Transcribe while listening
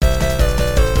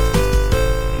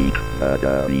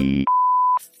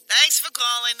Thanks for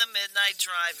calling the Midnight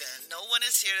Drive-In. No one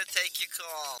is here to take your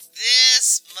call.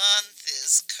 This month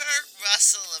is Kurt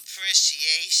Russell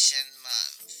Appreciation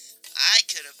Month. I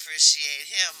could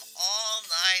appreciate him all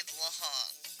night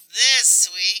long. This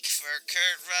week, for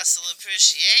Kurt Russell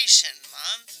Appreciation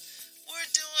Month, we're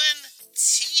doing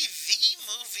TV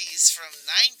movies from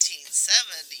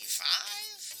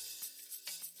 1975.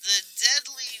 The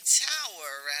Deadly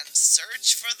Tower and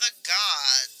Search for the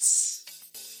Gods.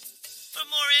 For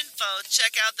more info,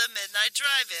 check out the Midnight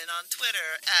Drive-In on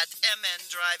Twitter at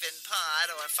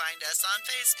MNDriveInPod or find us on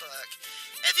Facebook.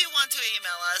 If you want to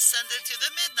email us, send it to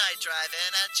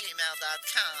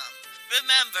themidnightdrivein@gmail.com.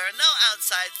 Remember, no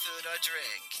outside food or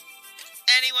drink.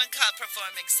 Anyone caught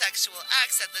performing sexual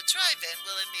acts at the drive-in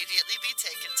will immediately be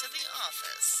taken to the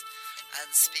office.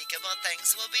 Unspeakable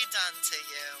things will be done to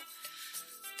you.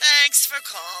 Thanks for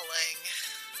calling.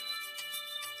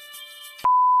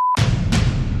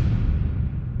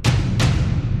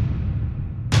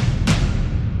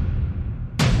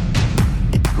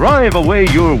 Drive away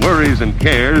your worries and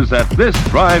cares at this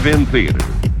drive-in theater.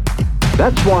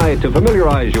 That's why, to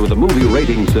familiarize you with the movie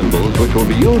rating symbols which will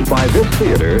be used by this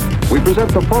theater, we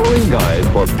present the following guide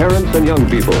for parents and young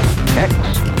people. X,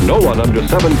 no one under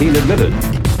 17 admitted.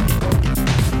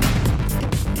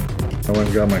 I went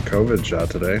and got my COVID shot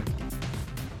today.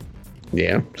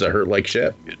 Yeah? Does it hurt like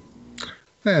shit?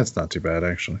 It's not too bad,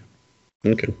 actually.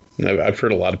 Okay. I've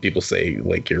heard a lot of people say,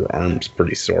 like, your arm's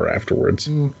pretty sore afterwards.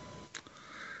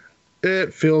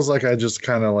 It feels like I just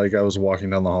kind of, like, I was walking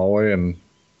down the hallway and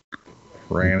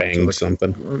Banged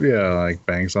something. Yeah, like,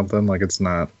 bang something. Like, it's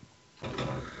not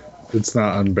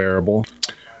unbearable.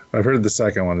 I've heard the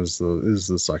second one is the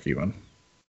sucky one.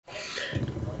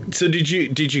 So did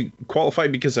you qualify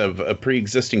because of a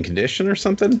pre-existing condition or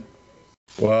something?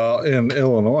 Well, in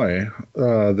Illinois,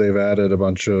 they've added a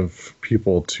bunch of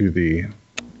people to the,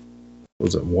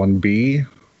 was it 1B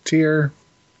tier?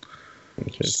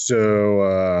 Okay.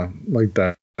 So, like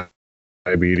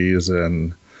diabetes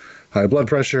and high blood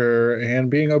pressure and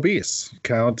being obese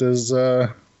count as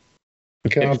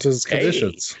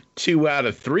conditions. 2 out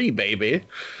of 3, baby.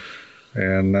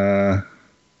 And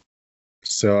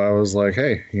so I was like,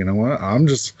 hey, you know what?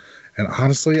 And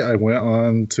honestly, I went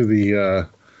on to the,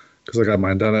 because I got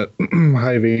mine done at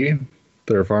Hy-Vee,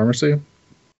 their pharmacy.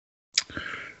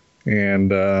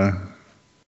 And I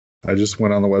just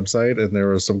went on the website and there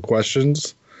were some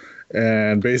questions.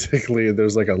 And basically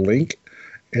there's like a link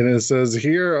and it says,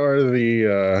 here are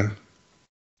the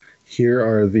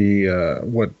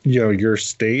what, your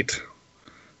state,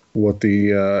 what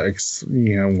the,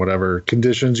 whatever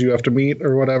conditions you have to meet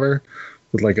or whatever,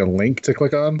 with like a link to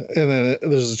click on. And then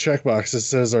there's a checkbox that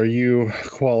says, are you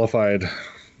qualified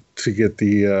to get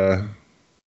the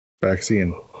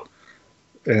vaccine?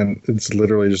 And it's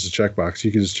literally just a checkbox.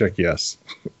 You can just check yes.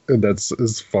 And that's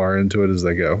as far into it as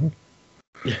they go.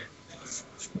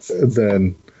 And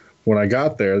then when I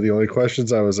got there, the only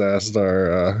questions I was asked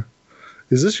are,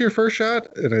 is this your first shot?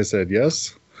 And I said,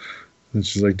 yes. And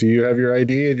she's like, do you have your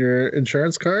ID and your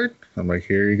insurance card? I'm like,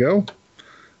 here you go.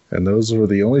 And those were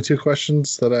the only 2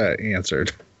 questions that I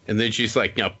answered. And then she's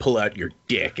like, now pull out your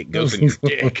dick. It goes in your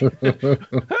dick.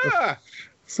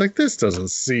 It's like, this doesn't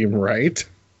seem right.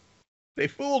 They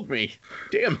fooled me.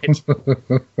 Damn it.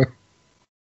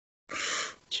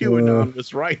 QAnon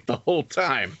was right the whole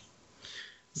time.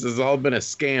 This has all been a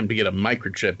scam to get a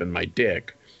microchip in my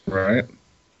dick. Right.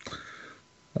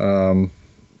 I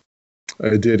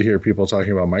did hear people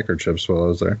talking about microchips while I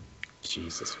was there.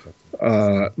 Jesus.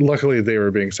 Luckily, they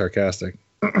were being sarcastic.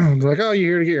 They're like, oh, you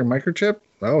here to get your microchip?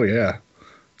 Oh, yeah.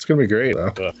 It's going to be great,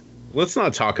 though. Let's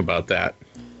not talk about that.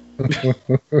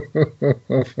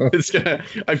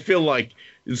 I feel like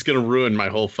it's gonna ruin my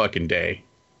whole fucking day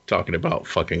talking about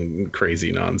fucking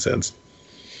crazy nonsense.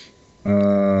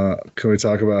 Can we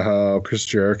talk about how Chris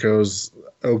Jericho's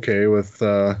okay with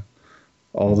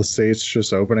all the states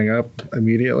just opening up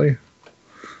immediately?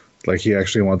 Like, he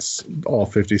actually wants all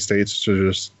 50 states to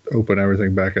just open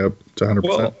everything back up to 100%.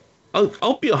 Well,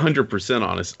 I'll be 100%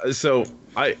 honest. So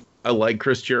I like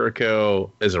Chris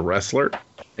Jericho as a wrestler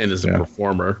and as a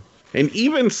performer. And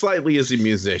even slightly as a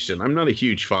musician. I'm not a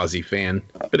huge Fozzy fan,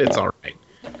 but it's all right.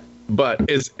 But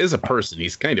as a person,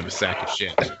 he's kind of a sack of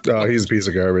shit. Oh, he's a piece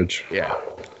of garbage. Yeah.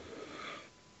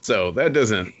 So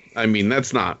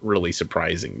that's not really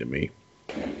surprising to me.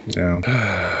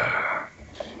 Yeah.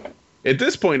 At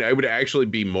this point, I would actually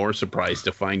be more surprised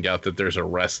to find out that there's a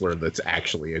wrestler that's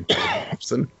actually a good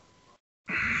person.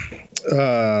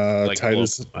 Like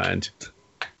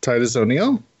Titus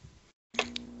O'Neil?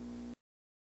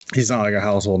 He's not like a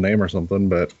household name or something,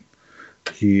 but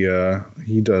He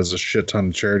does a shit ton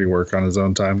of charity work on his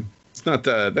own time.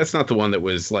 That's not the one that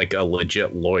was like a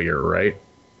legit lawyer, right?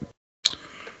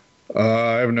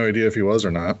 I have no idea if he was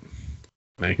or not.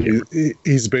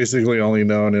 He's basically only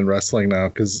known in wrestling now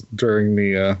because during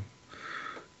the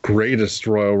greatest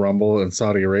Royal Rumble in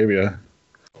Saudi Arabia,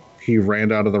 he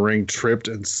ran out of the ring, tripped,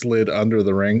 and slid under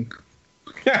the ring.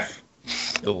 I've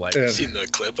seen that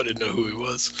clip. I didn't know who he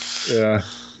was. Yeah,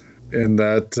 and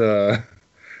and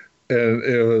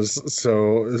it was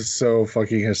so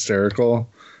fucking hysterical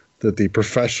that the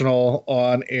professional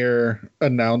on-air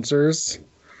announcers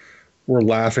were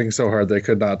laughing so hard they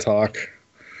could not talk.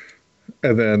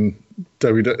 And then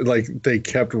they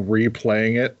kept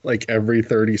replaying it like every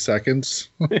 30 seconds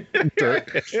during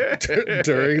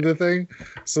the thing.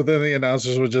 So then the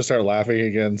announcers would just start laughing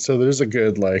again. So there's a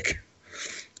good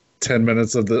 10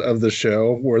 minutes of the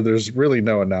show where there's really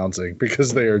no announcing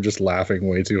because they are just laughing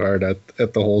way too hard at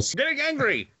the whole. Getting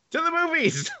angry to the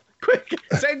movies. Quick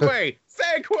segue.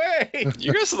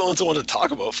 You guys are the ones that want to talk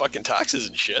about fucking taxes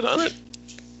and shit on it.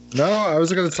 No, I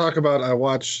was going to talk about. I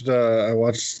watched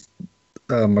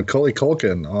Macaulay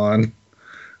Culkin on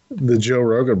the Joe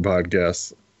Rogan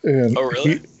podcast. And oh,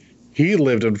 really? He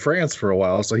lived in France for a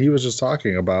while, so he was just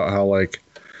talking about how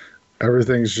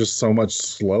everything's just so much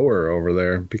slower over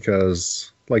there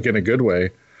because in a good way,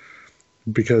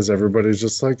 because everybody's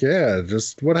just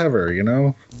just whatever,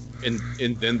 And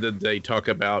then did they talk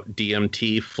about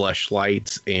DMT,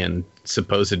 fleshlights, and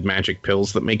supposed magic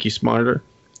pills that make you smarter?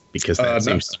 Because that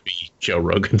seems to be Joe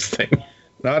Rogan's thing.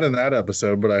 Not in that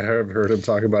episode, but I have heard him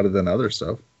talk about it in other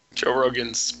stuff. Joe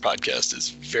Rogan's podcast is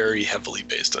very heavily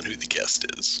based on who the guest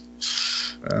is.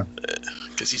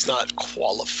 Because he's not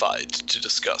qualified to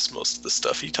discuss most of the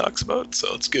stuff he talks about.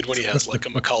 So it's good when he has a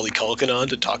Macaulay Culkin on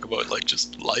to talk about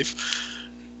just life.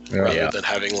 Rather than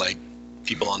having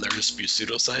people on there to spew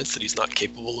pseudoscience that he's not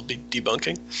capable of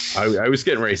debunking. I was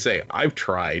getting ready to say, I've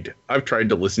tried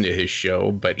to listen to his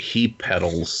show, but he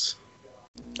peddles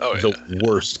the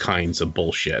worst kinds of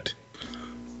bullshit.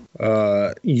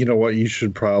 You know what you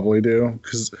should probably do?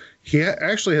 Because he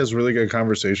actually has really good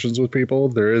conversations with people.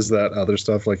 There is that other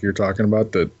stuff like you're talking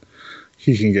about that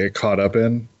he can get caught up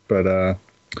in. But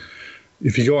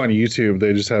if you go on YouTube,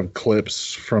 they just have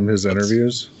clips from his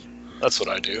interviews. That's what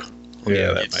I do.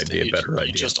 Yeah, that might be a better idea.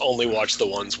 You just only watch the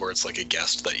ones where it's a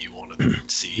guest that you want to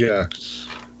see. Yeah.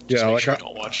 Make sure you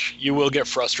don't watch. You will get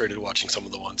frustrated watching some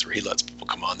of the ones where he lets people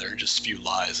come on there and just spew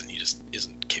lies, and he just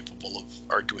isn't capable of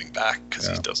arguing back because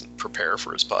he doesn't prepare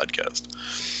for his podcast.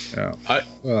 Yeah.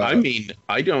 I mean,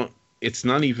 I don't. It's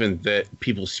not even that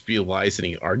people spew lies and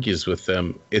he argues with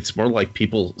them. It's more like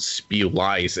people spew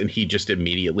lies and he just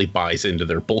immediately buys into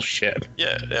their bullshit.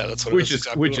 Yeah, that's what. Which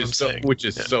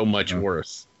is so much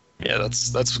worse. Yeah,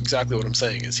 that's exactly what I'm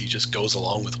saying. Is he just goes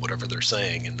along with whatever they're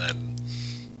saying, and then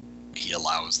he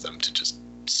allows them to just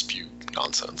spew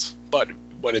nonsense. But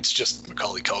when it's just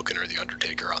Macaulay Culkin or The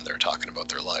Undertaker on there talking about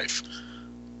their life,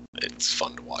 it's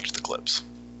fun to watch the clips.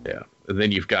 Yeah, and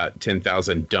then you've got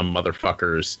 10,000 dumb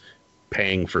motherfuckers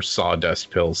paying for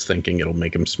sawdust pills, thinking it'll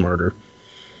make them smarter.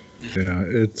 Yeah,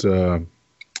 it's I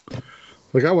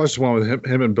watched one with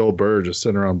him and Bill Burr just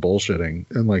sitting around bullshitting,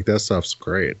 and that stuff's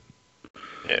great.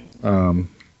 Yeah.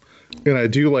 And I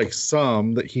do like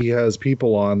some that he has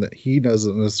people on that he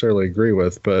doesn't necessarily agree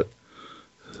with, but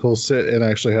he'll sit and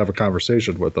actually have a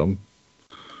conversation with them.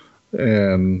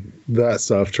 And that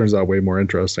stuff turns out way more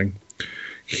interesting.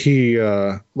 He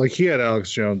had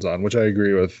Alex Jones on, which I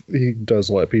agree with. He does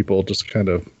let people just kind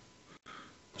of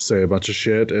say a bunch of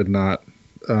shit and not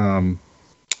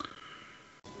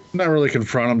really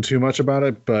confront him too much about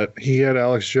it. But he had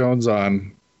Alex Jones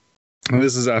on. And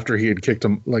this is after he had kicked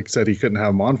him, said he couldn't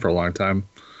have him on for a long time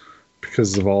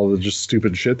because of all the just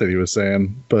stupid shit that he was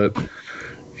saying. But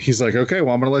he's like, okay,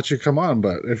 well, I'm going to let you come on.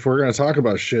 But if we're going to talk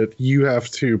about shit, you have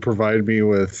to provide me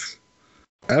with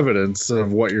evidence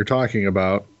of what you're talking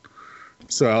about.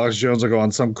 So Alex Jones will go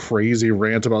on some crazy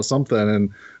rant about something,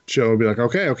 and Joe will be like,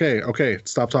 okay,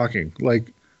 stop talking.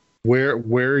 Where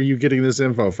are you getting this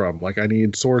info from? I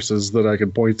need sources that I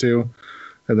can point to.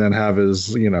 And then have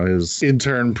his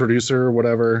intern producer or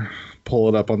whatever pull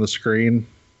it up on the screen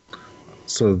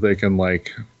so they can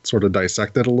sort of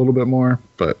dissect it a little bit more.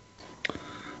 But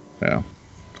yeah,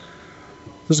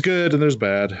 there's good and there's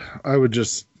bad. I would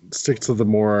just stick to the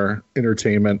more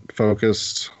entertainment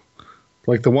focused.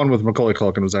 The one with Macaulay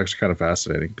Culkin was actually kind of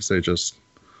fascinating because they just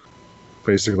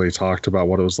basically talked about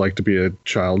what it was like to be a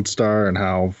child star and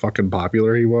how fucking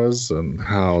popular he was and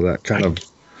how that kind of.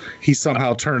 He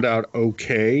somehow turned out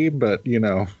okay, but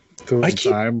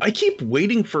I keep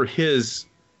waiting for his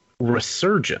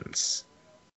resurgence.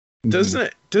 Doesn't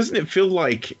it? doesn't it feel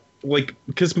like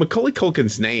because Macaulay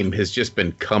Culkin's name has just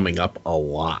been coming up a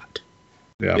lot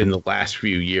in the last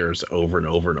few years over and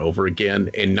over and over again,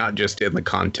 and not just in the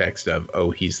context of,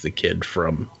 oh, he's the kid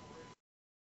from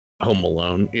Home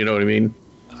Alone. You know what I mean?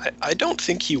 I don't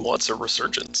think he wants a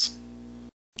resurgence.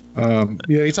 Yeah,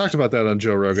 he talked about that on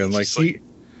Joe Rogan. Like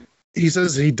he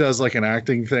says he does like an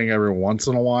acting thing every once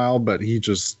in a while, but he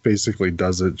just basically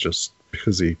does it just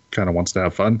because he kind of wants to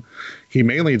have fun. He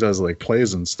mainly does like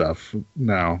plays and stuff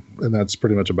now, and that's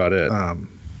pretty much about it.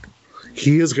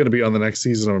 He is going to be on the next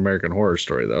season of American Horror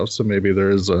Story, though, so maybe there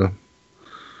is a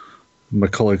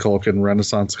Macaulay Culkin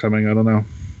renaissance coming. I don't know.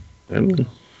 And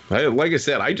like I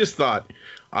said, I just thought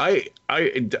I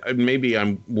maybe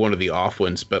I'm one of the off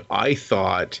ones, but I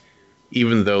thought,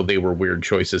 even though they were weird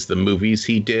choices, the movies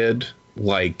he did,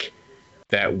 like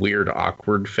that weird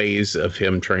awkward phase of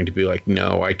him trying to be like,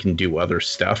 no, I can do other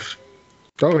stuff.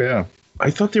 Oh yeah,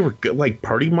 I thought they were good. Like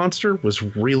Party Monster was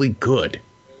really good,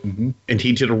 and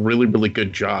he did a really, really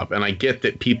good job. And I get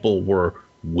that people were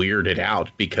weirded out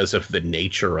because of the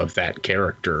nature of that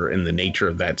character and the nature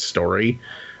of that story,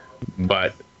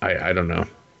 but I don't know.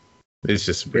 It's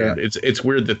just weird. Yeah. It's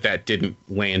weird that didn't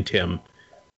land him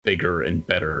bigger and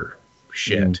better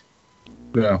shit.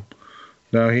 Yeah.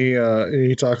 No,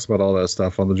 he talks about all that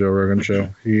stuff on the Joe Rogan show.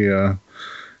 He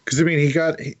because I mean he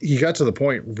got to the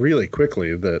point really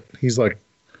quickly that he's like,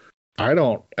 I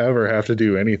don't ever have to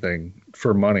do anything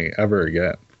for money ever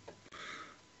again.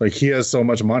 Like he has so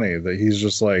much money that he's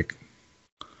just like,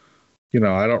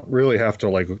 I don't really have to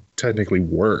like technically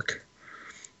work.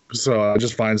 So I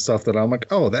just find stuff that I'm like,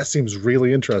 oh, that seems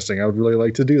really interesting. I would really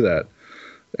like to do that.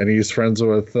 And he's friends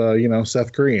with,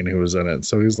 Seth Green, who was in it.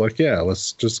 So he's like, yeah,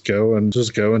 let's just go and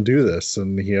do this.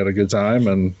 And he had a good time.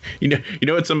 And you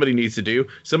know what somebody needs to do?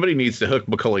 Somebody needs to hook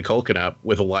Macaulay Culkin up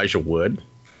with Elijah Wood.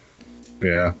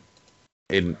 Yeah.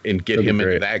 And get him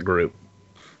into that group.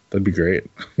 That'd be great.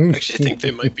 I actually think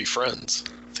they might be friends.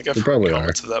 I think I've heard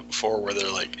comments of that before where they're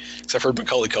like, because I've heard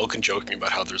Macaulay Culkin joking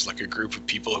about how there's like a group of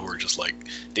people who are just like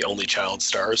the only child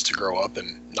stars to grow up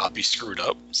and not be screwed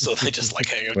up. So they just like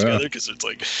hang out together because it's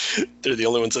like they're the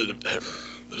only ones that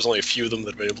there's only a few of them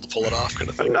that have been able to pull it off kind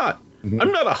of thing.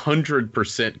 I'm not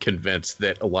 100% convinced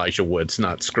that Elijah Wood's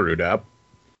not screwed up.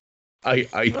 I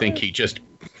think he just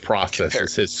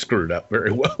processes his screwed up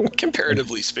very well.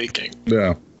 Comparatively speaking.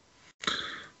 Yeah.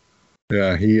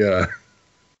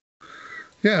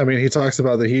 Yeah, I mean, he talks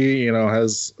about that he,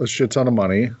 has a shit ton of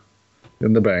money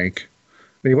in the bank.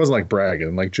 And he wasn't like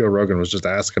bragging. Like Joe Rogan was just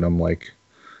asking him, like,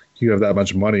 you have that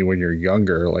much money when you're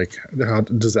younger. Like, how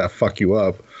does that fuck you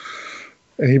up?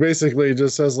 And he basically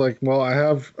just says, like, well, I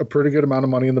have a pretty good amount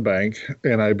of money in the bank,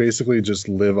 and I basically just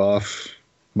live off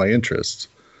my interest.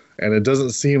 And it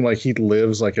doesn't seem like he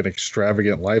lives like an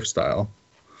extravagant lifestyle.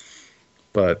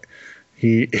 But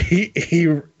he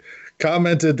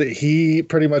commented that he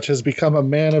pretty much has become a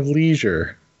man of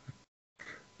leisure.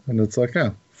 And it's like, yeah,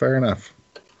 fair enough.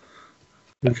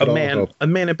 A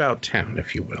man about town,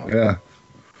 if you will. Yeah.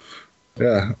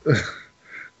 Yeah.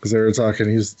 Because they were talking,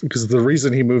 because the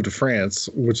reason he moved to France,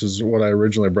 which is what I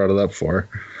originally brought it up for,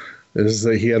 is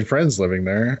that he had friends living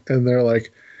there. And they're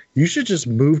like, you should just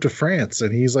move to France.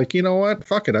 And he's like, you know what?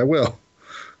 Fuck it, I will.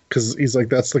 Because he's like,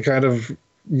 that's the kind of,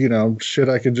 shit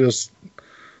I could just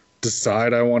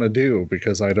decide I want to do,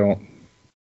 because I don't,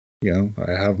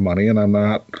 I have money and I'm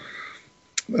not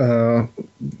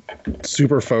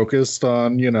super focused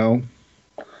on,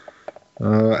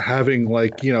 having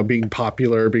like, being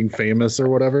popular, being famous or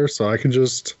whatever. So I can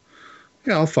just,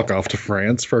 I'll fuck off to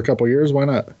France for a couple years. Why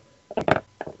not?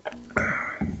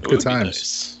 Good times.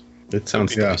 Nice. It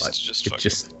sounds nice.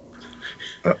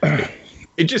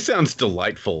 It just sounds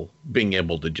delightful being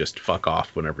able to just fuck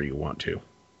off whenever you want to.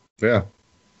 Yeah.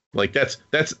 Like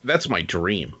that's my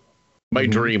dream. My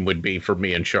dream would be for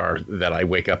me and Char that I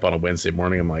wake up on a Wednesday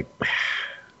morning. I'm like,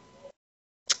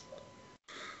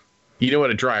 you know what?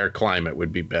 A drier climate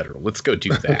would be better. Let's go do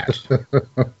that.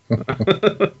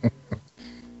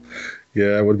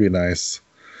 Yeah, it would be nice.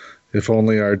 If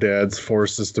only our dads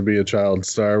forced us to be a child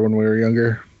star when we were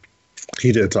younger.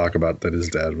 He did talk about that his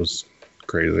dad was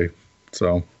crazy.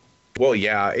 So, well,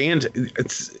 yeah, and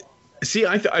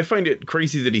I find it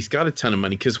crazy that he's got a ton of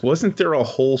money, because wasn't there a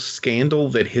whole scandal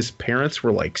that his parents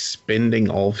were like spending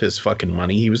all of his fucking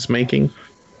money he was making?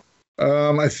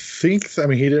 I mean,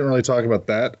 he didn't really talk about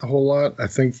that a whole lot. I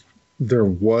think there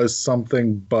was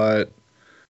something, but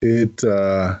it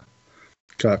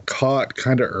got caught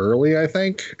kind of early, I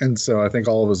think. And so I think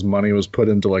all of his money was put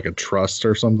into like a trust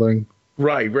or something.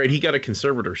 Right. He got a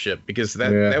conservatorship because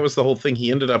that was the whole thing.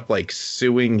 He ended up like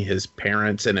suing his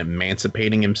parents and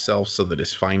emancipating himself so that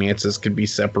his finances could be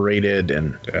separated.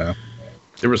 And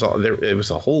it was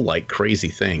a whole like crazy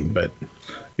thing. But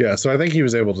yeah, so I think he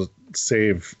was able to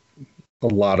save a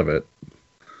lot of it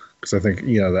because I think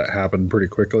that happened pretty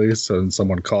quickly. So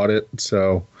someone caught it,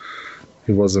 so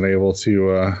he wasn't able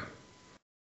to.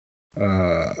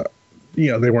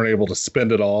 They weren't able to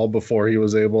spend it all before he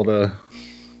was able to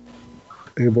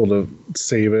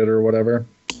save it or whatever.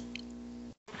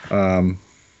 I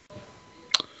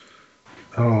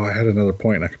had another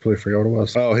point and I completely forgot what it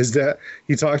was. Oh, his dad,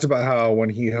 he talked about how when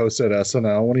he hosted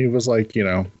SNL when he was like,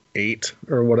 8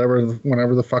 or whatever,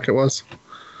 whenever the fuck it was,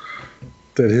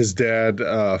 that his dad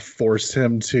forced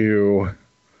him to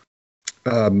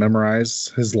memorize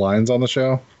his lines on the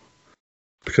show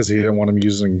because he didn't want him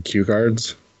using cue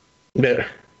cards. Yeah.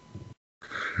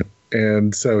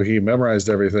 And so he memorized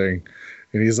everything.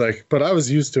 And he's like, but I was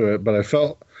used to it, but I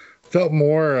felt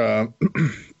more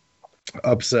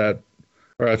upset,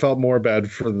 or I felt more bad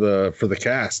for the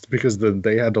cast because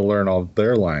they had to learn all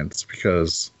their lines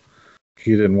because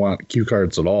he didn't want cue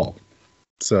cards at all.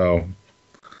 So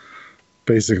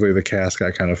basically the cast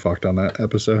got kind of fucked on that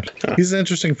episode. He's an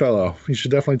interesting fellow. You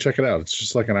should definitely check it out. It's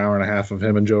just like an hour and a half of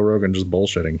him and Joe Rogan just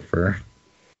bullshitting for...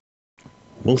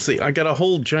 We'll see. I got a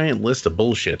whole giant list of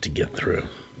bullshit to get through,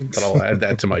 but I'll add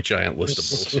that to my giant list of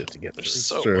bullshit to get through. There's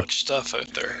so much stuff out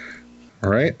there.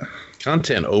 All right.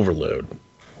 Content overload.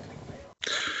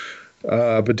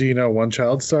 But do you know one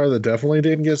child star that definitely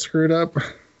didn't get screwed up?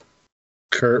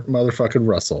 Kurt motherfucking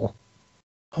Russell.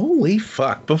 Holy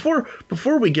fuck. Before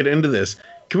we get into this,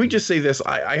 can we just say this?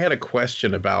 I had a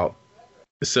question about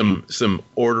some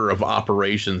order of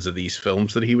operations of these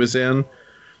films that he was in.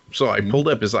 So I pulled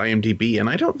up his IMDb, and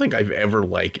I don't think I've ever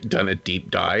done a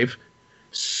deep dive.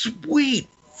 Sweet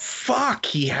fuck,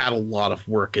 he had a lot of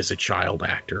work as a child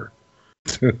actor.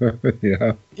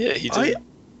 Yeah. Yeah, he did.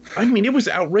 I mean, it was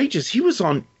outrageous. He was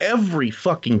on every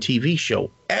fucking TV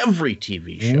show. Every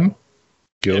TV show. Mm-hmm.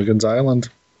 Gilligan's Island.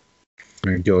 I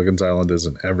mean, Gilligan's Island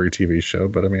isn't every TV show,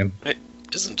 but I mean...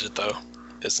 Isn't it, though?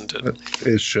 Isn't it?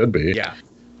 It should be. Yeah.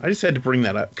 I just had to bring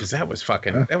that up because that was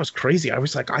that was crazy. I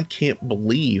was like, I can't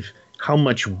believe how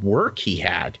much work he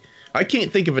had. I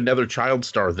can't think of another child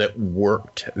star that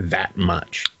worked that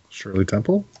much. Shirley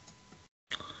Temple?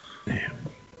 Yeah,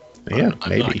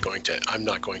 maybe. I'm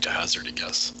not going to hazard a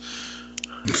guess.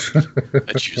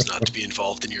 I choose not to be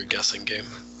involved in your guessing game.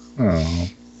 Oh.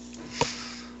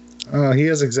 He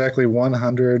has exactly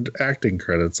 100 acting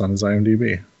credits on his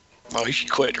IMDb. Oh, he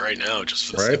should quit right now just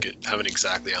for the sake of having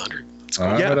exactly 100.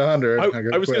 I'm at 100.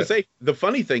 I was going to say, the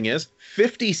funny thing is,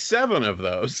 57 of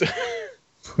those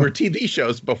were TV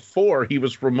shows before he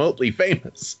was remotely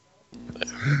famous.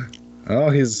 Oh,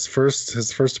 his first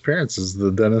appearance is the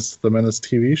Dennis the Menace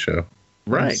TV show.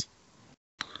 Right.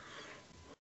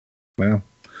 Yeah.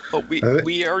 Well,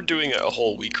 we are doing a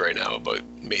whole week right now about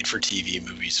made-for-TV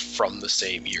movies from the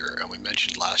same year, and we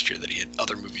mentioned last year that he had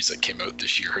other movies that came out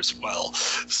this year as well.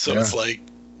 So it's like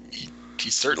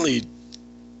he's certainly,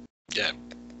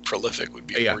 prolific would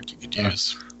be a word you could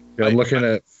use. Yeah, I'm looking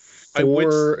at at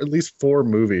least four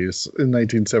movies in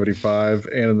 1975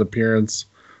 and an appearance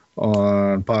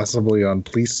possibly on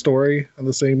Police Story in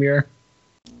the same year.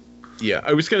 Yeah,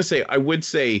 I was going to say, I would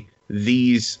say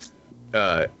these.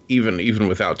 Even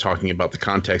without talking about the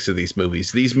context of these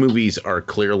movies are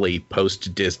clearly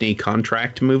post-Disney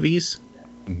contract movies,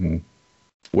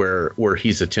 where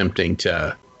he's attempting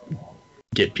to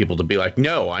get people to be like,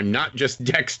 no, I'm not just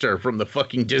Dexter from the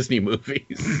fucking Disney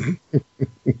movies.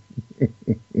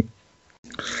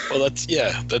 Well,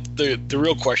 the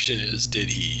real question is, did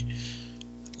he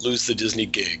lose the Disney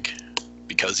gig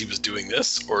because he was doing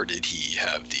this, or did he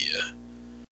have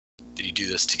did he do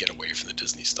this to get away from the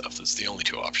Disney stuff? That's the only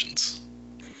two options.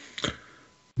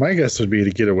 My guess would be to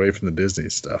get away from the Disney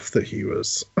stuff, that he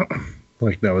was,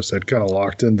 like Noah said, kind of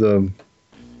locked into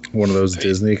one of those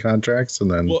Disney contracts.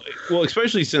 And then... Well,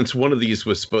 especially since one of these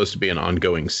was supposed to be an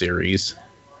ongoing series.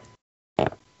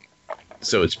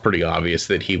 So it's pretty obvious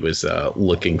that he was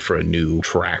looking for a new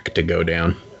track to go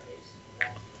down.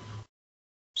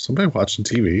 Somebody watching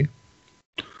TV?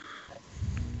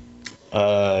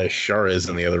 Shar is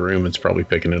in the other room. It's probably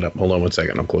picking it up. Hold on one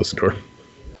second. I'll close the door.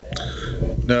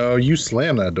 No, you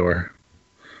slam that door.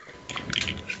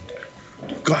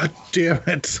 God damn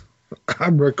it.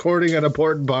 I'm recording an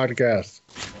important podcast.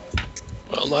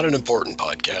 Well, not an important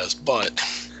podcast, but...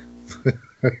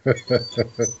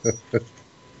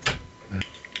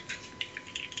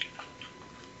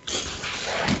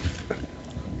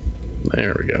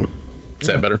 There we go. Is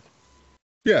that better?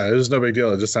 Yeah, it was no big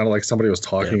deal. It just sounded like somebody was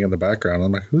talking in the background.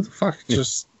 I'm like, who the fuck?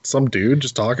 Just some dude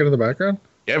just talking in the background?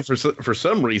 Yeah, for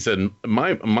some reason,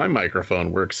 my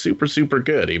microphone works super, super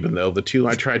good, even though the two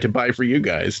I tried to buy for you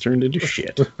guys turned into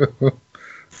shit.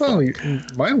 Well,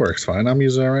 mine works fine. I'm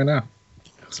using it right now.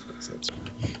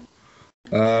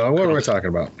 What are we talking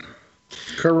about?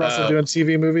 Kurt Russell doing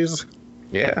TV movies?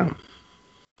 Yeah.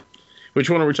 Which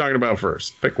one are we talking about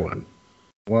first? Pick one.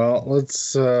 Well,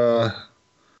 let's I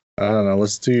don't know.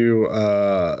 Let's do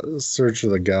Search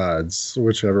of the Gods.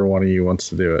 Whichever one of you wants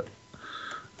to do it.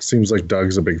 Seems like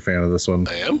Doug's a big fan of this one.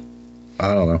 I am?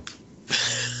 I don't know.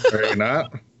 Are you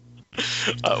not?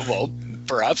 Well,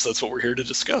 perhaps that's what we're here to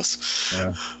discuss.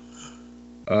 Yeah.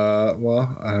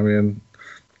 Well, I mean,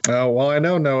 well, I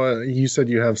know, Noah, you said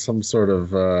you have some sort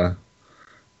of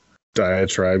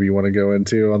diatribe you want to go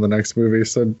into on the next movie.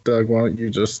 So, Doug, why don't you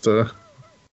just do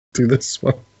this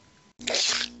one?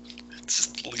 It's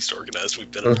just the least organized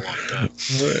we've been in a long time.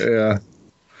 Yeah.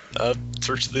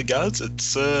 Search of the Gods.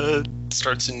 It's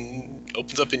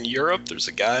opens up in Europe. There's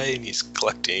a guy and he's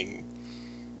collecting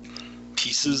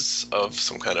pieces of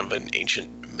some kind of an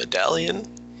ancient medallion,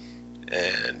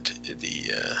 and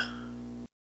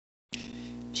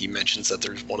he mentions that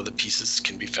there's one of the pieces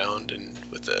can be found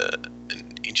with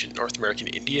an ancient North American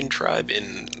Indian tribe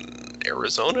in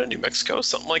Arizona, New Mexico,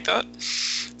 something like that.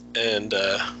 And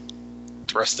the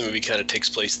rest of the movie kind of takes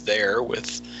place there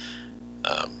with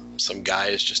some guy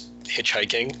is just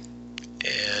hitchhiking,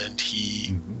 and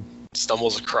he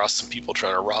stumbles across some people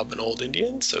trying to rob an old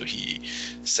Indian, so he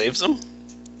saves them.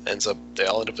 They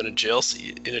all end up in a jail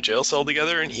cell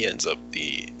together, and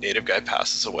the native guy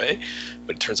passes away,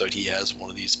 but it turns out he has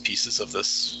one of these pieces of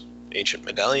this ancient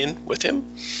medallion with him.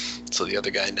 So the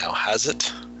other guy now has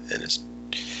it and is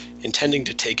intending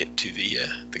to take it to the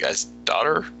guy's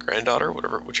granddaughter,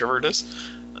 whichever it is.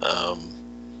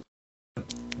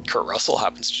 Kurt Russell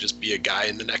happens to just be a guy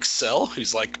in the next cell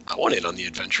who's like, I want in on the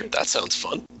adventure. That sounds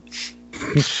fun.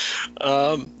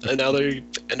 And now they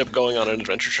end up going on an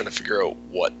adventure trying to figure out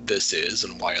what this is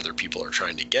and why other people are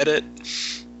trying to get it.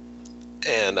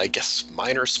 And I guess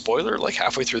minor spoiler, like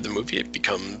halfway through the movie, it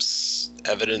becomes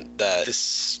evident that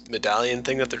this medallion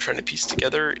thing that they're trying to piece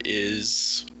together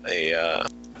is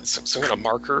some kind of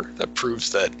marker that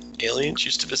proves that aliens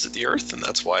used to visit the Earth, and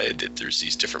that's why there's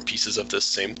these different pieces of this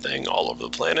same thing all over the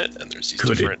planet, and there's these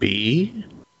Could it be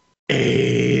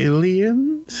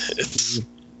aliens?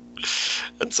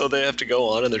 And so they have to go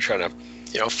on, and they're trying to,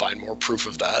 find more proof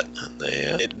of that.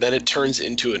 And then it turns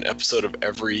into an episode of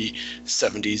every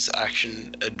 70s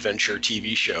action adventure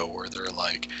TV show where they're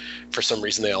like, for some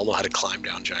reason, they all know how to climb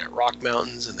down giant rock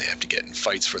mountains, and they have to get in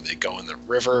fights where they go in the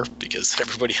river because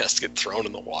everybody has to get thrown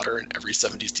in the water in every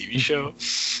 70s TV show.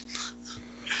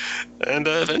 And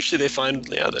eventually they find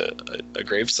a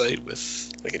gravesite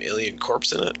with like an alien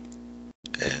corpse in it.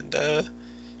 And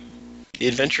the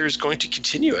adventure is going to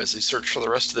continue as they search for the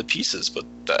rest of the pieces, but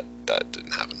that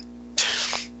didn't happen.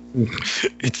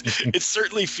 It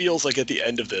certainly feels like at the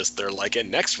end of this, they're like, and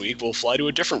next week we'll fly to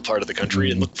a different part of the country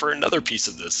and look for another piece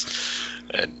of this.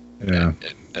 And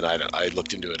I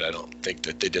looked into it. I don't think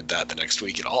that they did that the next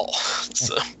week at all.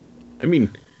 So, I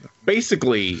mean,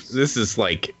 basically, this is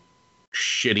like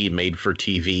shitty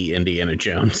made-for-TV Indiana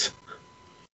Jones.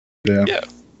 Yeah.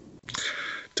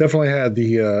 Definitely had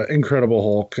the Incredible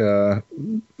Hulk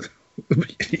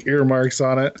earmarks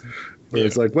on it. Where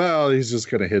it's like, well, he's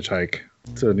just going to hitchhike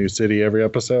to a new city every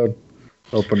episode,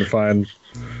 hoping to find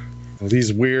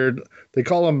these weird, they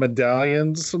call them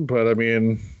medallions, but I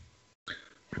mean,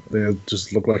 they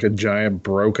just look like a giant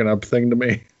broken up thing to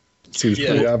me. Seems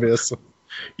pretty obvious.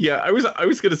 Yeah, I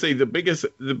was gonna say the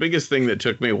biggest thing that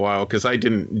took me a while, because I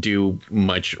didn't do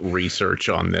much research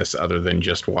on this other than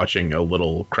just watching a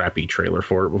little crappy trailer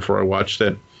for it before I watched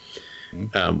it.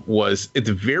 Was at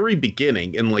the very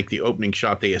beginning, in like the opening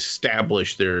shot, they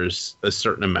established there's a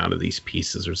certain amount of these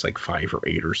pieces. There's like 5 or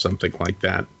 8 or something like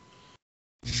that,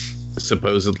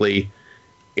 supposedly.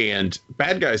 And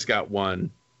bad guys got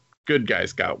one, good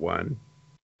guys got one,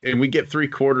 and we get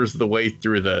 3/4 of the way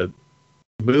through the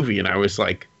movie, and I was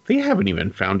like, they haven't even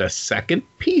found a second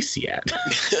piece yet.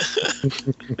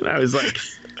 And I was like,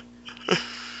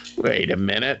 wait a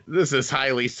minute, this is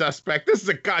highly suspect. This is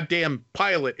a goddamn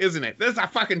pilot, isn't it? This is a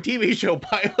fucking TV show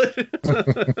pilot.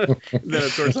 Then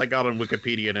of course I got on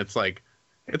Wikipedia, and it's like,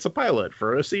 it's a pilot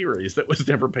for a series that was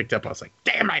never picked up. I was like,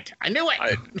 damn it, I knew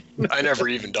it. I never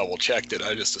even double checked it.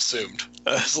 I just assumed.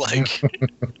 I was like,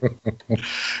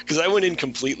 because I went in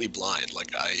completely blind.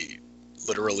 Like I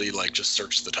literally just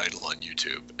searched the title on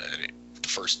YouTube, and the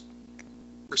first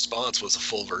response was a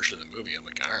full version of the movie. I'm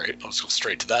like, all right, I'll just go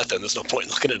straight to that then. There's no point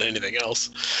in looking at anything else.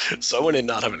 So I went in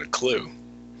not having a clue.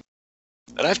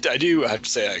 And I have to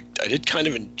say, I did kind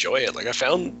of enjoy it. Like, I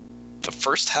found the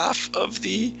first half of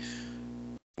the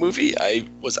movie, I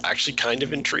was actually kind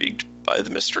of intrigued by the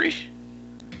mystery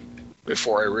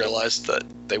before I realized that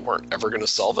they weren't ever going to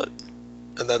solve it.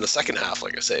 And then the second half,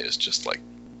 like I say, is just like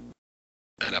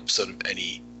an episode of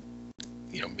any,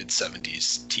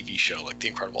 mid-70s TV show like The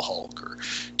Incredible Hulk or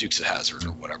Dukes of Hazzard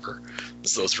or whatever.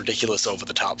 It's those ridiculous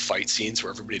over-the-top fight scenes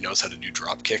where everybody knows how to do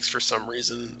drop kicks for some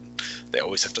reason. They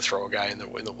always have to throw a guy in the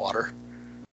water.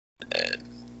 And,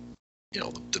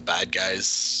 the bad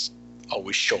guys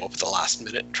always show up at the last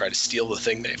minute and try to steal the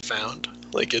thing they found.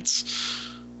 Like, it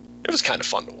was kind of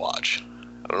fun to watch.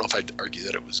 I don't know if I'd argue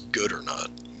that it was good or not.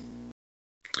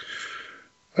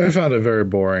 I found it very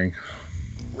boring.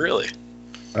 Really?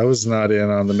 I was not in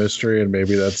on the mystery, and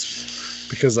maybe that's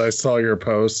because I saw your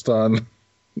post on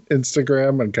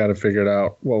Instagram and kind of figured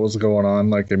out what was going on,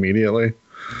 like, immediately.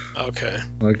 Okay.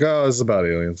 Like, oh, it's about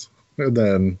aliens. And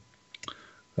then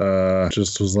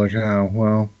just was like, oh,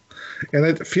 well. And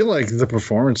I feel like the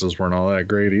performances weren't all that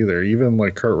great either. Even,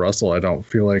 like, Kurt Russell, I don't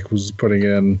feel like was putting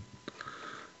in...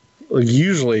 Like,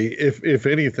 usually, if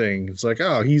anything, it's like,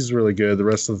 oh, he's really good. The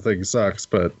rest of the thing sucks.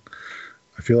 But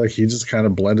I feel like he just kind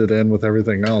of blended in with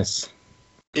everything else.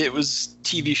 It was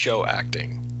TV show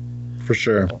acting. For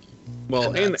sure.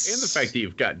 Well, and the fact that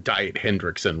you've got Diet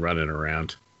Hendrickson running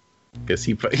around. Because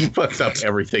he fucks up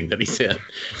everything that he's in.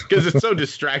 Because it's so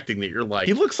distracting that you're like,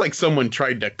 he looks like someone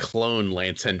tried to clone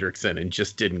Lance Hendrickson and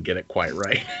just didn't get it quite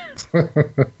right.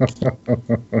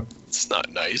 It's not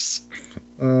nice.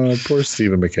 Poor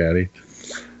Stephen McHattie.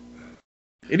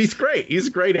 And he's great. He's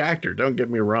a great actor. Don't get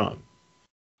me wrong.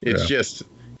 It's just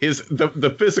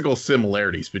the physical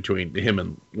similarities between him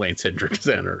and Lance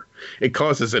Hendrickson it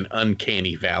causes an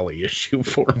uncanny valley issue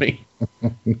for me.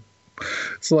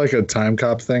 It's like a time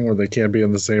cop thing where they can't be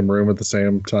in the same room at the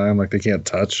same time. Like, they can't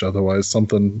touch, otherwise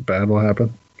something bad will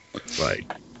happen. Right.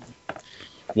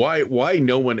 Why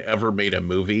no one ever made a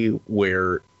movie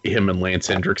where him and Lance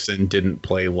Hendrickson didn't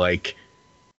play like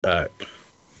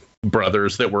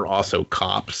brothers that were also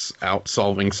cops out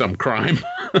solving some crime?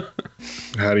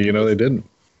 How do you know they didn't?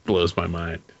 Blows my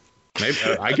mind. Maybe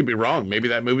I could be wrong. Maybe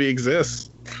that movie exists.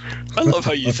 I love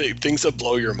how you think things that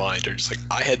blow your mind are just like,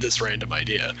 I had this random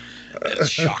idea. And it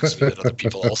shocks me that other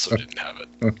people also didn't have it.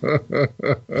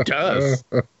 It does.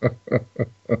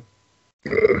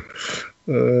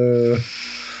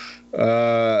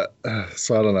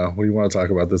 So I don't know. What do you want to talk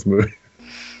about this movie?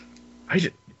 I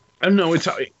don't know.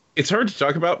 It's hard to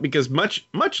talk about because much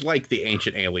like the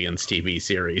Ancient Aliens TV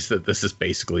series that this is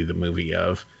basically the movie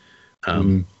of,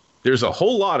 there's a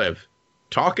whole lot of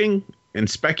talking and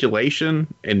speculation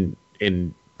and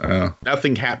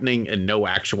nothing happening and no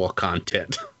actual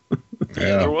content.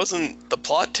 Yeah, the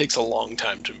plot takes a long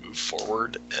time to move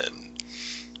forward, and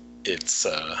it's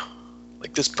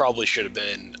like this probably should have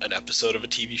been an episode of a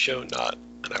TV show, not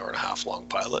an hour and a half long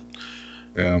pilot.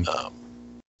 Yeah.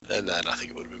 And then I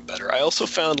think it would have been better. I also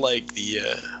found like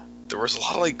there was a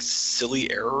lot of like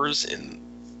silly errors in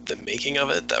the making of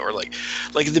it that were like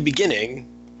at the beginning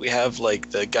we have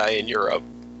like the guy in Europe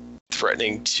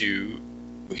threatening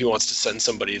he wants to send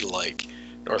somebody to like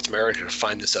North America to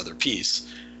find this other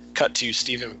piece. Cut to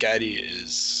Stephen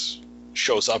McHattie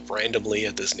shows up randomly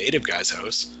at this native guy's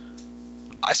house.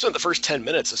 I spent the first 10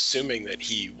 minutes assuming that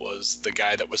he was the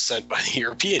guy that was sent by the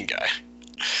European guy,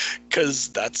 because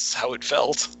that's how it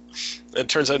felt. And it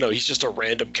turns out no, he's just a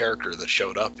random character that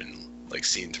showed up in like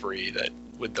scene 3 that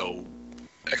with no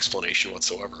explanation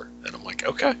whatsoever. And I'm like,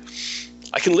 okay,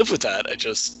 I can live with that. I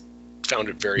just found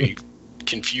it very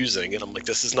confusing, and I'm like,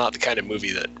 this is not the kind of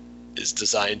movie that is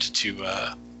designed to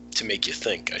make you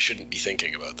think. I shouldn't be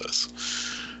thinking about this.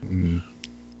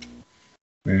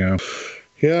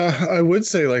 Yeah, I would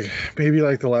say like maybe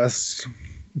like the last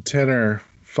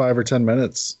 5 or 10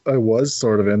 minutes I was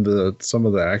sort of into some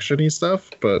of the action-y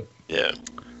stuff, but yeah,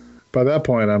 by that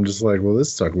point I'm just like, well,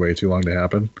 this took way too long to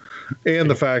happen. And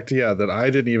the fact that I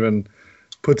didn't even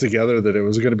put together that it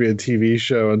was going to be a TV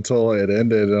show until it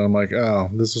ended, and I'm like, oh,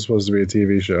 this was supposed to be a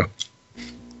TV show.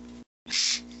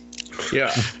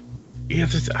 Yeah,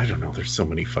 I don't know. There's so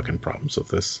many fucking problems with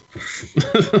this.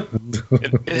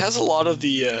 it has a lot of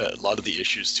the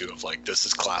issues too of like, this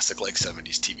is classic like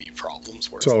 70s TV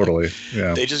problems where it's totally like,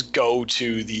 yeah, they just go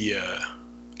to the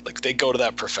they go to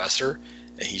that professor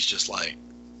and he's just like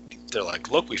they're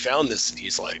like, look, we found this. And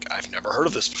he's like, I've never heard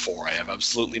of this before. I have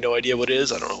absolutely no idea what it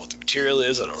is. I don't know what the material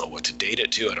is. I don't know what to date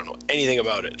it to. I don't know anything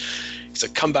about it. He's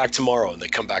like, come back tomorrow. And they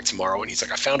come back tomorrow. And he's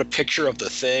like, I found a picture of the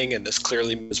thing. And this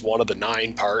clearly is one of the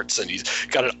 9 parts. And he's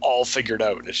got it all figured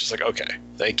out. And it's just like, okay,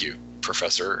 thank you,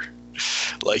 Professor.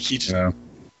 Like, he just,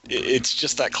 it's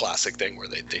just that classic thing where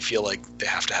they feel like they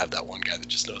have to have that one guy that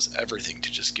just knows everything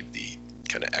to just give the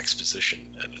kind of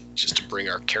exposition and just to bring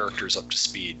our characters up to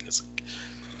speed. And it's like,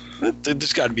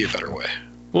 there's got to be a better way.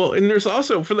 Well, and there's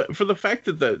also for the fact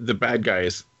that the bad guy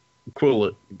is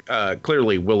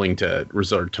clearly willing to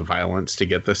resort to violence to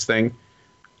get this thing.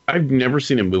 I've never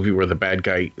seen a movie where the bad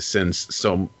guy spends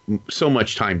so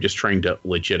much time just trying to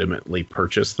legitimately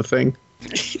purchase the thing.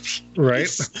 Right.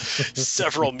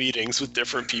 Several meetings with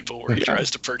different people where he tries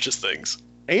to purchase things.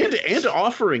 And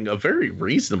offering a very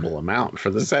reasonable amount for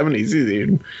the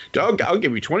 70s. I'll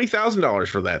give you $20,000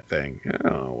 for that thing.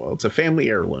 Oh, well, it's a family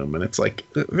heirloom. And it's like,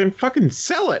 then fucking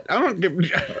sell it. I don't give...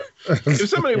 If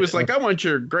somebody was like, I want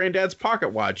your granddad's pocket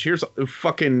watch, here's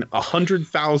fucking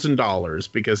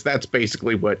 $100,000, because that's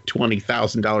basically what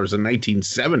 $20,000 in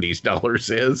 1970s dollars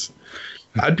is.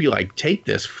 I'd be like, take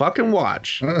this fucking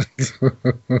watch.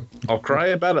 I'll cry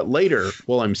about it later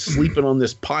while I'm sleeping on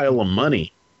this pile of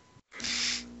money.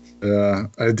 Yeah,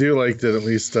 I do like that at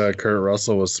least Kurt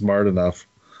Russell was smart enough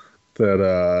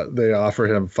that they offer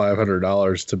him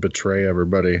 $500 to betray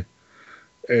everybody.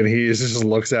 And he just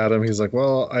looks at him. He's like,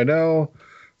 well, I know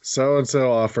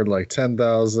so-and-so offered like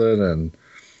 10,000 and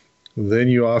then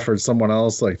you offered someone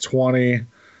else like 20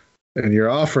 and you're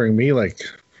offering me like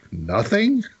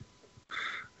nothing?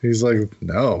 He's like,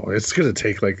 no, it's going to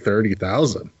take like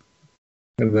 30,000.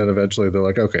 And then eventually they're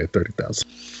like, okay, 30,000.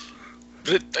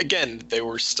 But again, they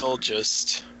were still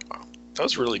just... Oh, that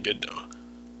was really good, though.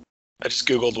 I just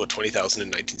Googled what 20,000 in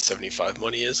 1975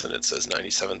 money is, and it says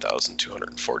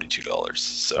 $97,242.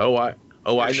 So I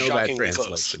know that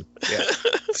translation. Yeah.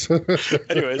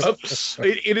 Anyways,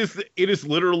 it is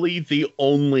literally the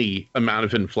only amount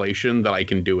of inflation that I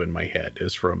can do in my head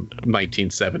is from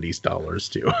 1970s dollars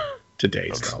to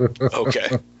today's dollars.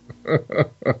 Okay.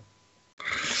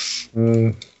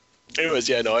 Anyways,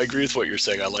 yeah, no, I agree with what you're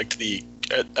saying. I liked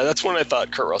that's when I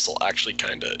thought Kurt Russell actually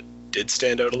kind of did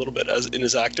stand out a little bit as in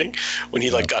his acting, when he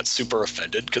like got super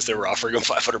offended because they were offering him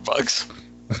 $500.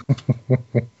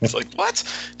 He's like, what?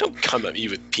 Don't come at me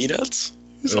with peanuts.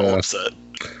 He's all upset.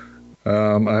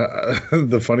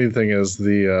 The funny thing is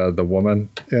the woman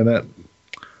in it,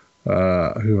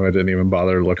 who I didn't even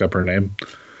bother to look up her name.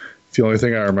 The only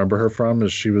thing I remember her from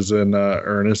is she was in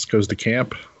Ernest Goes to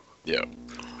Camp. Yeah.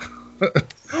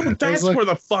 Oh, that's where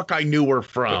the fuck I knew her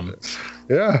from.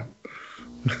 Yeah.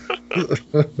 I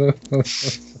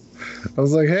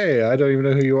was like, hey, I don't even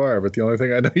know who you are, but the only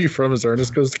thing I know you from is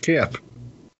Ernest Goes to Camp.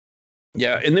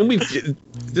 Yeah, and then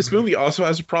this movie also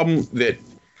has a problem that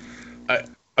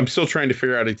I'm still trying to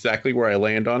figure out exactly where I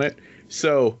land on it.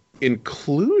 So,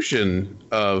 inclusion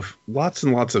of lots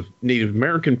and lots of Native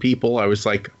American people, I was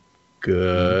like,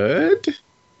 good.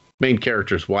 Main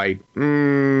character's white.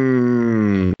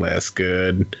 Less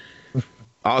good.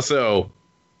 Also,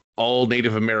 all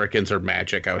Native Americans are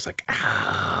magic. I was like,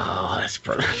 that's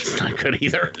not good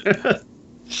either.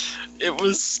 It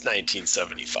was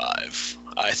 1975.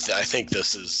 I think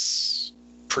this is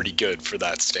pretty good for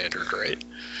that standard, right?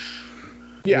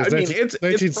 Yeah, I mean, it's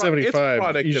 1975. It's a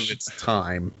product of its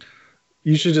time.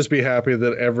 You should just be happy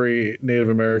that every Native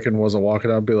American wasn't walking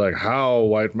up and be like, how,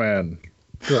 white man,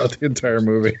 throughout the entire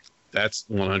movie. That's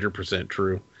 100%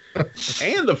 true.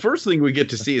 And the first thing we get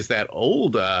to see is that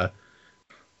old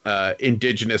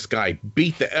indigenous guy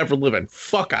beat the ever-living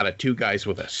fuck out of 2 guys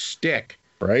with a stick.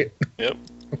 Right? Yep.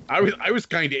 I was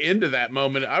kind of into that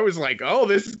moment. I was like, oh,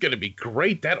 this is going to be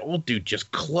great. That old dude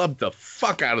just clubbed the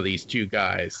fuck out of these 2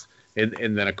 guys. And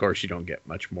then, of course, you don't get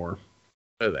much more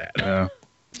of that. Yeah.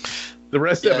 The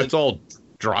rest of it's all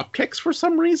drop kicks for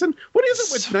some reason. What is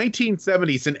it with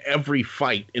 1970s in every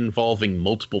fight involving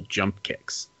multiple jump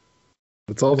kicks?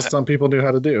 It's all the stunt people knew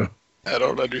how to do. I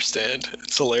don't understand.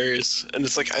 It's hilarious. And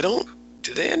it's like,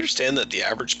 do they understand that the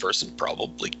average person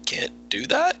probably can't do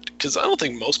that? Because I don't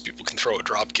think most people can throw a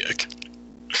drop kick.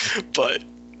 But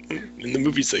in the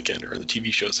movies they can, or in the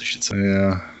TV shows, I should say.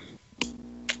 Yeah.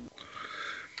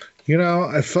 You know,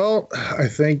 I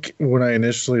think when I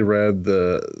initially read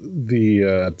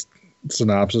the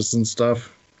synopsis and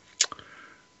stuff,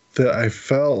 that I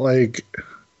felt like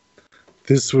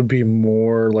this would be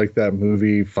more like that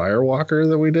movie Firewalker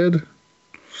that we did,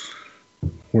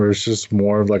 where it's just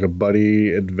more of like a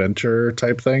buddy adventure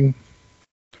type thing.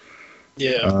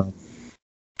 Yeah.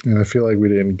 And I feel like we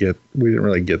didn't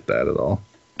really get that at all.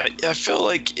 I feel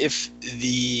like if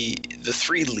the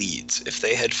three leads, if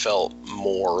they had felt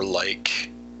more like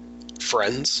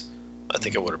friends, I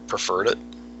think I would have preferred it.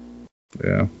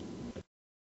 Yeah.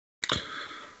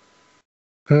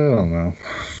 I don't know.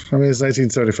 I mean, it's a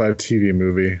 1975 TV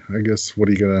movie. I guess what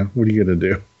are you gonna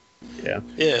do? Yeah.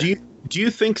 Yeah. Do you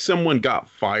think someone got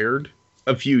fired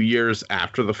a few years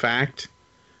after the fact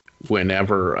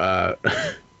whenever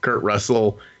Kurt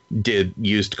Russell did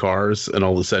used cars and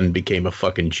all of a sudden became a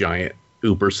fucking giant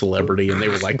Uber celebrity, and they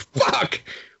were like, fuck,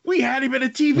 we had him in a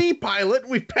TV pilot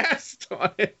and we passed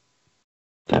on it.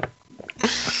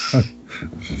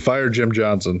 Fire Jim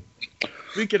Johnson.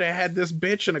 We could have had this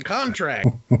bitch in a contract.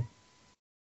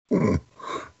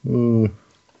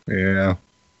 Yeah.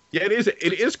 Yeah,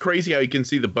 it is crazy how you can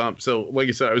see the bump. So, like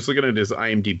I said, I was looking at his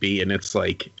IMDb, and it's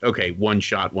like, okay, one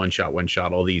shot.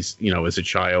 All these, as a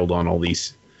child on all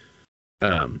these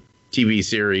TV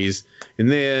series,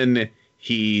 and then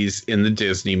he's in the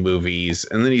Disney movies,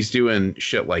 and then he's doing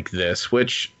shit like this,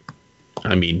 which,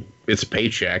 I mean, it's a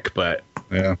paycheck, but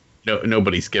yeah,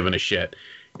 nobody's giving a shit.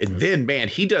 And then, man,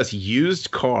 he does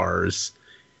used cars,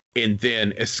 and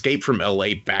then Escape from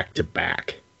LA back to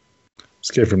back.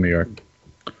 Escape from New York.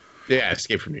 Yeah,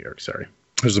 Escape from New York. Sorry.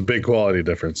 There's a big quality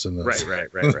difference in those. Right.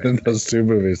 In those two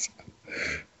movies.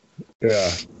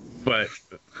 Yeah. But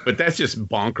that's just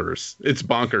bonkers. It's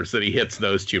bonkers that he hits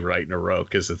those two right in a row,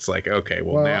 because it's like, okay,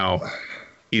 well now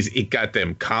he got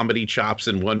them comedy chops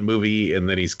in one movie, and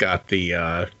then he's got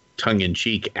the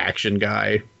tongue-in-cheek action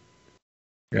guy.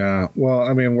 Yeah. Well,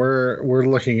 I mean, we're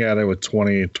looking at it with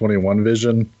 2021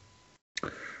 vision.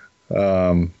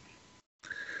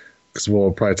 Because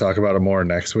we'll probably talk about it more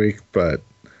next week, but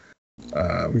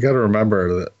we got to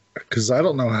remember that, because I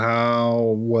don't know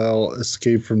how well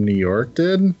Escape from New York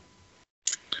did,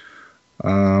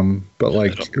 but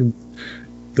like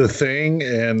The Thing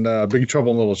and Big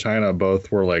Trouble in Little China both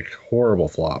were like horrible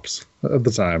flops at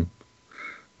the time.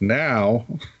 Now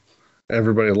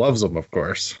everybody loves them, of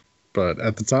course, but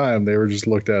at the time they were just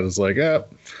looked at as like,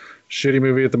 shitty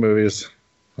movie at the movies.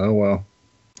 Oh well.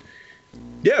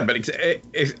 Yeah, but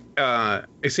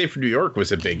Escape from New York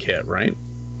was a big hit, right?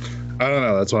 I don't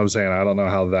know. That's what I'm saying. I don't know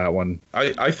how that one.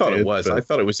 I thought it was. I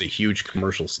thought it was a huge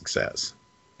commercial success.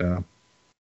 Yeah.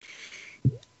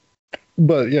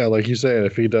 But yeah, like you said,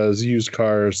 if he does used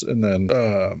cars and then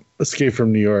Escape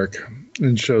from New York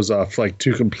and shows off like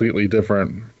two completely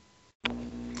different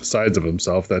sides of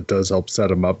himself, that does help set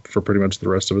him up for pretty much the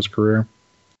rest of his career.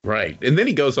 Right. And then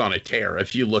he goes on a tear.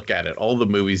 If you look at it, all the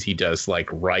movies he does, like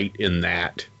right in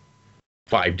that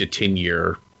 5 to 10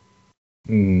 year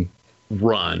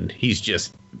run, he's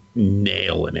just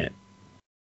nailing it.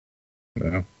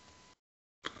 Yeah.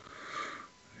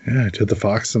 Yeah, I did The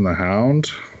Fox and the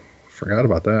Hound. Forgot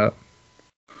about that.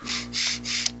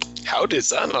 How is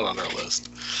that not on our list?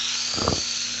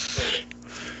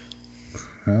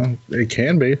 Well, it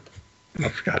can be. I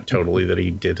forgot totally that he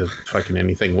did fucking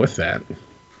anything with that.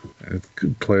 It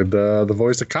played the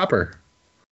voice of Copper.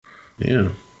 Yeah.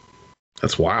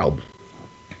 That's wild.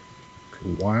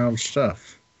 Wild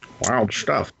stuff. Wild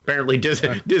stuff. Apparently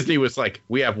Disney was like,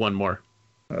 we have one more.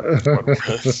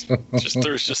 There's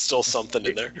just still something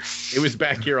in there. It was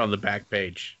back here on the back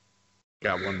page.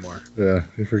 Got one more. Yeah,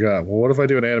 you forgot. Well, what if I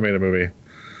do an animated movie?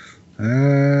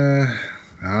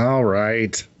 All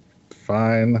right.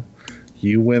 Fine.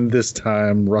 You win this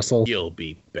time, Russell. You'll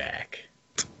be back.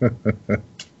 All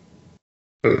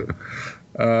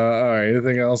right.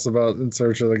 Anything else about In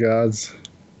Search of the Gods?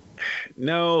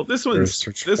 No, this one's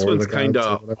kind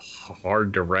of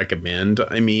hard to recommend.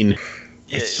 I mean,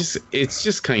 it's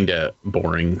just kind of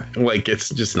boring. Like, it's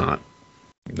just not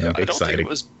I don't exciting. think it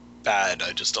was bad.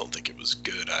 I just don't think it was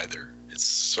good either. It's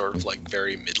sort of like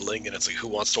very middling, and it's like, who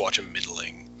wants to watch a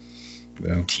middling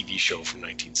TV show from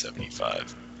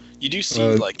 1975? You do see,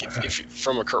 like, if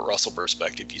from a Kurt Russell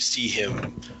perspective, you see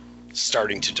him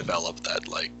starting to develop that,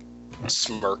 like,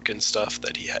 smirk and stuff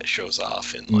that he shows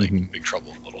off in, like, Big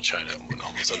Trouble in Little China and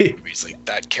all those other movies. Like,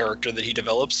 that character that he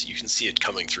develops, you can see it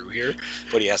coming through here,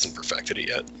 but he hasn't perfected it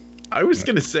yet. I was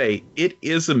going to say, it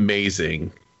is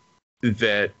amazing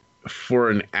that for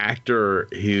an actor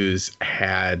who's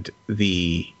had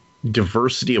the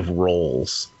diversity of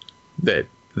roles that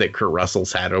Kurt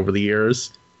Russell's had over the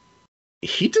years,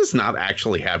 he does not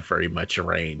actually have very much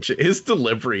range. His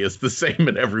delivery is the same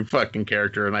in every fucking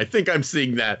character, and I think I'm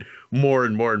seeing that more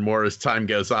and more and more as time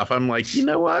goes off. I'm like, you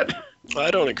know what? I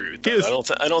don't agree with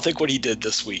that. I don't think what he did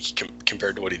this week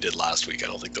compared to what he did last week, I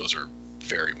don't think those are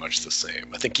very much the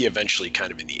same. I think he eventually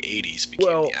kind of in the 80s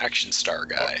became the action star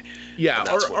guy. Yeah,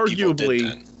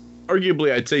 arguably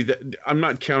arguably, I'd say that I'm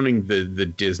not counting the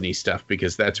Disney stuff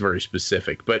because that's very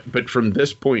specific. But from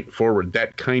this point forward,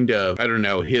 that kind of, I don't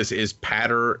know, his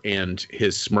patter and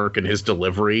his smirk and his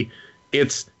delivery,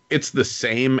 it's the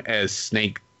same as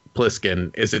Snake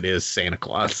Plissken as it is Santa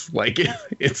Claus. Like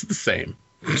it's the same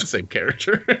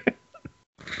character.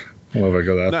 I don't know if I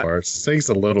go that far. Snake's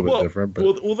a little bit different,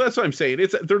 but well, that's what I'm saying.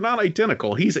 They're not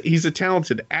identical. He's a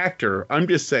talented actor. I'm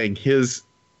just saying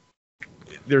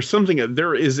there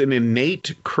is an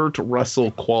innate Kurt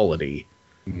Russell quality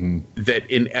that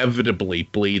inevitably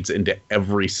bleeds into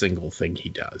every single thing he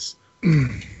does.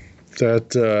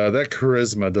 That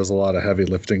charisma does a lot of heavy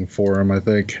lifting for him, I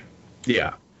think.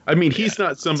 Yeah. I mean, he's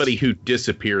not somebody who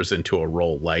disappears into a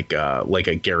role like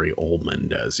a Gary Oldman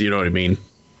does. You know what I mean?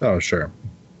 Oh, sure.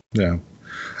 Yeah.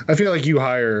 I feel like you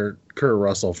hire Kurt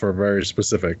Russell for a very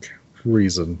specific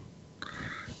reason.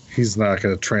 He's not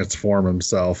going to transform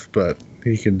himself, but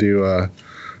he can do a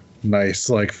nice,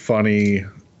 like, funny,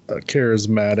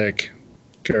 charismatic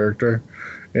character.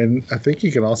 And I think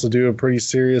he can also do a pretty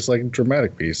serious, like,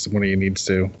 dramatic piece when he needs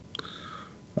to.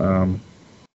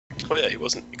 Oh yeah, he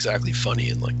wasn't exactly funny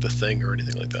in like The Thing or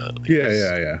anything like that. Like,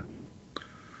 yeah.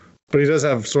 But he does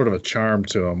have sort of a charm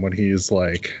to him when he's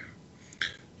like,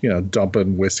 you know,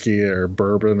 dumping whiskey or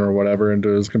bourbon or whatever into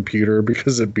his computer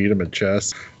because it beat him at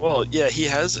chess. Well, yeah, he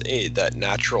has that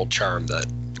natural charm that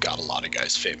got a lot of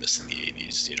guys famous in the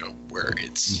 80s, you know, where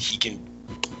he can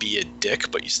be a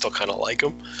dick, but you still kind of like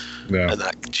him. Yeah. And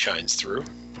that shines through.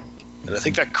 And I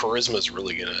think that charisma is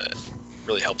really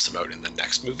helps him out in the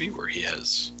next movie where he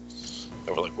has,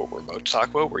 like what we're about to talk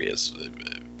about, where he has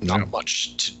not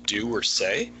much to do or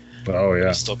say. Oh, yeah.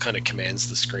 He still kind of commands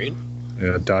the screen.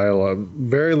 Yeah, dialogue.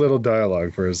 Very little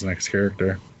dialogue for his next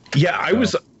character. Yeah,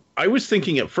 I was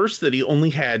thinking at first that he only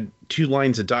had 2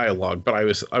 lines of dialogue, but I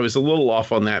was a little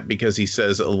off on that because he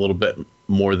says a little bit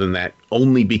more than that,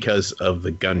 only because of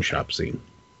the gun shop scene.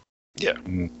 Yeah.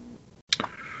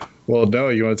 Well,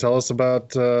 Noah, you want to tell us about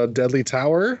Deadly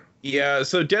Tower? Yeah,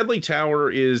 so Deadly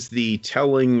Tower is the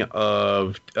telling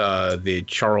of the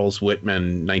Charles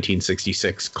Whitman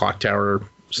 1966 clock tower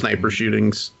sniper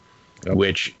shootings,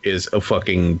 which is a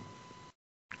fucking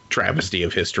travesty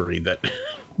of history that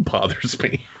bothers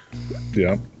me.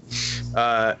 Yeah.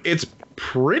 It's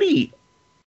pretty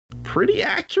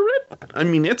accurate. I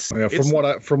mean, from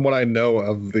what I know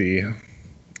of the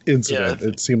incident,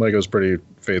 it seemed like it was pretty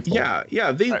faithful. Yeah.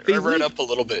 I read up a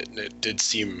little bit, and it did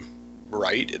seem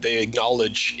right. They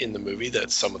acknowledge in the movie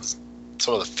that some of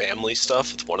the family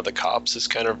stuff with one of the cops is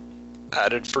kind of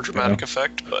added for dramatic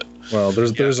effect, but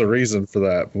there's a reason for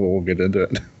that. We'll get into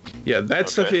it. Yeah, that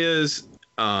stuff is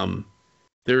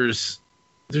there's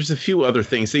a few other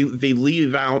things. They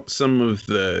leave out some of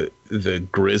the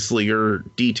grislier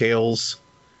details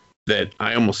that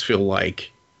I almost feel like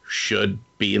should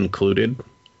be included.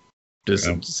 Does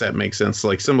that make sense?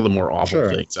 Like some of the more awful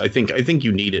things. I think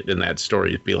you need it in that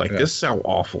story to be like, this is how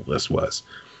awful this was.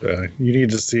 You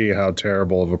need to see how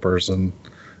terrible of a person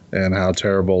and how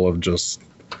terrible of just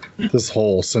this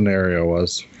whole scenario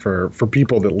was for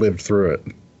people that lived through it.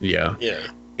 Yeah. Yeah.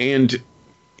 And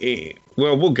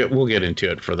we'll get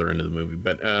into it further into the movie,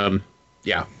 but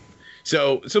yeah.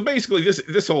 So basically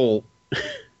this whole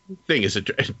thing is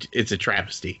it's a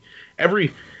travesty.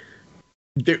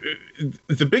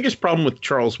 The biggest problem with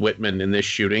Charles Whitman in this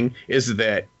shooting is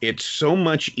that it's so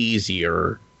much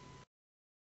easier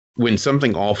when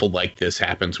something awful like this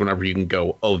happens whenever you can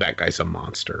go, oh, that guy's a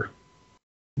monster.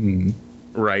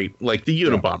 Right? Like the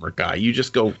Unabomber guy. You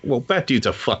just go, well, that dude's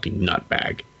a fucking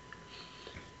nutbag.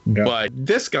 Yeah. But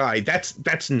this guy,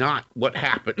 that's not what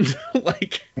happened.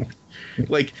 like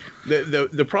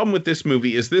the problem with this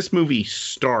movie is this movie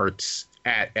starts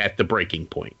at the breaking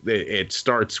point. It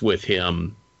starts with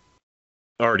him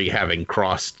already having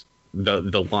crossed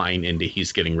the line into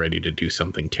he's getting ready to do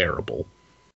something terrible.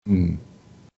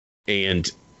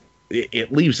 And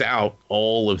it leaves out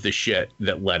all of the shit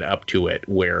that led up to it,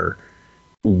 where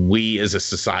we as a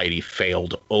society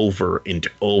failed over and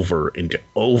over and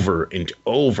over and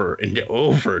over and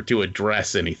over to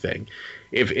address anything.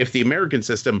 If the American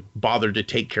system bothered to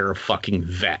take care of fucking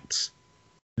vets,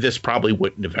 this probably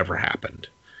wouldn't have ever happened.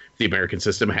 If the American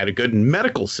system had a good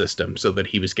medical system so that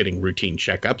he was getting routine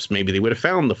checkups, maybe they would have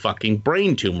found the fucking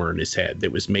brain tumor in his head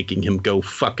that was making him go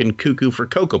fucking cuckoo for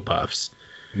Cocoa Puffs.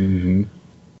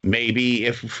 Maybe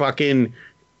if fucking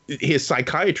his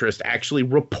psychiatrist actually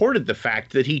reported the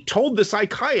fact that he told the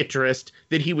psychiatrist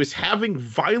that he was having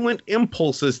violent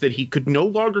impulses that he could no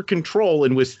longer control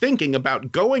and was thinking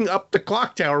about going up the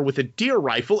clock tower with a deer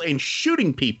rifle and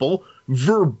shooting people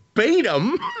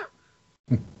verbatim.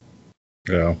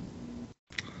 Yeah.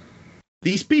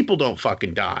 These people don't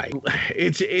fucking die.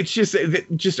 It's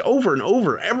just over and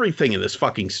over, everything in this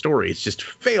fucking story. It's just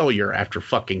failure after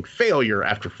fucking failure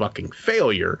after fucking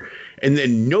failure. And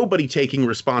then nobody taking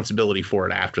responsibility for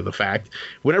it after the fact.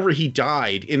 Whenever he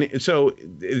died, and so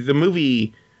the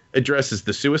movie addresses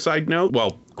the suicide note.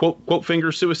 Well, quote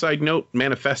finger suicide note,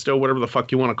 manifesto, whatever the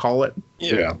fuck you want to call it.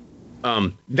 Yeah.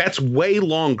 That's way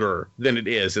longer than it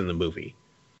is in the movie.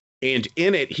 And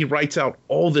in it, he writes out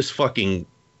all this fucking...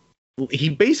 He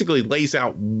basically lays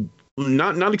out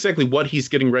not exactly what he's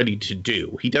getting ready to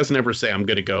do. He doesn't ever say, I'm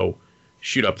going to go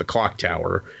shoot up the clock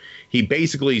tower. He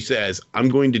basically says, I'm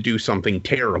going to do something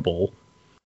terrible.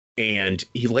 And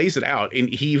he lays it out.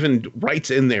 And he even writes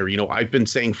in there, I've been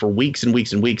saying for weeks and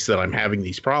weeks and weeks that I'm having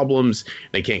these problems.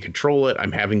 They can't control it.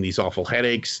 I'm having these awful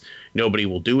headaches. Nobody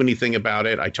will do anything about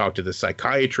it. I talked to the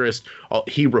psychiatrist.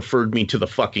 He referred me to the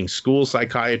fucking school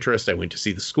psychiatrist. I went to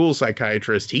see the school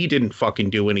psychiatrist. He didn't fucking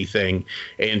do anything.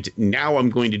 And now I'm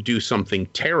going to do something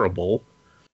terrible.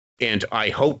 And I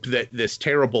hope that this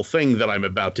terrible thing that I'm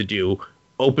about to do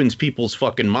opens people's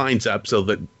fucking minds up so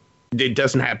that it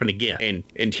doesn't happen again.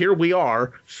 And here we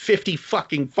are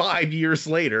 5 years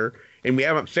later, and we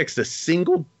haven't fixed a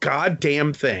single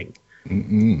goddamn thing.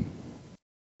 No.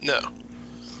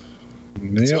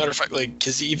 Yep. As a matter of fact,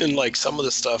 because even some of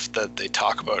the stuff that they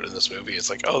talk about in this movie, it's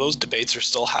like, oh, those debates are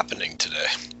still happening today.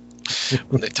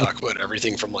 When they talk about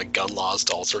everything from gun laws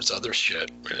to all sorts of other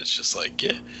shit, and it's just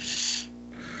yeah.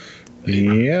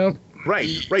 Yep.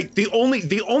 Right. The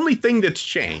only thing that's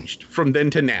changed from then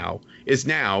to now is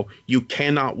now you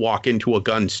cannot walk into a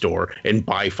gun store and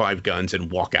buy 5 guns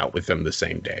and walk out with them the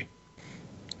same day.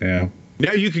 Yeah.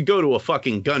 Now you could go to a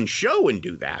fucking gun show and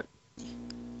do that.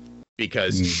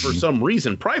 Because for some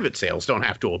reason, private sales don't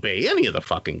have to obey any of the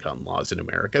fucking gun laws in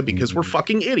America because we're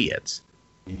fucking idiots.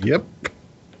 Yep.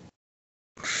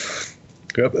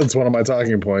 Yep, that's one of my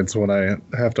talking points when I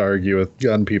have to argue with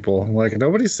gun people.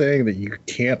 Nobody's saying that you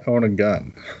can't own a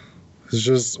gun. It's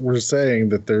just we're saying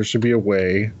that there should be a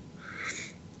way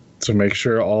to make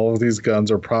sure all of these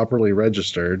guns are properly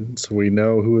registered so we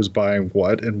know who is buying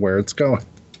what and where it's going.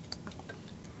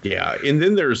 Yeah, and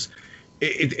then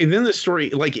and then the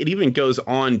story, it even goes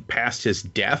on past his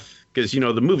death because,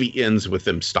 the movie ends with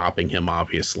them stopping him,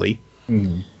 obviously.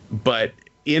 Mm-hmm. But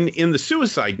in the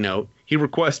suicide note, he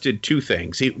requested 2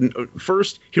 things.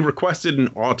 First, he requested an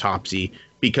autopsy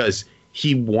because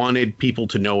he wanted people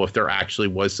to know if there actually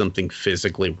was something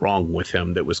physically wrong with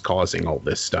him that was causing all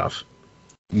this stuff.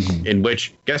 Mm-hmm. In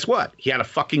which, guess what? He had a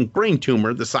fucking brain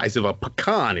tumor the size of a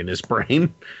pecan in his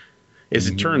brain. As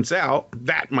it turns out,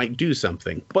 that might do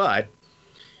something. But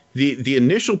the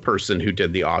initial person who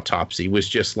did the autopsy was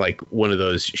just one of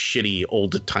those shitty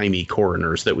old-timey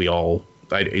coroners that we all...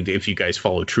 if you guys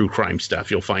follow true crime stuff,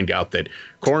 you'll find out that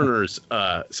coroners,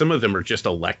 some of them are just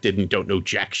elected and don't know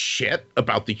jack shit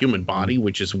about the human body,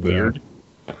 which is weird.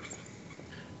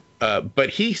 But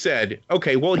he said,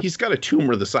 okay, well, he's got a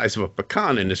tumor the size of a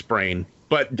pecan in his brain,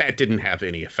 but that didn't have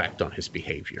any effect on his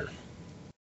behavior.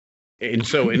 And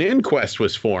so an inquest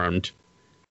was formed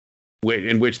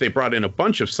in which they brought in a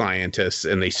bunch of scientists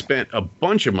and they spent a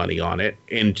bunch of money on it,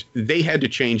 and they had to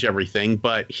change everything.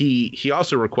 But he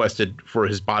also requested for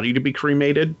his body to be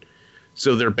cremated.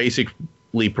 So they're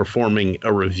basically performing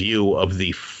a review of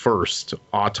the first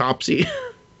autopsy.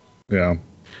 Yeah.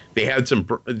 They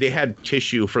had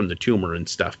tissue from the tumor and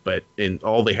stuff, and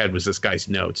all they had was this guy's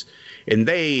notes. And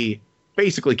they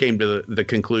basically came to the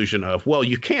conclusion of, well,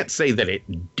 you can't say that it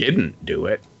didn't do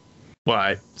it.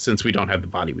 But since we don't have the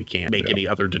body, we can't make any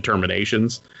other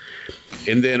determinations.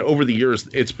 And then over the years,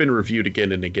 it's been reviewed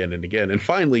again and again and again. And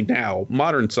finally now,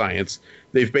 modern science,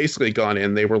 they've basically gone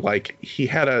in. They were like, he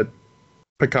had a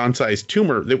pecan-sized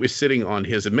tumor that was sitting on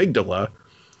his amygdala,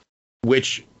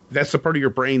 which that's the part of your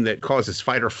brain that causes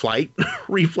fight or flight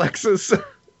reflexes.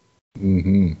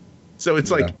 Mm-hmm. So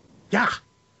it's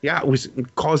it was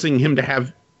causing him to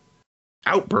have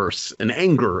outbursts and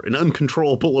anger and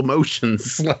uncontrollable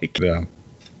emotions.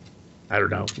 I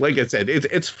don't know. Like I said,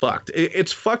 it's fucked.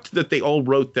 It's fucked that they all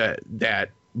wrote that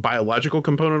biological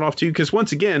component off too. Because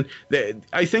once again,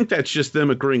 I think that's just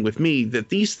them agreeing with me that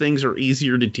these things are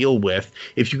easier to deal with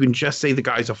if you can just say the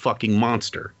guy's a fucking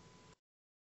monster.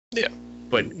 Yeah.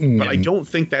 But I don't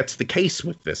think that's the case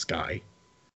with this guy.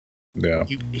 Yeah.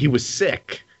 He was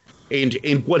sick.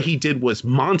 And what he did was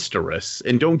monstrous.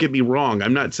 And don't get me wrong,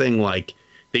 I'm not saying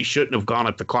they shouldn't have gone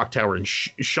up the clock tower and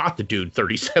shot the dude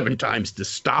 37 times to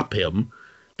stop him,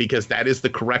 because that is the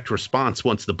correct response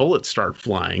once the bullets start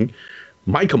flying.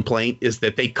 My complaint is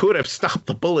that they could have stopped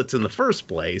the bullets in the first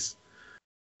place.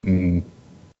 Yeah,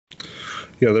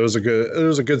 there was a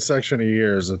good section of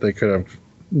years that they could have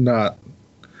not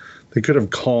they could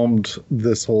have calmed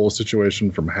this whole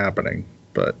situation from happening.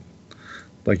 But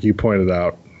like you pointed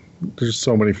out, there's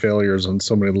so many failures on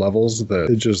so many levels that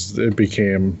it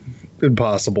became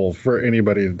impossible for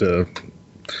anybody to,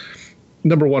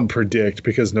 number one, predict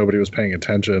because nobody was paying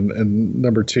attention, and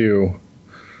number two,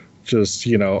 just,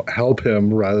 help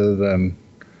him rather than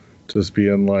just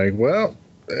being like, well,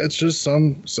 it's just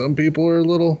some people are a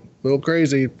little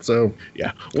crazy. So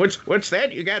yeah, what's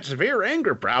that? You got severe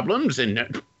anger problems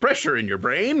and pressure in your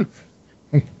brain.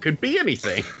 Could be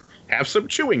anything. Have some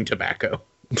chewing tobacco.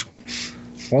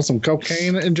 Want some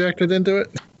cocaine injected into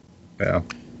it? Yeah.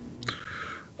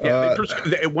 Yeah.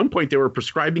 At one point, they were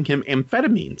prescribing him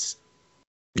amphetamines.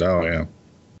 Oh yeah.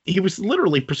 He was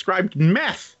literally prescribed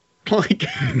meth. Like,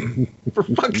 for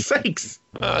fuck's sakes.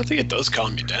 I think it does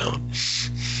calm you down.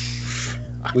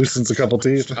 Loosens a couple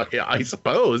teeth. Yeah, I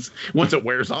suppose once it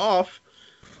wears off.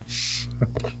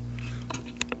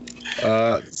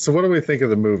 So what do we think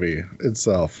of the movie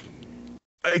itself?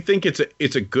 I think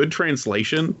it's a good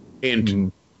translation,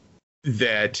 and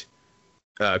that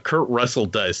Kurt Russell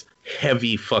does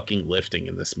heavy fucking lifting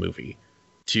in this movie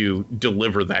to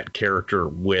deliver that character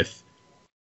with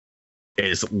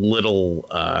as little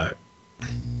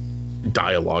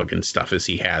dialogue and stuff as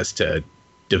he has to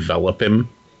develop him.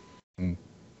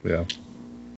 Yeah.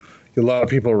 A lot of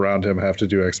people around him have to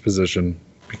do exposition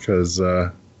because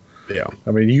I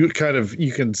mean, you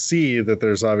can see that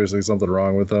there's obviously something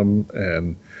wrong with him,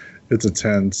 and it's a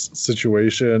tense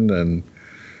situation and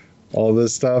all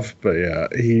this stuff. But yeah,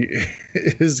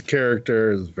 his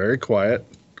character is very quiet,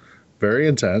 very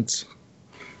intense,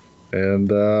 and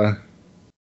that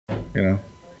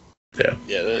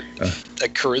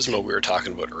charisma we were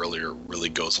talking about earlier really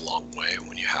goes a long way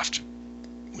when you have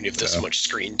this much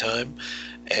screen time,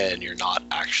 and you're not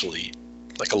actually,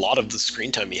 like, a lot of the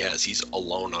screen time he has, he's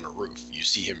alone on a roof. You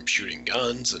see him shooting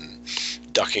guns and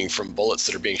ducking from bullets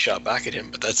that are being shot back at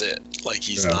him, but that's it. Like,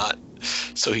 he's not.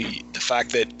 So the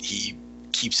fact that he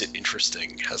keeps it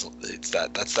interesting that's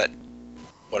that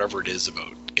whatever it is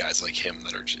about guys like him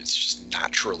that it's just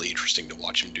naturally interesting to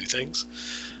watch him do things,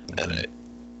 and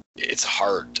it's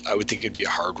hard. I would think it'd be a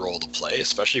hard role to play,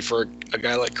 especially for a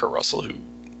guy like Kurt Russell who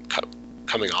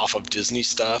coming off of Disney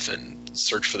stuff and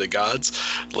Search for the Gods,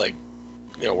 like,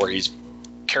 where he's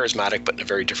charismatic but in a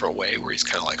very different way, where he's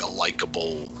kind of like a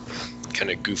likable, kind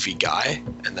of goofy guy,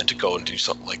 and then to go and do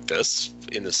something like this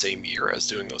in the same year as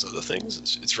doing those other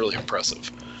things, it's really impressive.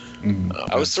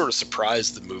 I was sort of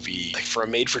surprised the movie, like, for a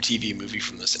made-for-TV movie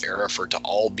from this era, for it to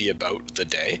all be about the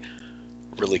day,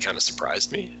 really kind of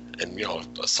surprised me. And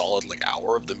a solid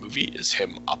hour of the movie is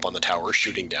him up on the tower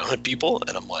shooting down at people,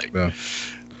 and I'm like,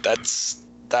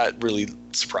 that really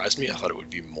surprised me. I thought it would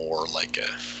be more like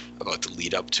about the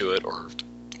lead up to it or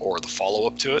the follow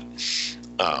up to it.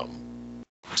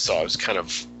 So I was caught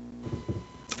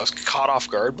off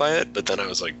guard by it, but then I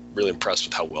was really impressed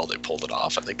with how well they pulled it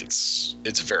off. I think it's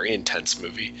a very intense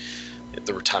movie.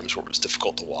 There were times where it was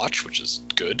difficult to watch, which is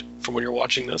good for when you're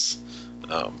watching this.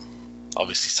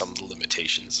 Obviously, some of the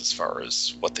limitations as far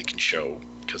as what they can show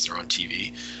because they're on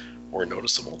TV were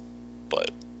noticeable,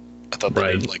 but I thought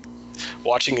that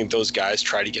watching those guys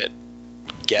try to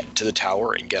get to the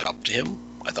tower and get up to him,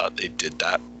 I thought they did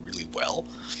that really well.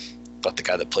 But the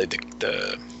guy that played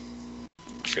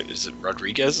is it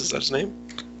Rodriguez? Is that his name?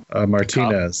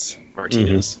 Martinez.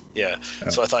 Martinez. Mm-hmm. Yeah.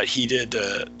 So I thought he did.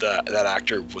 That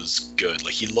actor was good.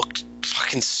 Like, he looked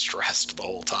fucking stressed the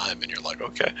whole time, and you're like,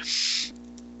 okay.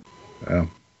 Yeah.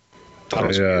 Thought it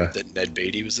was weird that Ned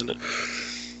Beatty was in it.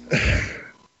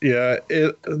 Yeah,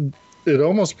 it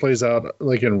almost plays out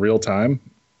like in real time.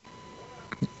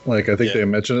 Like, I think they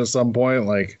mentioned at some point,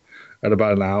 like at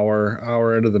about an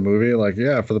hour into the movie, like,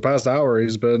 for the past hour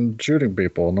he's been shooting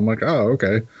people, and I'm like, oh,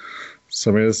 okay.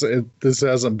 So I mean, this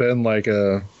hasn't been like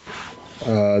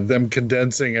them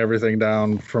condensing everything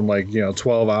down from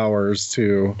 12 hours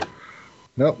to.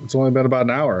 Nope, it's only been about an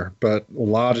hour, but a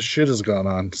lot of shit has gone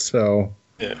on. So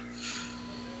I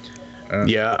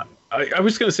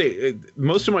was going to say,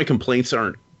 most of my complaints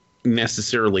aren't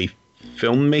necessarily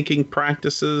filmmaking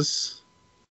practices.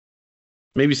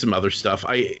 Maybe some other stuff.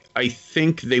 I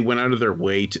think they went out of their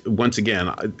way to, once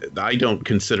again, I don't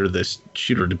consider this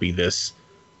shooter to be this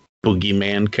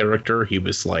boogeyman character. He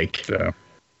was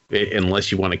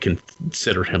unless you want to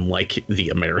consider him like the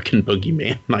American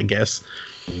boogeyman, I guess.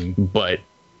 Mm-hmm. But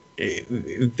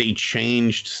they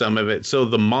changed some of it. So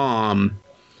the mom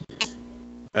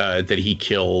that he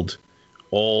killed,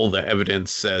 all the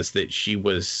evidence says that she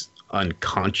was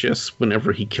unconscious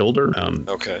whenever he killed her.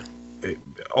 Okay.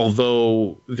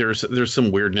 Although there's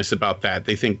some weirdness about that.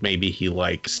 They think maybe he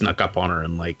snuck up on her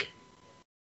and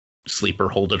sleeper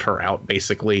holded her out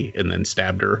basically and then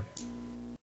stabbed her.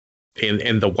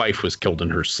 And the wife was killed in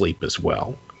her sleep as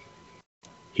well.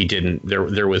 He didn't.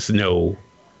 There was no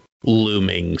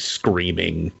looming,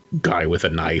 screaming guy with a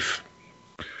knife.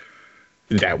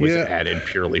 That was added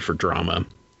purely for drama.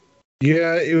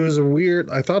 Yeah, it was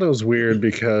I thought it was weird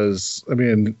because, I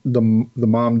mean, the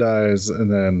mom dies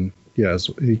and then, yes,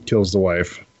 he kills the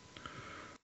wife.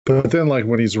 But then, like,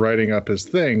 when he's writing up his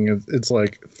thing, it's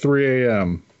like 3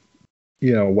 a.m.,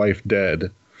 wife dead.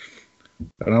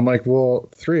 And I'm like, well,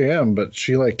 3 a.m., but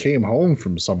she, like, came home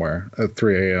from somewhere at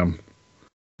 3 a.m.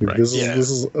 Right. This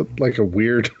is like a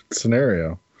weird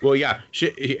scenario. Well, yeah,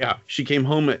 she came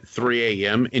home at 3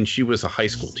 a.m. and she was a high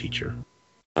school teacher.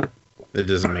 That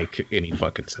doesn't make any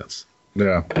fucking sense.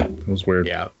 Yeah, it was weird.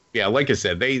 Yeah. Like I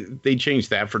said, they changed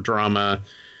that for drama.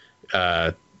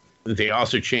 They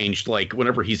also changed, like,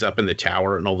 whenever he's up in the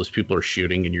tower and all those people are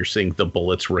shooting and you're seeing the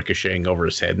bullets ricocheting over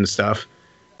his head and stuff.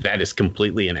 That is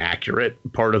completely inaccurate.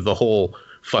 Part of the whole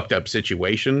fucked up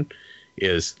situation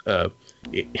is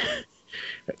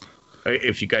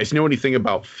if you guys know anything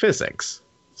about physics,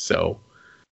 so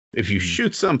if you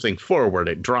shoot something forward,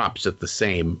 it drops at the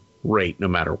same rate no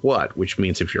matter what, which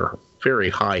means if you're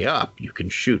very high up, you can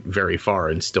shoot very far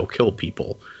and still kill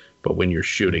people. But when you're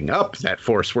shooting up, that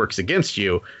force works against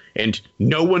you, and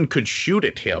no one could shoot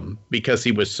at him because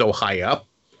he was so high up.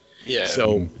 Yeah.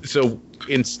 So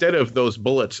instead of those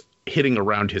bullets hitting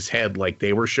around his head like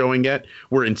they were showing it,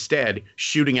 were instead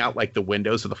shooting out like the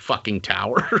windows of the fucking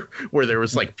tower where there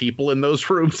was like people in those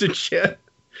rooms and shit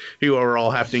who are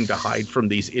all having to hide from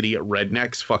these idiot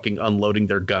rednecks fucking unloading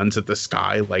their guns at the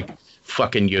sky like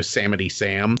fucking Yosemite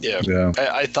Sam. Yeah.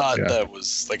 I thought that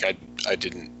was like, I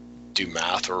didn't do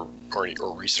math or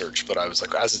research, but I was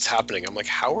like, as it's happening, I'm like,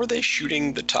 how are they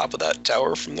shooting the top of that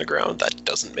tower from the ground? That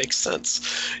doesn't make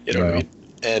sense. You know what I mean?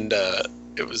 And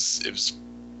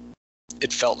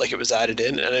it felt like it was added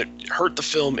in, and it hurt the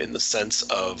film in the sense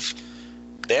of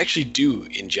they actually do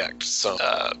inject some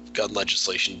gun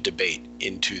legislation debate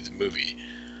into the movie.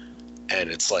 And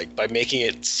it's like, by making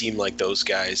it seem like those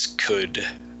guys could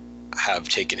have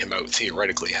taken him out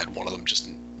theoretically had one of them just,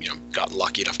 gotten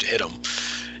lucky enough to hit him,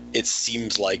 it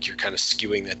seems like you're kind of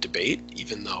skewing that debate,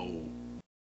 even though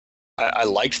I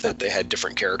liked that they had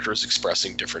different characters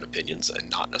expressing different opinions and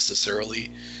not necessarily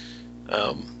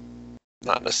kind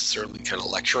of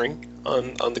lecturing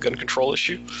on the gun control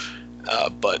issue.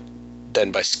 But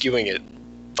then by skewing it,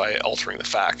 by altering the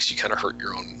facts, you kind of hurt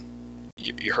your own,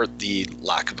 you hurt the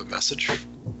lack of a message,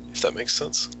 if that makes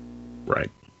sense.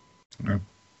 Right. Yeah.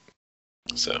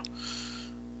 So.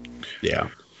 Yeah.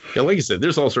 Yeah, like I said,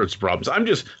 there's all sorts of problems.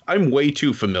 I'm way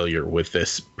too familiar with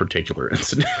this particular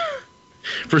incident.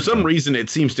 For some reason, it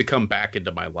seems to come back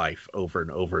into my life over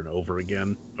and over and over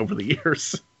again over the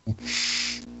years.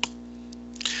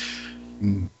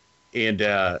 And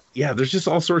there's just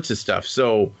all sorts of stuff.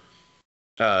 So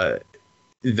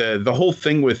the whole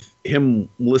thing with him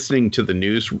listening to the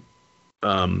news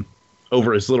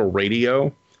over his little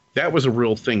radio, that was a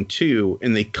real thing too,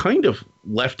 and they kind of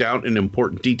left out an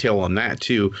important detail on that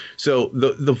too. So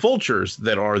the vultures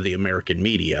that are the American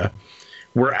media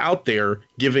were out there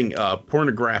giving a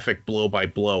pornographic blow by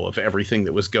blow of everything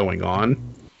that was going on.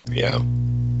 Yeah.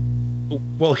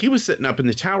 Well, he was sitting up in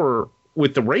the tower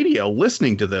with the radio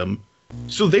listening to them.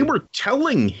 So they were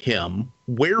telling him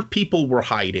where people were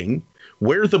hiding,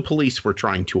 where the police were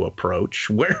trying to approach,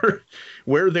 where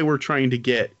they were trying to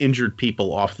get injured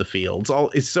people off the fields.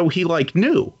 So he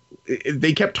knew.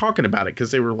 They kept talking about it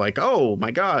because they were like, oh my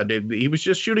God, he was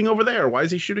just shooting over there. Why is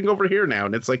he shooting over here now?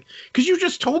 And it's like, because you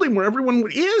just told him where everyone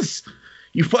is,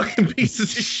 you fucking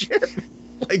pieces of shit.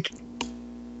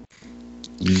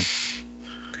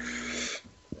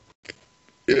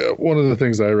 Yeah, one of the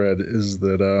things I read is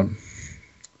that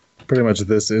pretty much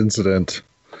this incident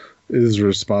is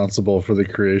responsible for the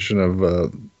creation of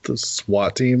the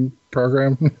SWAT team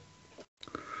program.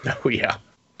 Oh, yeah.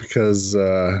 Because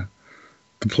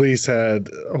the police had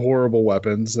horrible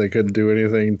weapons. They couldn't do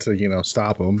anything to,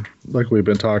 stop them, like we've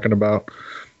been talking about.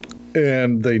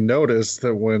 And they noticed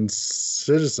that when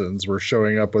citizens were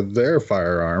showing up with their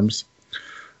firearms,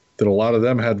 that a lot of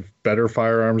them had better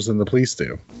firearms than the police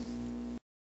do.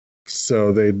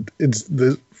 So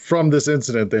from this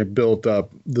incident, they built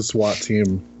up the SWAT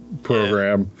team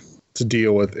program to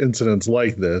deal with incidents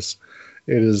like this.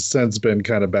 It has since been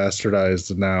kind of bastardized,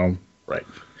 and now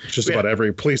just about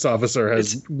every police officer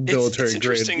has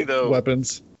military-grade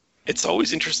weapons. It's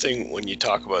always interesting when you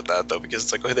talk about that, though, because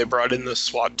it's like, okay, they brought in the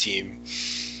SWAT team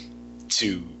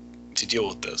to deal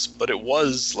with this, but it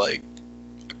was like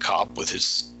a cop with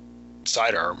his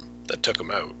sidearm that took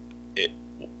him out. It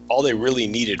all they really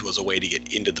needed was a way to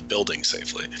get into the building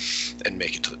safely and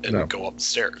make it go up the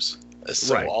stairs.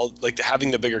 So right. Having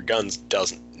the bigger guns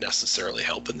doesn't necessarily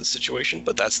help in this situation,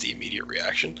 but that's the immediate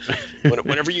reaction.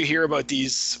 Whenever you hear about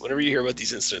these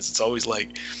incidents, it's always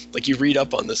like you read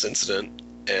up on this incident,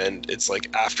 and it's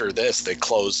like after this they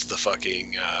closed the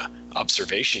fucking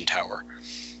observation tower.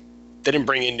 They didn't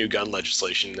bring in new gun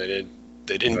legislation. They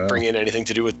didn't bring in anything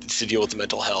to deal with the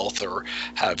mental health, or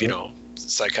have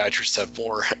psychiatrists have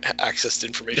more access to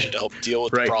information to help deal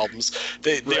with the problems.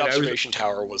 The observation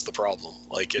tower was the problem.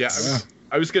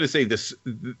 I was going to say this.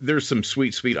 There's some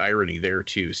sweet irony there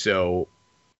too. So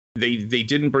they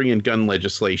didn't bring in gun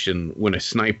legislation when a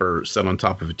sniper sat on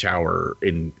top of a tower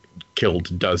and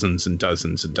killed dozens and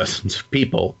dozens and dozens of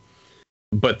people,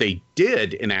 but they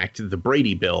did enact the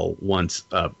Brady Bill once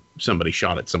somebody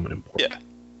shot at someone important.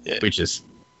 Yeah. Which is,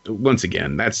 once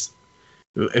again, that's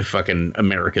fucking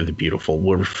America the Beautiful.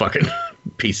 We're fucking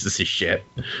pieces of shit.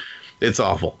 It's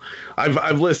awful.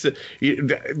 I've listed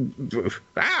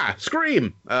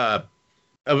Scream of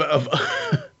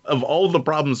all the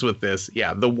problems with this.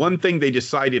 Yeah, the one thing they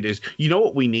decided is, you know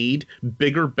what we need?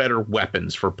 Bigger, better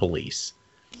weapons for police.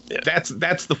 Yeah.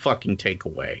 That's the fucking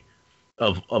takeaway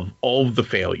of all of the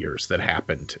failures that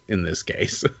happened in this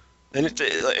case. And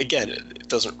it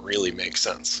doesn't really make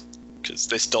sense, because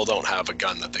they still don't have a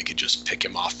gun that they could just pick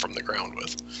him off from the ground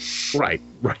with. Right.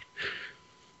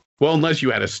 Well, unless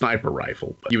you had a sniper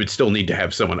rifle, but you would still need to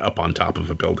have someone up on top of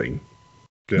a building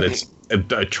that's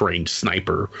a trained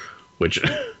sniper, which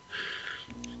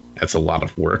that's a lot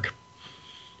of work.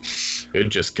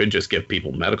 Could just give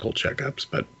people medical checkups,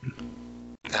 but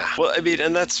well, I mean,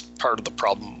 and that's part of the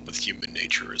problem with human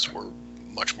nature, is we're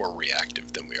much more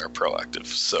reactive than we are proactive.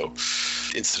 So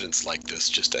incidents like this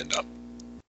just end up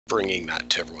bringing that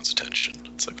to everyone's attention.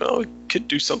 It's like, oh, we could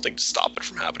do something to stop it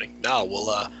from happening. Now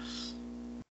we'll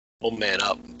man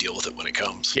up and deal with it when it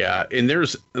comes. Yeah, and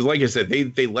there's, like I said,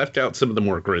 they left out some of the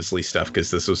more grisly stuff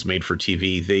because this was made for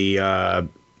TV.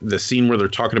 The scene where they're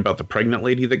talking about the pregnant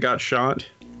lady that got shot.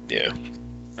 Yeah.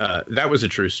 That was a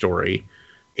true story.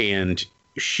 And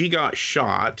she got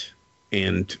shot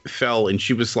and fell, and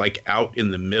she was like out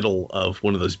in the middle of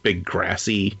one of those big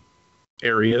grassy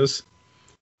areas.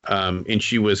 And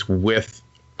she was with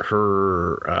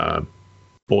her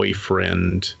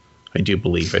boyfriend, I do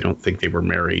believe. I don't think they were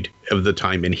married at the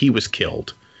time, and he was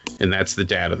killed. And that's the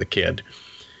dad of the kid.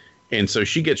 And so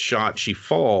she gets shot, she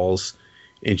falls,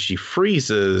 and she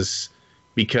freezes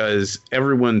because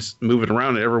everyone's moving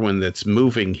around, and everyone that's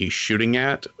moving he's shooting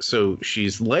at. So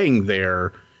she's laying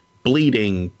there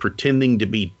bleeding, pretending to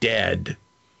be dead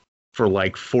for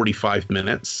like 45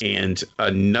 minutes. And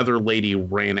another lady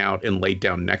ran out and laid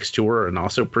down next to her and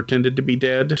also pretended to be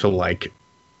dead to like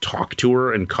talk to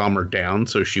her and calm her down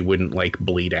so she wouldn't like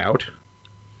bleed out.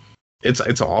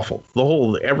 It's awful.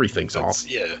 Everything's awful.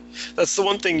 Yeah, that's the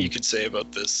one thing you could say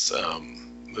about this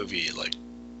movie. Like,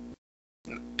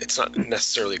 it's not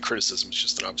necessarily a criticism, it's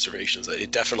just an observation.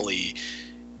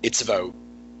 It's about,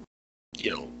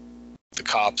 the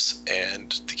cops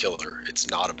and the killer. It's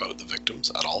not about the victims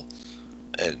at all.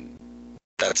 And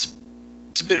it's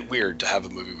a bit weird to have a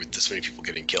movie with this many people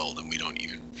getting killed and we don't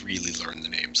even really learn the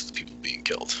names of the people being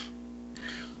killed.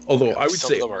 Although I would say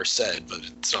some of them are said, but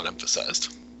it's not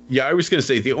emphasized. Yeah, I was going to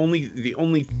say the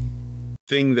only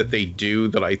thing that they do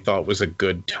that I thought was a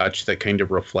good touch that kind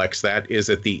of reflects that is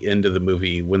at the end of the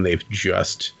movie when they've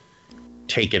just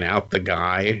taken out the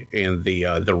guy and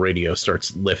the radio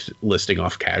starts listing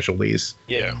off casualties.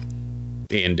 Yeah.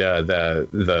 And I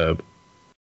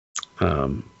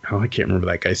can't remember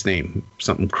that guy's name.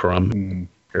 Something Crumb.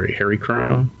 Harry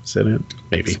Crumb? Is that it?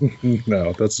 Maybe.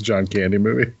 No, that's a John Candy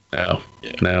movie. Oh,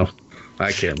 yeah. No.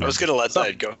 I can't remember. I was going to let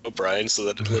that go, Brian, so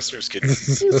that the listeners could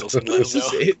let him know.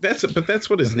 But that's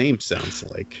what his name sounds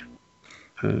like.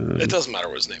 It doesn't matter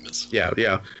what his name is.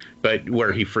 Yeah. But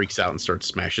where he freaks out and starts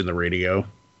smashing the radio.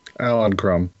 Alan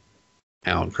Crumb,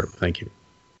 thank you.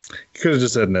 You could have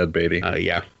just said Ned Beatty.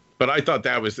 Yeah. But I thought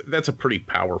that's a pretty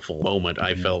powerful moment,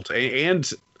 I felt. And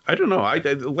I don't know. I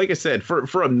like I said,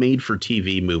 for a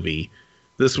made-for-TV movie,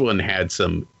 this one had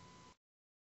some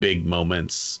big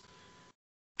moments.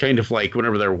 Kind of like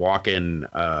whenever they're walking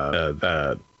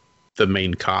the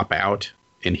main cop out,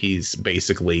 and he's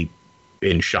basically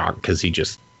in shock because he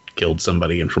just killed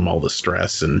somebody, and from all the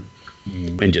stress and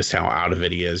just how out of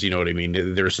it he is. You know what I mean?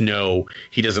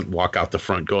 He doesn't walk out the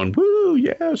front going, woo,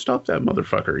 yeah, stop that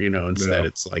motherfucker. Instead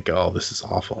it's like, oh, this is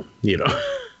awful. Yeah,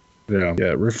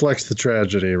 it reflects the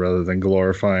tragedy rather than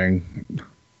glorifying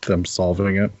them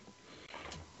solving it.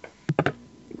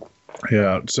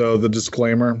 Yeah, so the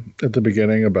disclaimer at the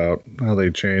beginning about how they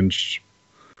changed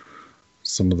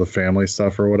some of the family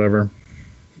stuff or whatever.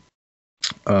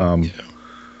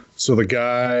 So the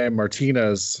guy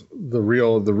Martinez, the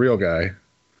real guy,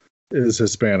 is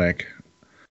Hispanic.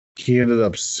 He ended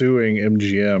up suing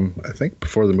MGM, I think,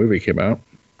 before the movie came out,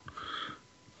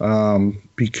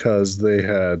 because they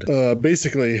had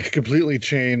basically completely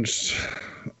changed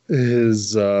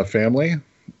his family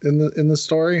in the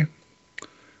story.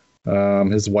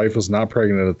 His wife was not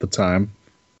pregnant at the time,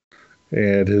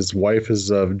 and his wife is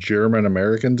of German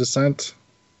American descent.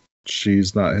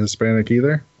 She's not Hispanic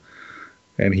either,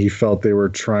 and he felt they were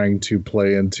trying to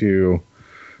play into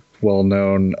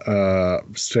well-known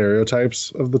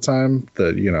stereotypes of the time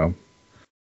that, you know,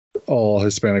 all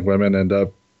Hispanic women end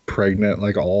up pregnant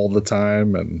like all the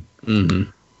time, and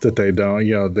that they don't,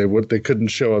 you know, they couldn't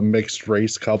show a mixed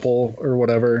race couple or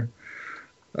whatever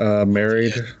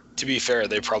married. Yeah, to be fair,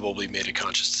 they probably made a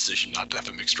conscious decision not to have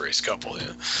a mixed race couple.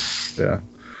 Yeah.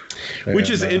 Which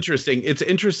is interesting. It's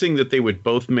interesting that they would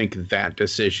both make that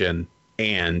decision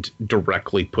and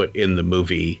directly put in the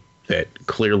movie that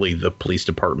clearly the police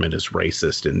department is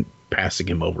racist and passing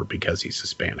him over because he's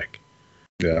Hispanic.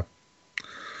 Yeah.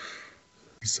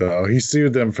 So he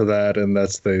sued them for that, and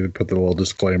they put the little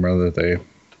disclaimer that they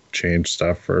changed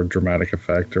stuff for dramatic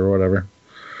effect or whatever.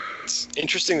 It's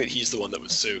interesting that he's the one that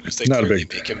would sue, because they clearly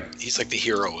make him, he's like the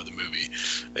hero of the movie,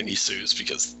 and he sues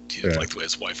because he didn't like the way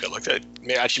his wife got. Like, that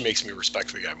actually makes me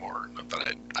respect the guy more. Not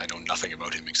that I know nothing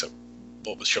about him except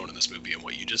what was shown in this movie and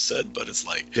what you just said, but it's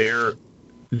like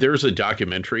there's a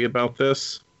documentary about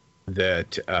this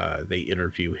that they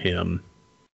interview him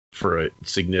for a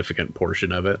significant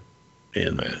portion of it,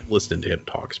 and listening to him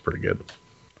talk is pretty good.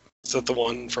 Is that the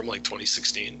one from like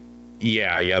 2016?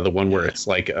 Yeah, the one where it's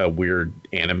like a weird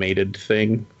animated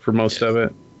thing for most of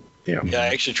it. Yeah, I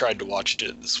actually tried to watch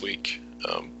it this week,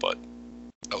 but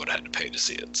I would have had to pay to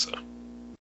see it, so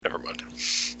never mind.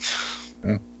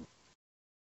 Yeah.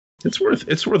 It's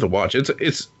worth a watch.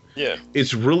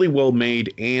 It's really well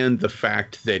made, and the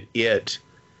fact that it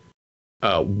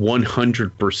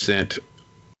 100%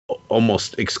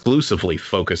 almost exclusively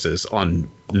focuses on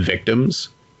victims.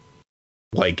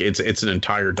 Like it's an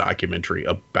entire documentary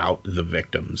about the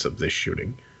victims of this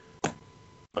shooting.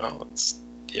 Oh, that's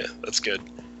good.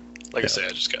 Like I say, I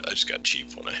just got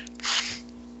cheap when I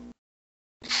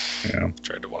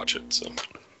tried to watch it. So,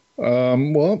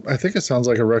 well, I think it sounds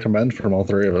like a recommend from all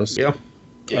three of us. Yeah,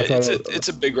 it's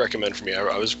a big recommend for me.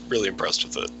 I was really impressed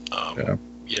with it.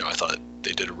 You know, I thought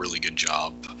they did a really good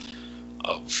job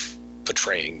of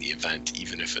portraying the event,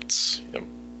 even if it's, you know,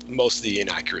 most of the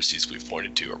inaccuracies we've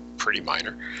pointed to are pretty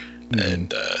minor,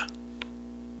 and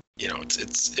you know,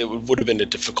 it would have been a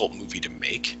difficult movie to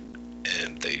make,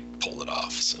 and they pulled it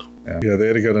off. So yeah, they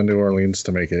had to go to New Orleans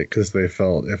to make it because they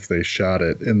felt if they shot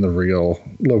it in the real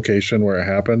location where it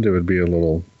happened, it would be a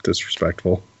little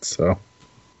disrespectful. So,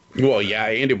 well, yeah,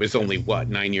 and it was only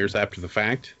 9 years after the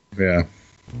fact. Yeah.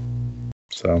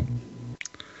 So.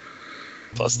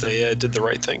 Plus, they did the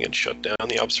right thing and shut down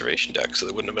the observation deck, so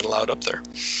they wouldn't have been allowed up there.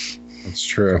 That's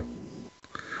true.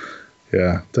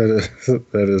 Yeah,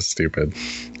 that is stupid.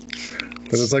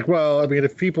 But it's like, well, I mean,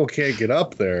 if people can't get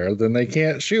up there, then they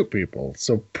can't shoot people.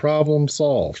 So problem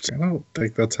solved. I don't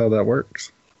think that's how that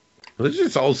works. There's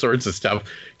just all sorts of stuff.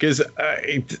 Because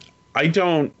I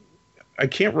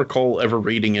can't recall ever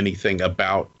reading anything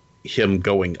about him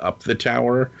going up the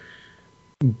tower.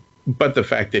 But the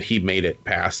fact that he made it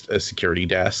past a security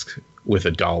desk with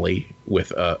a dolly with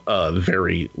a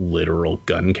very literal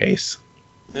gun case.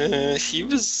 It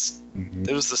was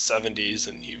the 70s,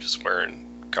 and he was wearing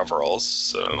coveralls,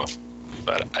 so I don't know if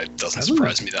that doesn't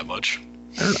surprise me that much.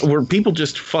 I don't know. Were people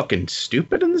just fucking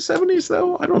stupid in the 70s,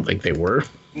 though? I don't think they were.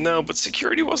 No, but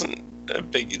security wasn't a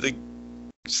big... Like,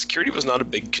 security was not a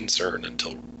big concern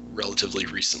until relatively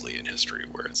recently in history,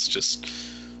 where it's just...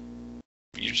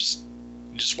 You just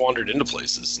wandered into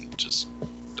places, and just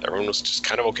everyone was just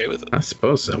kind of okay with it. I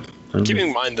suppose so. Keeping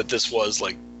in mind that this was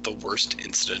like the worst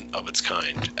incident of its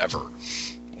kind ever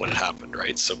when it happened,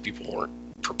 right? So people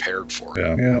weren't prepared for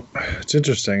it. Yeah, it's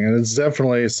interesting, and it's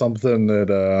definitely something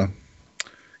that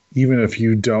even if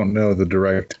you don't know the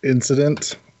direct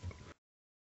incident,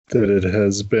 that it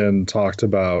has been talked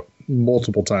about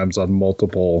multiple times on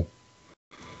multiple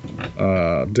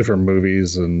different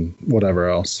movies and whatever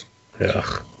else. Yeah.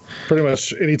 Pretty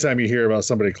much anytime you hear about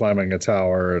somebody climbing a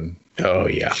tower and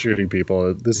shooting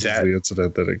people, this is the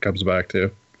incident that it comes back to.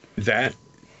 That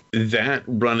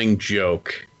running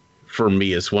joke for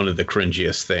me is one of the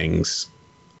cringiest things.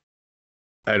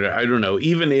 I don't know.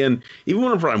 Even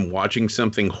whenever I'm watching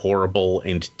something horrible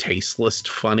and tasteless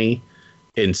funny,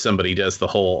 and somebody does the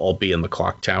whole "I'll be in the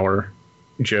clock tower"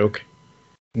 joke,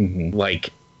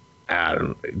 like I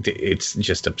don't. It's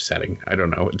just upsetting. I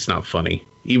don't know. It's not funny.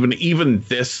 Even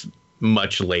this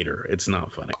much later, it's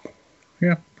not funny.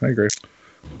 Yeah, I agree.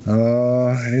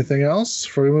 Anything else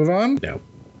before we move on? No.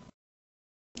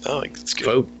 Oh, it's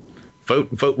good.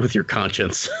 Vote with your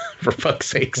conscience, for fuck's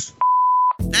sakes.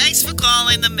 Thanks for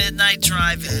calling the Midnight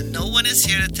Drive-In. No one is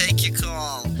here to take your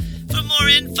call. For more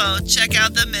info, check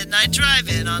out the Midnight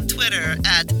Drive-In on Twitter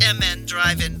at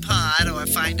MNDriveInPod or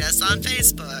find us on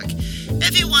Facebook.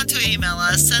 If you want to email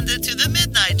us, send it to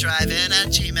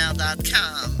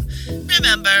themidnightdrivein@gmail.com.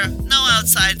 Remember, no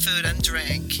outside food and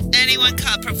drink. Anyone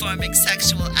caught performing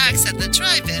sexual acts at the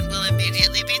drive-in will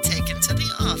immediately be taken to the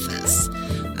office.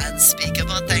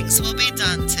 Unspeakable things will be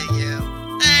done to you.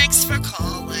 Thanks for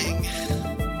calling.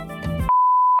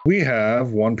 We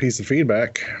have one piece of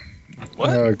feedback.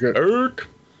 What? Our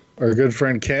good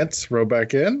friend Kent wrote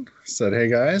back in, said, "Hey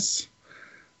guys,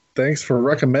 thanks for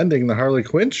recommending the Harley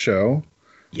Quinn show.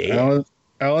 Yeah.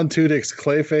 Alan Tudyk's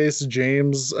Clayface,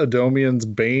 James Adomian's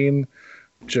Bane,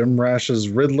 Jim Rash's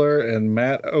Riddler, and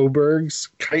Matt Oberg's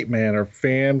Kite Man are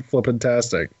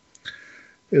fan-flippin-tastic.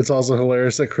 It's also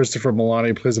hilarious that Christopher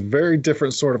Milani plays a very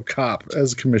different sort of cop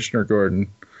as Commissioner Gordon.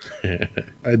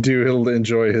 I do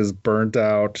enjoy his burnt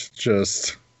out,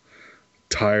 just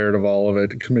tired of all of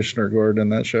it, Commissioner Gordon in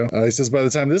that show. He says, by the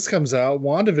time this comes out,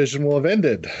 WandaVision will have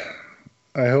ended.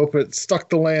 I hope it stuck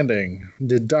the landing.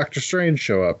 Did Doctor Strange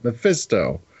show up?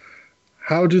 Mephisto?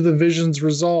 How do the visions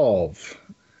resolve?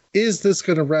 Is this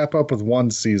going to wrap up with one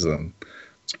season?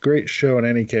 It's a great show in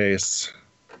any case.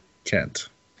 Kent."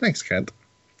 Thanks, Kent.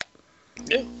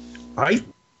 Yeah. I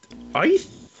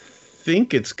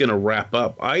think it's gonna wrap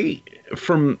up.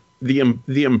 From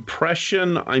the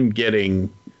impression I'm getting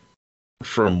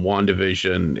from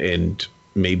WandaVision and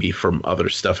maybe from other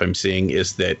stuff I'm seeing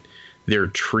is that they're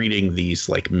treating these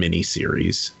like mini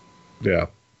series. Yeah.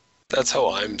 That's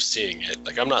how I'm seeing it.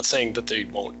 Like, I'm not saying that they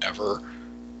won't ever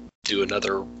do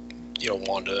another,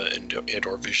 Wanda and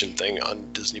or Vision thing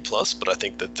on Disney Plus, but I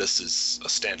think that this is a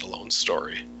standalone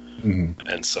story. Mm-hmm.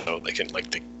 And so they can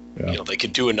they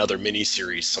could do another mini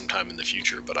series sometime in the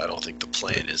future, but I don't think the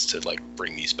plan is to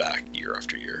bring these back year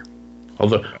after year.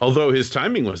 Although his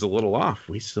timing was a little off.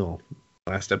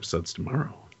 Last episode's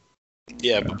tomorrow.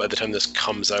 Yeah, but by the time this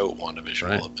comes out, WandaVision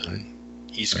will have been. Right.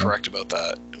 He's correct about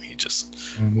that. He just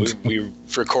we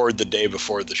record the day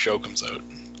before the show comes out.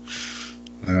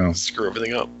 Screw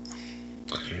everything up.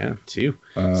 Yeah, too.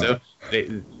 So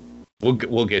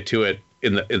we'll get to it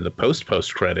in the post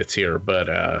credits here,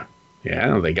 but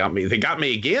they got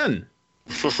me again.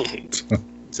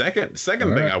 Second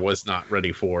thing I was not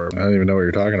ready for. I don't even know what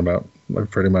you're talking about. I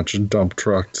pretty much dump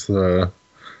trucked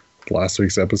last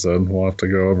week's episode. We'll have to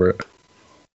go over it.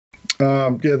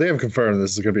 They have confirmed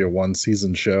this is going to be a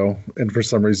one-season show, and for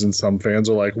some reason, some fans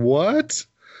are like, "What?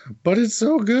 But it's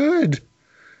so good!"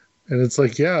 And it's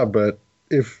like, yeah, but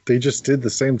if they just did the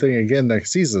same thing again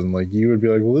next season, you would be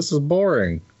like, "Well, this is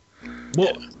boring."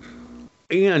 Well,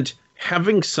 and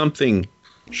having something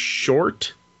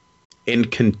short and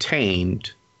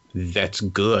contained that's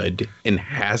good and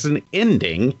has an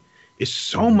ending is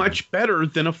so much better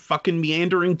than a fucking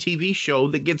meandering TV show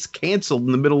that gets canceled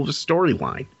in the middle of a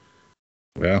storyline.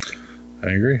 Yeah,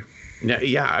 I agree.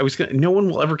 Yeah, no one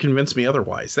will ever convince me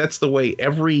otherwise. That's the way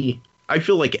I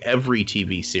feel like every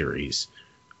TV series,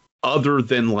 other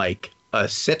than a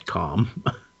sitcom,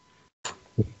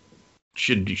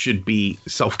 should be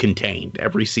self-contained.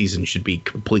 Every season should be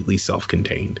completely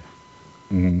self-contained.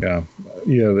 Mm-hmm.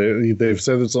 Yeah. They've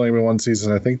said it's only been one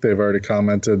season. I think they've already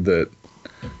commented that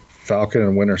Falcon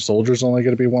and Winter Soldier is only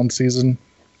going to be one season.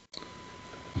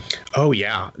 Oh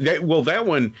yeah, that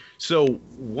one. So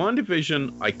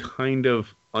WandaVision, I kind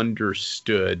of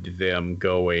understood them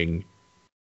going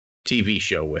TV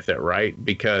show with it, right?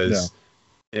 Because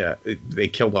they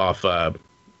killed off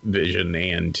Vision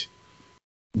and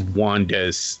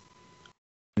Wanda's.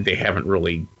 They haven't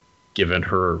really given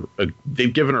her.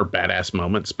 They've given her badass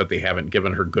moments, but they haven't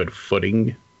given her good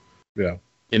footing. Yeah.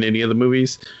 In any of the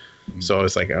movies, so I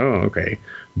was like, oh okay,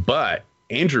 but.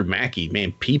 Andrew Mackie,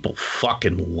 man, people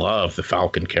fucking love the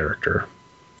Falcon character.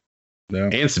 Yeah.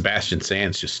 And Sebastian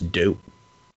Stan's just dope.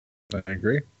 I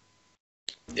agree.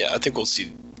 Yeah, I think we'll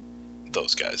see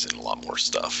those guys in a lot more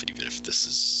stuff, even if this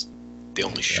is the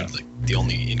only show, the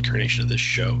only incarnation of this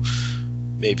show.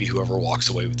 Maybe whoever walks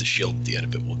away with the shield at the end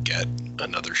of it will get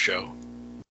another show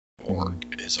or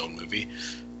his own movie,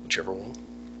 whichever one.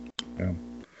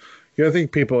 Yeah, I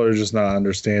think people are just not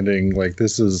understanding,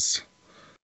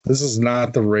 this is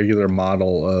not the regular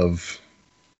model of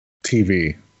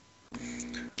TV.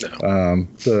 No.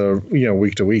 The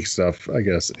week to week stuff, I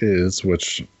guess, is,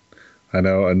 which I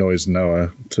know annoys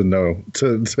Noah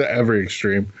to every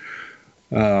extreme.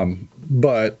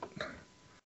 But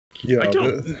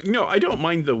I don't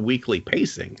mind the weekly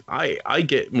pacing. I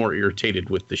get more irritated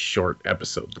with the short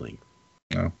episode length.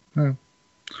 No.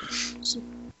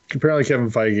 Apparently Kevin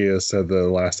Feige has said the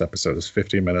last episode is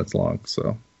 50 minutes long,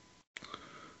 so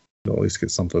you'll at least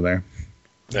get something there.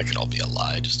 That could all be a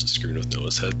lie, just to screw with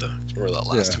Noah's head, though. Remember that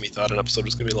last time he thought an episode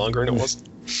was going to be longer, and it wasn't?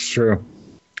 It's true.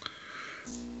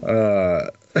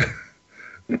 But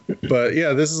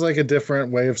yeah, this is like a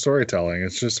different way of storytelling.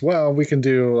 It's just, well, we can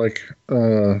do like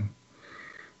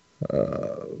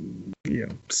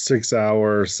 6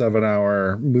 hour, 7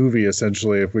 hour movie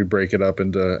essentially if we break it up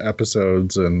into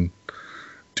episodes and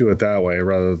do it that way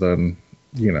rather than,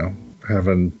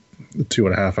 having a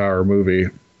 2.5 hour movie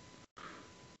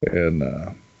and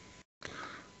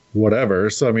whatever.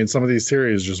 So, I mean, some of these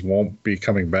series just won't be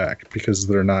coming back because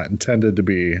they're not intended to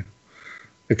be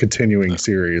a continuing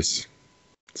series.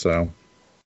 So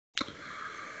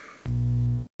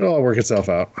it'll all work itself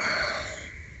out.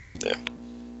 Yeah.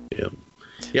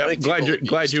 I'm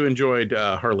glad you enjoyed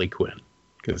Harley Quinn,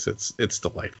 because it's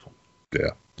delightful.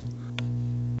 Yeah.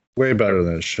 Way better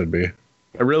than it should be.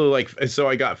 I really so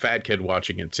I got Fat Kid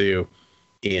watching it too,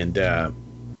 and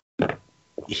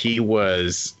he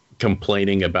was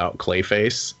complaining about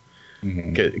Clayface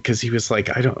because he was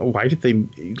like, I don't know, why did they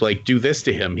do this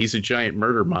to him? He's a giant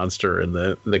murder monster in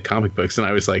the comic books. And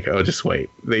I was like, oh, just wait.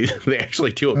 They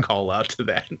actually do a call out to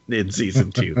that in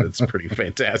season 2. That's pretty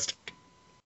fantastic.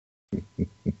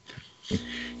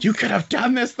 You could have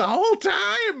done this the whole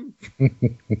time.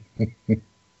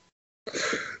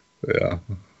 Yeah.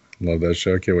 Love that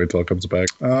show. Can't wait till it comes back.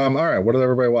 All right. What did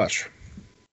everybody watch?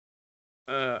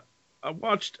 I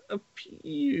watched a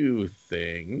few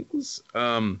things.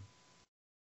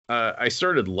 I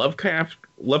started Lovecraft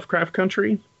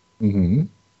Country. Mm-hmm.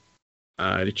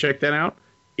 To check that out.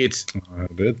 I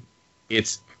did.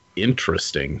 It's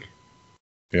interesting.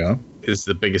 Yeah. Is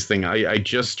the biggest thing. I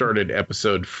just started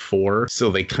episode 4, so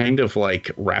they kind of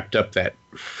wrapped up that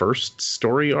first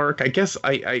story arc. I guess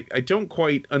I don't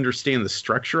quite understand the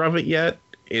structure of it yet.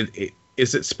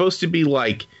 Is it supposed to be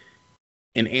like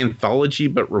an anthology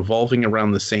but revolving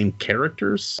around the same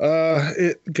characters?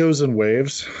 It goes in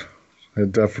waves.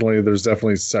 There's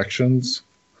definitely sections,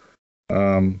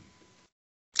 which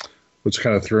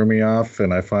kind of threw me off,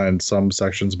 and I find some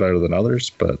sections better than others,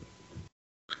 but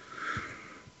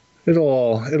it'll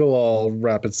all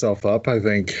wrap itself up, I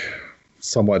think,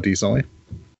 somewhat decently.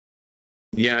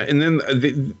 Yeah, and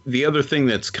then the other thing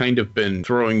that's kind of been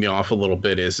throwing me off a little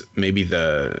bit is maybe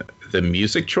the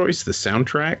music choice, the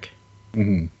soundtrack.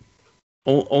 Mm-hmm.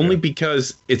 Only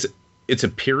because it's a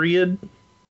period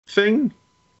thing.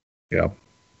 Yeah.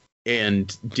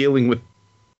 And dealing with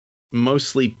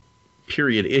mostly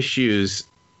period issues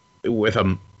with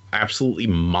a absolutely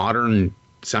modern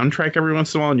soundtrack every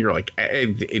once in a while, and you're like,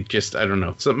 it just, I don't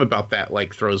know, something about that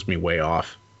throws me way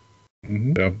off.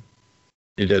 Mm-hmm. Yeah.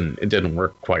 It didn't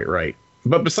work quite right.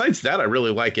 But besides that, I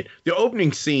really like it. The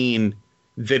opening scene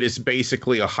that is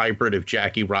basically a hybrid of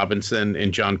Jackie Robinson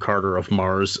and John Carter of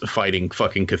Mars fighting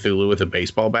fucking Cthulhu with a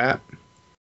baseball bat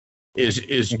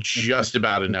is just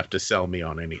about enough to sell me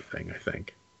on anything, I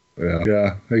think.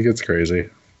 Yeah, it gets crazy.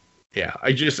 Yeah,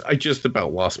 I just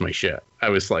about lost my shit. I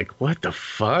was like, what the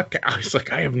fuck? I was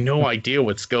like, I have no idea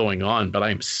what's going on, but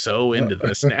I'm so into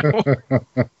this now.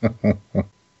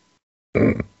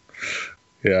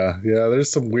 Yeah,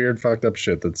 there's some weird fucked up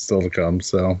shit that's still to come,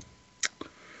 so.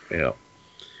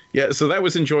 Yeah, so that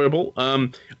was enjoyable.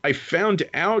 I found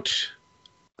out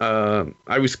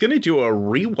I was going to do a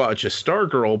rewatch of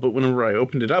Stargirl, but whenever I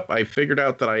opened it up, I figured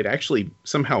out that I'd actually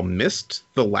somehow missed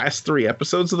the last 3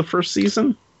 episodes of the first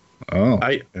season. Oh,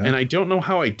 and I don't know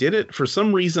how I did it. For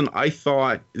some reason, I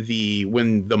thought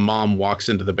when the mom walks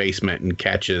into the basement and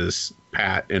catches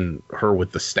Pat and her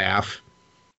with the staff,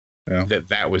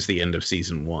 that was the end of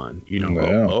season 1.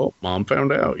 Oh, mom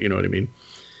found out. You know what I mean?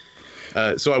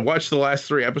 So I watched the last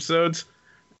 3 episodes,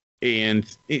 and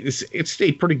it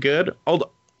stayed pretty good. Although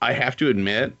I have to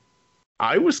admit,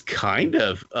 I was kind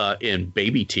of in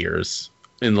baby tears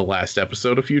in the last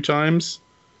episode a few times.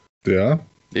 Yeah,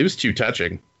 it was too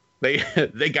touching. They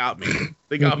got me.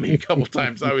 They got me a couple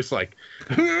times. I was like,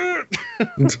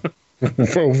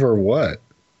 over what?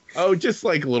 Oh, just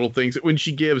little things. When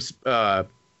she gives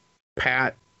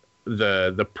Pat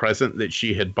the present that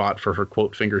she had bought for her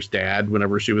quote fingers dad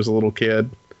whenever she was a little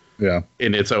kid. Yeah.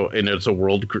 And it's a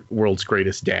world's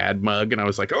greatest dad mug, and I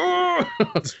was like, oh,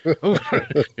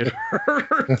 it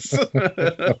hurts.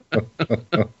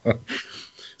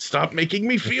 Stop making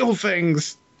me feel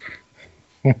things.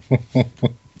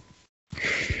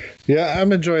 Yeah,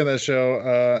 I'm enjoying that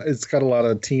show. It's got a lot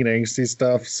of teen angsty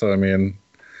stuff, so I mean,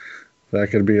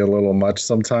 that could be a little much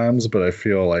sometimes, but I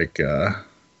feel like the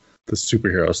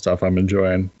superhero stuff I'm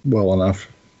enjoying well enough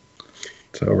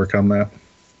to overcome that.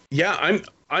 Yeah,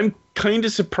 I'm kind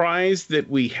of surprised that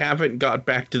we haven't got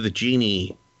back to the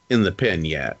genie in the pen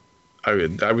yet.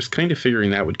 I was kind of figuring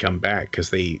that would come back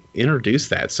because they introduced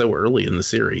that so early in the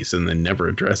series and then never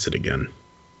address it again.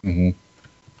 Mm-hmm.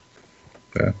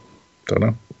 Yeah, don't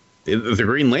know. The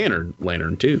Green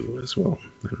Lantern too, as well.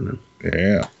 I don't know.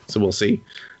 Yeah. So we'll see.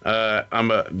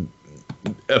 I'm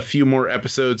a few more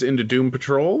episodes into Doom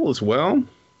Patrol as well.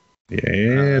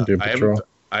 Yeah, Doom Patrol.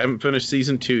 I haven't finished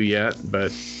season 2 yet,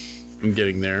 but I'm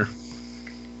getting there.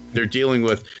 They're dealing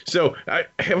with. So,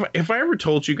 have I ever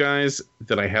told you guys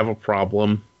that I have a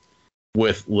problem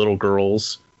with little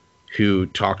girls who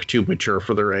talk too mature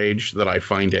for their age? That I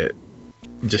find it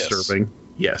disturbing.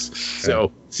 Yes.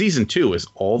 So, season 2 is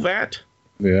all that.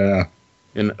 Yeah.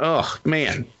 And oh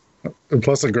man. And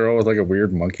plus, a girl with like a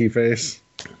weird monkey face.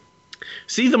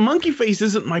 See, the monkey face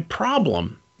isn't my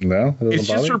problem. No, it's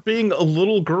just her being a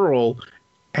little girl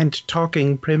and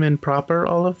talking prim and proper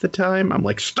all of the time. I'm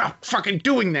like, stop fucking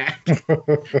doing that.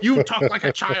 You talk like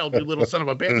a child, you little son of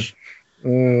a bitch.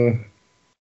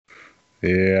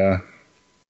 Yeah.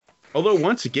 Although,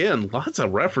 once again, lots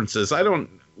of references.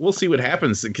 We'll see what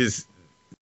happens because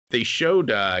they showed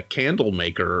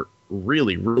Candlemaker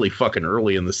really, really fucking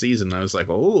early in the season. I was like,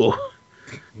 oh,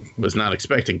 was not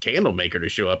expecting Candlemaker to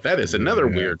show up. That is another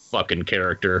weird fucking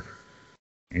character.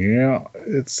 Yeah,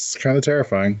 it's kind of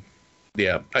terrifying.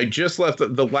 Yeah, I just left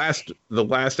the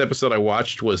last episode I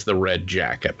watched was the Red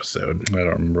Jack episode. I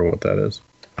don't remember what that is.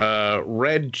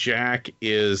 Red Jack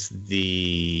is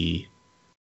the,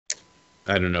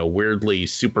 I don't know, weirdly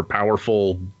super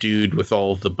powerful dude with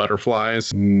all of the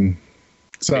butterflies.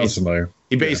 Sounds familiar.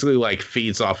 He basically like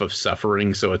feeds off of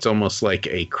suffering, so it's almost like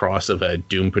a cross of a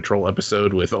Doom Patrol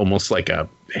episode with almost like a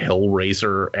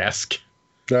Hellraiser-esque.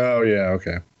 Oh yeah,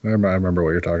 okay. I remember what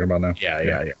you're talking about now.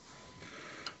 Yeah.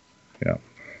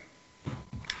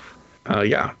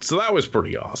 So that was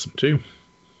pretty awesome too.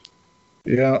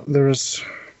 Yeah, there was.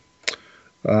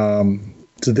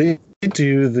 Did they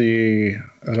do the?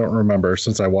 I don't remember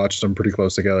since I watched them pretty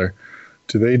close together.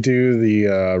 Do they do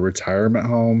the retirement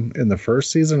home in the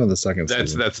first season or the second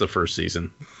season? That's the first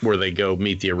season where they go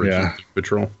meet the original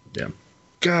Patrol. Yeah.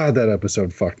 God, that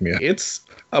episode fucked me up. It's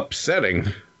upsetting.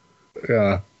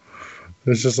 Yeah.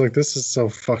 It's just like, this is so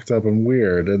fucked up and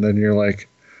weird. And then you're like,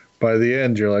 by the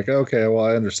end, you're like, okay, well,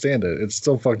 I understand it. It's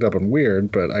still fucked up and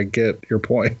weird, but I get your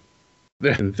point.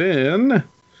 And then,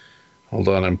 hold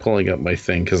on, I'm pulling up my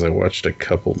thing because I watched a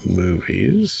couple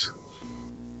movies.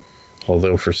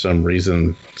 Although for some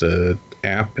reason the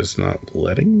app is not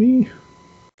letting me.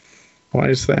 Why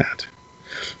is that?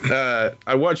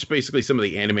 I watched basically some of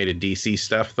the animated DC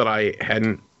stuff that I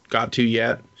hadn't got to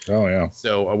yet. Oh, yeah.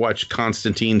 So I watched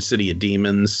Constantine, City of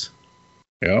Demons.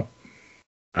 Yeah.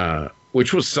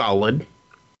 Which was solid.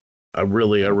 I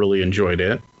really enjoyed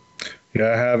it. Yeah,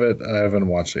 I have it. I haven't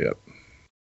watched it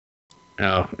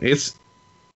yet.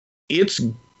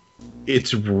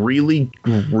 It's really,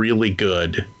 really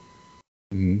good.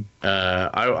 Mm-hmm.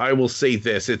 I will say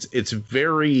this. It's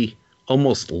very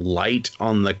almost light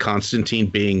on the Constantine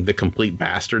being the complete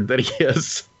bastard that he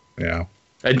is. Yeah.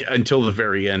 Until the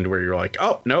very end where you're like,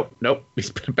 oh, nope. He's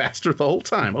been a bastard the whole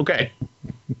time. Okay.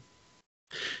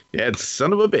 Yeah, it's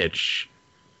son of a bitch.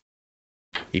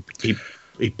 He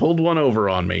pulled one over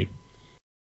on me.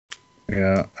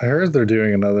 Yeah, I heard they're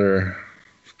doing another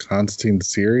Constantine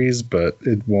series, but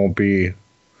it won't be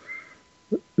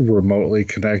remotely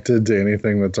connected to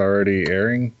anything that's already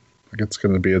airing. Like, it's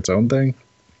going to be its own thing.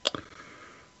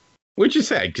 Which is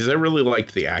sad, because I really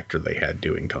liked the actor they had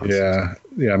doing Constantine.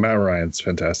 Yeah, Matt Ryan's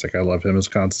fantastic. I love him as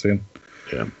Constantine.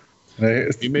 Yeah.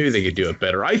 Maybe they could do it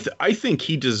better. I think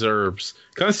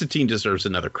Constantine deserves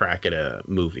another crack at a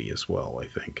movie as well, I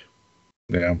think.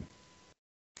 Yeah.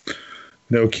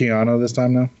 No Keanu this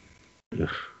time, though?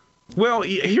 Well,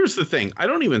 here's the thing. I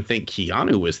don't even think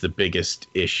Keanu was the biggest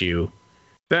issue.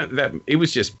 That it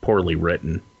was just poorly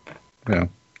written. Yeah.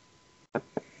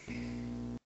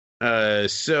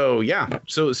 So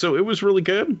it was really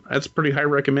good. That's pretty high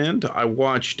recommend. I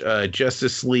watched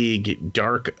Justice League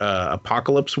Dark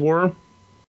Apocalypse War.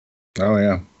 Oh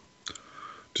yeah.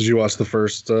 Did you watch the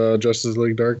first Justice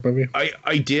League Dark movie?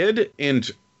 I did, and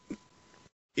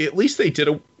at least they did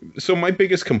so my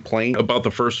biggest complaint about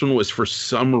the first one was for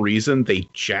some reason they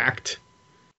jacked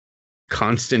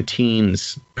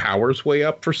Constantine's powers way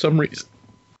up for some reason.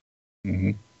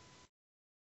 Mm-hmm.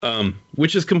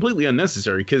 which is completely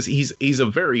unnecessary because he's a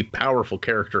very powerful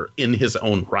character in his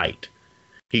own right.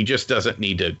 He just doesn't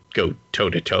need to go toe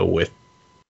to toe with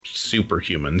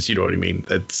superhumans. You know what I mean?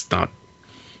 That's not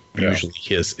usually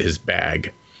his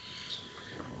bag.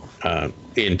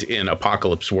 In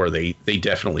Apocalypse War, they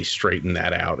definitely straighten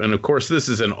that out. And of course, this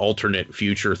is an alternate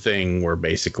future thing where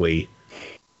basically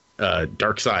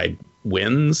Darkseid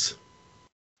wins,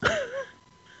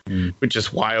 which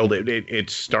is wild. It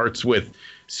starts with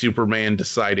Superman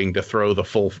deciding to throw the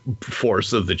full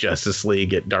force of the Justice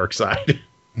League at Darkseid.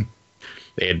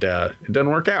 It doesn't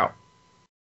work out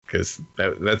because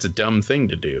that's a dumb thing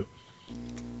to do.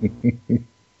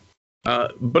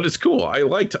 But it's cool. I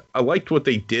liked what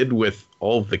they did with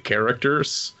all of the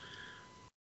characters,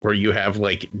 where you have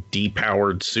like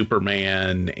depowered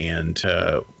Superman and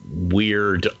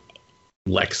weird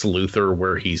Lex Luthor,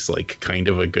 where he's like kind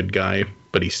of a good guy,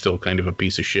 but he's still kind of a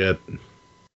piece of shit.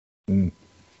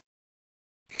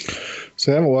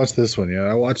 So I haven't watched this one yet.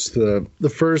 I watched the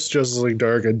first Justice League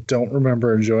Dark. I don't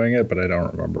remember enjoying it, but I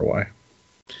don't remember why.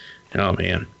 Oh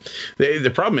man, the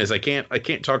problem is I can't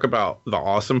talk about the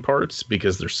awesome parts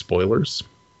because they're spoilers.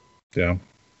 Yeah,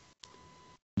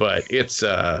 but it's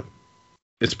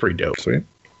pretty dope. Sweet.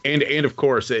 And of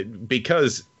course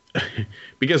because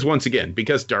once again,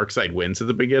 because Darkseid wins at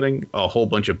the beginning, a whole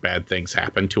bunch of bad things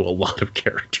happen to a lot of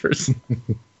characters.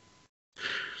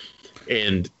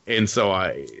 and so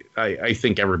I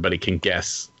think everybody can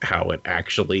guess how it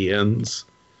actually ends.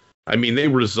 I mean, they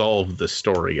resolve the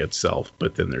story itself,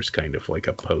 but then there's kind of like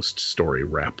a post-story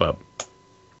wrap-up.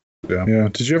 Yeah.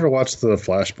 Did you ever watch the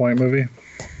Flashpoint movie?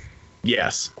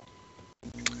 Yes. I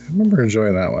remember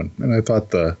enjoying that one, and I thought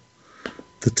the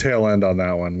tail end on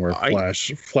that one, where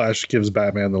Flash gives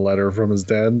Batman the letter from his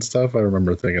dad and stuff, I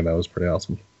remember thinking that was pretty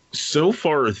awesome. So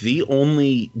far, the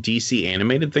only DC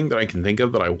animated thing that I can think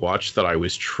of that I watched that I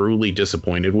was truly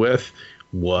disappointed with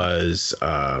was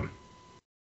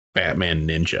Batman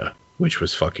Ninja, which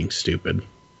was fucking stupid.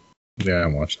 Yeah, I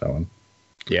watched that one.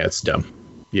 Yeah, it's dumb.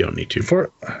 You don't need to.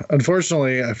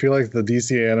 Unfortunately, I feel like the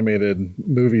DC animated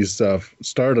movie stuff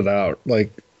started out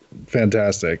like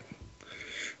fantastic,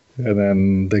 and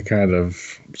then they kind of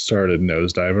started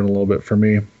nosediving a little bit for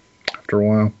me after a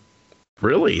while.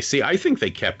 Really? See, I think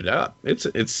they kept it up.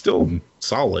 It's still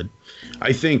solid.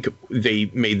 I think they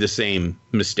made the same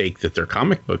mistake that their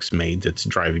comic books made that's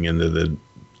driving into the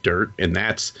dirt, and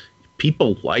that's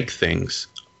people like things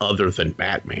other than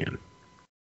Batman.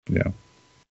 Yeah.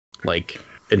 Like,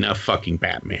 enough fucking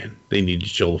Batman. They need to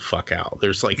chill the fuck out.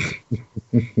 There's like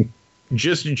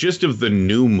just of the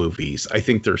new movies, I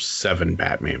think there's 7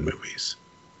 Batman movies.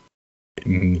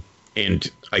 Mm-hmm.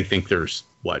 And I think there's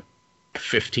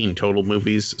 15 total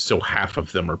movies, so half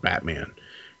of them are Batman.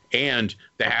 And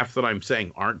the half that I'm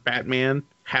saying aren't Batman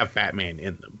have Batman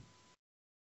in them.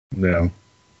 Yeah.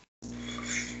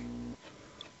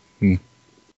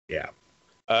 Yeah.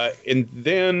 And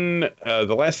then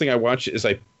the last thing I watched is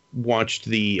I watched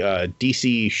the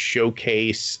DC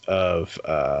showcase of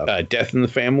Death in the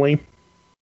Family.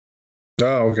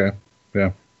 Oh, okay.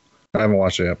 Yeah. I haven't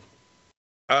watched it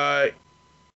yet.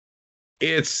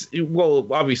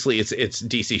 Obviously it's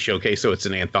DC showcase, so it's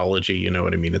an anthology, you know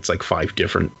what I mean? It's like 5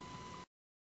 different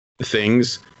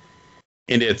things.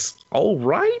 And it's all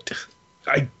right.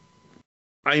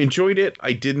 I enjoyed it.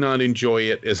 I did not enjoy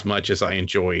it as much as I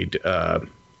enjoyed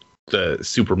the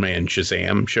Superman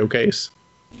Shazam showcase.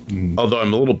 Although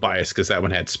I'm a little biased because that one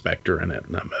had Spectre in it,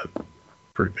 and I'm a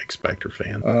pretty big Spectre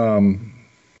fan.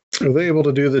 Are they able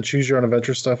to do the Choose Your Own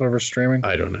Adventure stuff over streaming?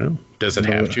 I don't know. Does it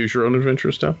have Choose Your Own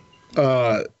Adventure stuff?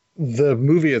 The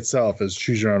movie itself is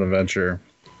Choose Your Own Adventure,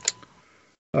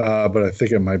 but I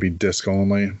think it might be disc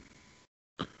only.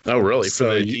 Oh, really?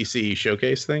 For the DC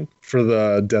showcase thing? For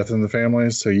the Death in the Family,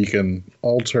 so you can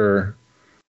alter,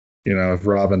 if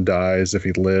Robin dies, if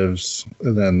he lives,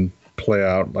 and then play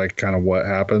out like kind of what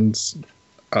happens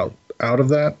out of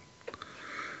that.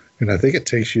 And I think it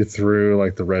takes you through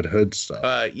like the Red Hood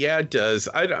stuff. Yeah, it does.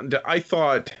 I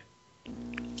thought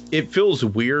it feels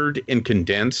weird and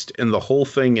condensed, and the whole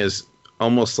thing is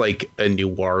almost like a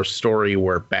noir story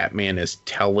where Batman is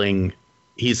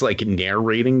he's like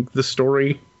narrating the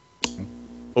story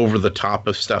over the top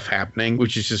of stuff happening,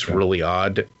 which is just really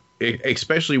odd,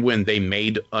 especially when they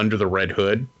made Under the Red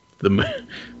Hood,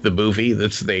 the movie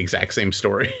that's the exact same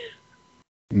story.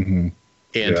 Mm-hmm.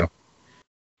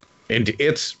 And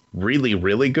it's really,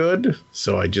 really good.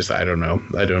 So I don't know.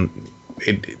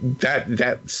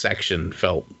 That section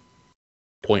felt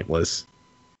pointless.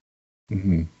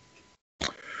 Mm-hmm.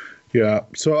 Yeah.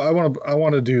 So I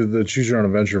want to do the Choose Your Own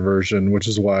Adventure version, which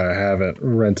is why I haven't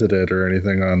rented it or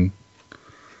anything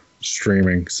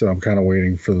streaming, so I'm kind of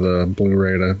waiting for the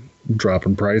Blu-ray to drop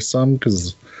in price some,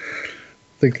 because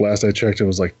I think last I checked it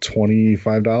was like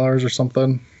 $25 or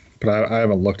something. But I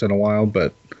haven't looked in a while,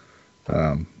 but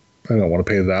I don't want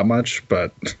to pay that much.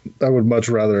 But I would much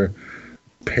rather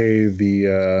pay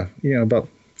the about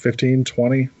 15,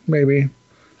 20 maybe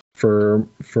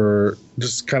for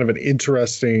just kind of an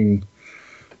interesting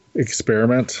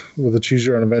experiment with a choose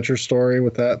your own adventure story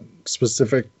with that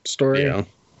specific story. Yeah.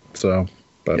 So,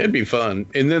 but it'd be fun.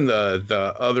 And then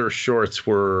the other shorts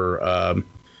were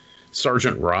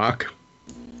Sergeant Rock.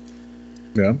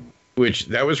 Yeah. Which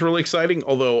that was really exciting.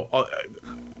 Although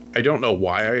I don't know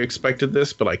why I expected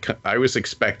this, but I was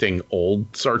expecting old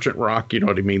Sergeant Rock. You know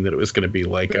what I mean? That it was going to be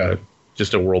like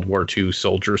just a World War II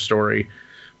soldier story,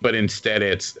 but instead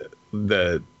it's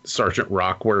the Sergeant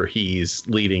Rock where he's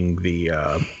leading the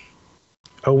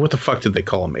what the fuck did they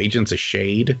call him? Agents of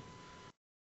Shade.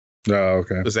 Oh,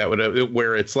 okay. Is that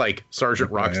where it's like Sergeant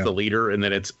Rock's the leader, and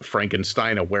then it's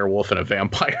Frankenstein, a werewolf, and a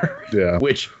vampire? Yeah.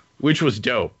 which was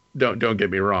dope. Don't get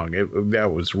me wrong.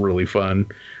 That was really fun.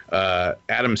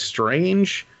 Adam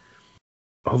Strange.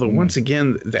 Although once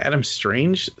again, the Adam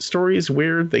Strange story is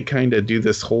weird. They kind of do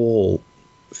this whole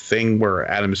thing where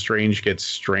Adam Strange gets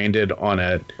stranded on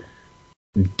a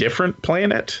different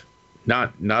planet,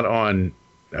 not on.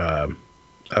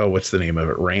 What's the name of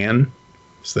it? Ran?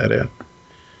 Is that it?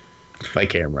 I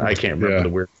can't remember the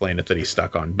weird planet that he's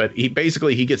stuck on. But he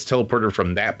gets teleported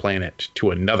from that planet to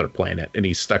another planet, and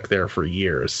he's stuck there for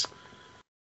years.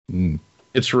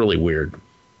 It's really weird.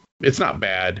 It's not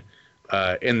bad.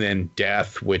 And then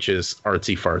Death, which is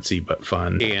artsy fartsy but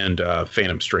fun, and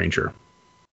Phantom Stranger.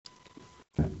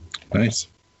 Nice.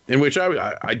 In which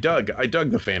I dug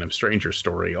the Phantom Stranger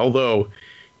story, although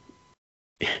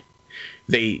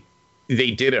they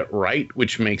did it right,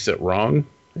 which makes it wrong.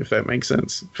 If that makes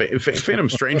sense. Phantom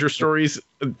Stranger stories,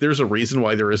 there's a reason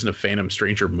why there isn't a Phantom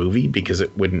Stranger movie, because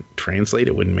it wouldn't translate.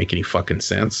 It wouldn't make any fucking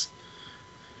sense.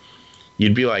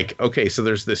 You'd be like, okay, so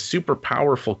there's this super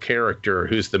powerful character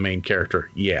who's the main character.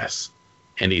 Yes.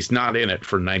 And he's not in it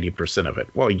for 90% of it.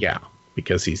 Well, yeah,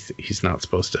 because he's not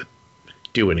supposed to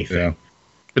do anything. Yeah.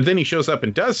 But then he shows up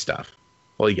and does stuff.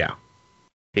 Well, yeah.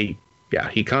 He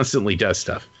constantly does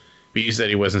stuff. But you said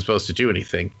he wasn't supposed to do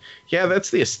anything. Yeah, that's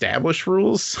the established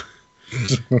rules.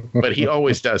 But he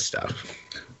always does stuff.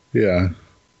 Yeah.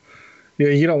 Yeah,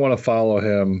 you don't want to follow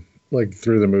him like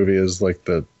through the movie as like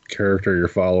the character you're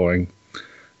following.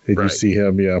 If you see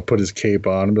him, put his cape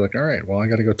on and be like, all right, well, I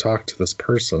got to go talk to this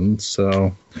person.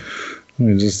 So let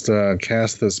me just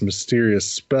cast this mysterious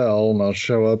spell, and I'll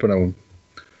show up in a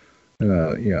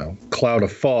cloud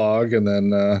of fog, and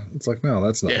then it's like, no,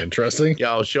 that's not interesting.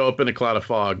 Yeah, I'll show up in a cloud of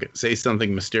fog, say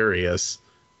something mysterious,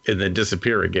 and then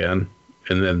disappear again,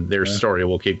 and then their story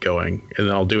will keep going, and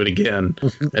then I'll do it again,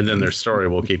 and then their story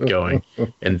will keep going,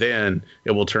 and then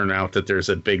it will turn out that there's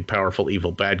a big, powerful,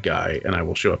 evil bad guy, and I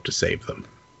will show up to save them.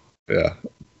 Yeah.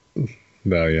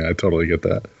 No, yeah, I totally get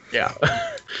that. Yeah.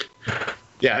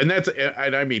 Yeah, and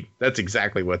that's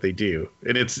exactly what they do,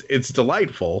 and it's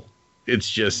delightful. It's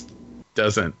just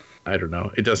doesn't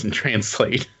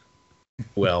translate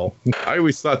well. I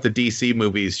always thought the DC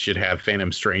movies should have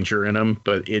Phantom Stranger in them,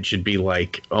 but it should be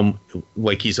like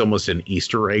he's almost an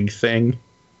Easter egg thing.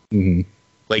 Mm-hmm.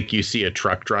 Like you see a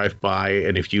truck drive by,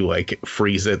 and if you like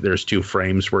freeze it, there's 2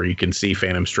 frames where you can see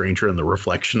Phantom Stranger in the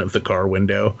reflection of the car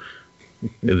window,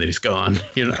 and then he's gone.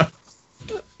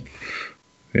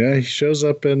 Yeah, he shows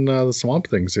up in the Swamp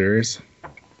Thing series.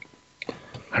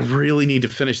 I really need to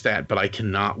finish that, but I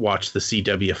cannot watch the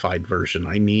CW-fied version.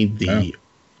 I need the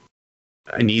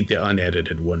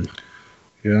unedited one.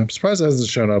 Yeah, I'm surprised it hasn't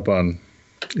shown up on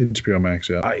HBO Max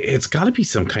yet. It's got to be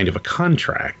some kind of a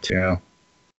contract. Yeah,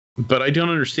 but I don't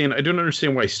understand. I don't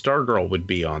understand why Stargirl would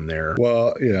be on there.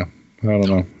 Well, yeah, I don't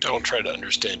know. Don't try to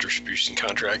understand distribution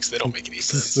contracts. They don't make any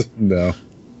sense. No.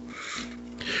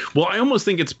 Well, I almost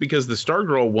think it's because the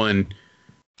Stargirl one,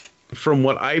 from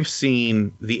what I've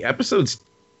seen, the episodes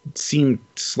seem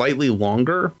slightly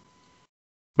longer,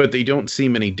 but they don't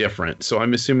seem any different. So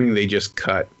I'm assuming they just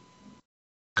cut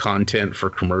content for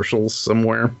commercials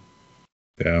somewhere.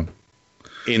 Yeah.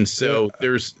 And so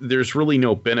there's really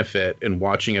no benefit in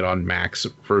watching it on Max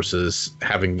versus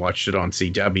having watched it on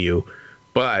CW.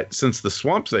 But since the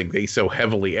Swamp Thing, they so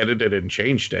heavily edited and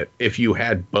changed it, if you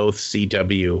had both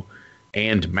CW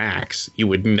and Max, you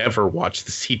would never watch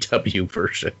the CW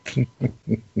version.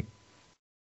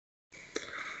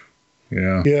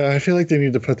 Yeah, I feel like they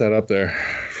need to put that up there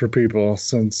for people,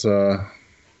 since the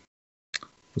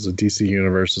DC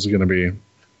universe is going to be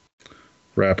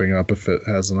wrapping up if it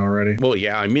hasn't already. Well,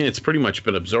 yeah, I mean, it's pretty much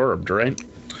been absorbed, right?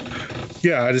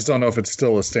 Yeah, I just don't know if it's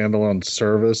still a standalone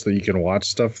service that you can watch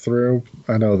stuff through.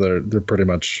 I know they're pretty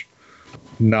much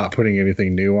not putting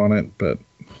anything new on it, but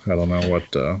I don't know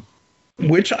what.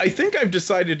 Which I think I've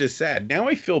decided is sad. Now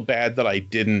I feel bad that I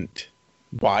didn't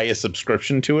buy a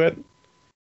subscription to it,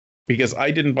 because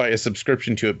I didn't buy a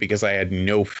subscription to it because I had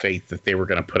no faith that they were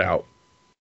going to put out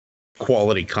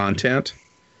quality content.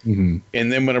 Mm-hmm.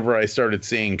 And then whenever I started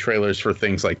seeing trailers for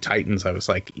things like Titans, I was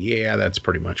like, yeah, that's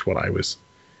pretty much what I was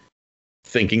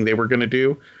thinking they were going to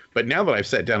do. But now that I've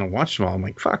sat down and watched them all, I'm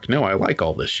like, fuck, no, I like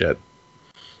all this shit.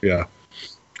 Yeah.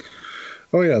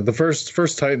 Oh yeah, the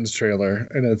first Titans trailer,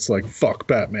 and it's like, fuck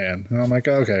Batman. And I'm like,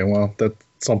 okay, well, that's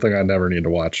something I never need to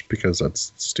watch because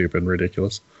that's stupid and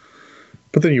ridiculous.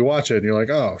 But then you watch it and you're like,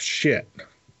 oh shit.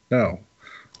 No.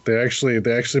 They actually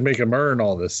make him earn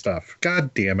all this stuff.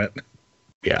 God damn it.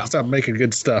 Yeah. Stop making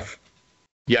good stuff.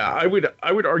 Yeah, I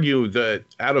would argue that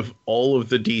out of all of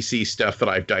the DC stuff that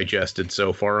I've digested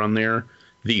so far on there,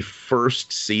 the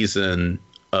first season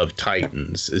of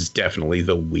Titans is definitely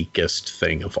the weakest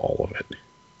thing of all of it.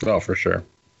 Oh, for sure.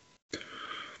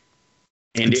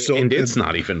 And it's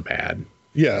not even bad.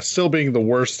 Yeah, still being the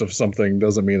worst of something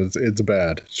doesn't mean it's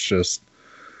bad. It's just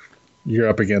you're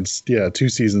up against 2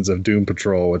 seasons of Doom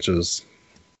Patrol, which is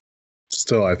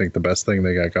still, I think, the best thing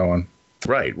they got going.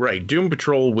 Right. Doom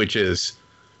Patrol, which is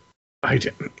I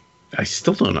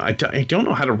still don't know. I don't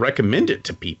know how to recommend it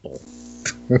to people.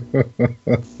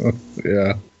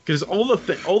 Yeah. Because all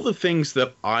the things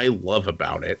that I love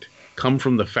about it come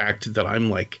from the fact that I'm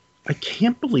like, I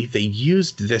can't believe they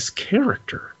used this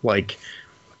character. Like,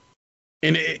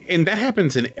 and that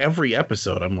happens in every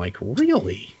episode. I'm like,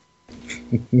 really?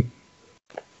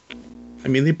 I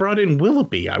mean, they brought in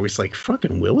Willoughby. I was like,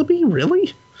 fucking Willoughby?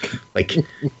 Really? Like,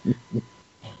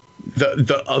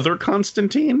 the other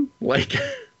Constantine? Like,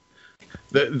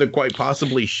 the quite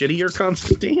possibly shittier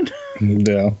Constantine?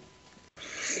 Yeah.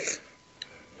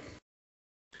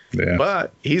 Yeah.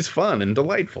 But he's fun and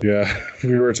delightful. Yeah.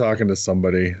 We were talking to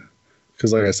somebody,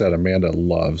 because like I said, Amanda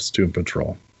loves Doom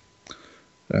Patrol,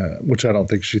 which I don't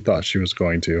think she thought she was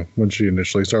going to when she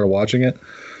initially started watching it.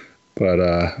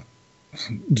 But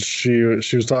she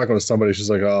was talking with somebody. She's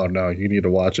like, oh, no, you need to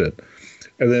watch it.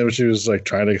 And then she was like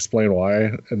trying to explain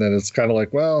why. And then it's kind of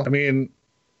like, well, I mean,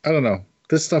 I don't know.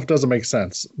 This stuff doesn't make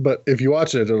sense. But if you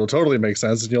watch it, it'll totally make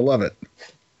sense and you'll love it.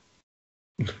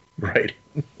 Right.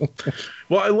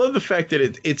 Well, I love the fact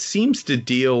that it seems to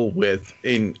deal with,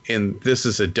 and this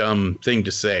is a dumb thing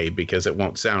to say because it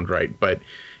won't sound right, but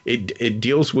it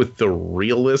deals with the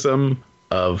realism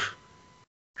of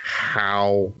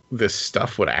how this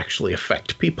stuff would actually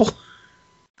affect people.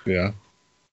 Yeah.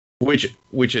 Which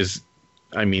is,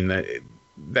 I mean,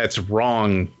 that's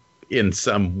wrong in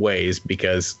some ways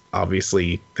because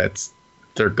obviously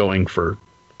they're going for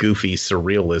goofy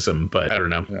surrealism, but I don't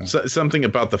know. Yeah. Something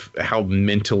about how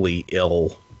mentally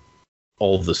ill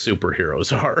all the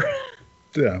superheroes are.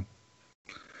 Yeah.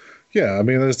 Yeah, I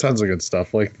mean, there's tons of good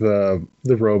stuff, like the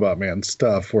Robot Man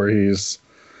stuff where he's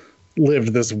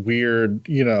lived this weird,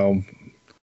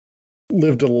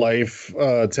 lived a life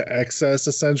to excess,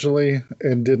 essentially,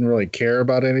 and didn't really care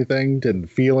about anything, didn't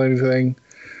feel anything.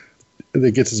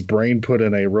 That gets his brain put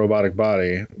in a robotic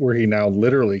body where he now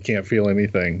literally can't feel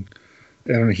anything.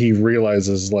 And he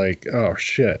realizes, like, oh,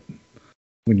 shit.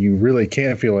 When you really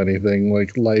can't feel anything,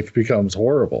 like, life becomes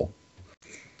horrible.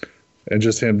 And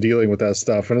just him dealing with that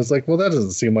stuff. And it's like, well, that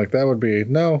doesn't seem like that would be.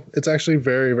 No, it's actually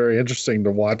very, very interesting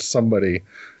to watch somebody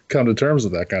come to terms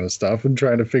with that kind of stuff and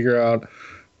trying to figure out,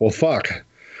 well, fuck.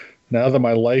 Now that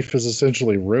my life is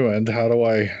essentially ruined, how do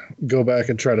I go back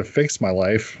and try to fix my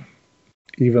life?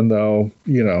 Even though,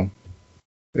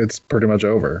 it's pretty much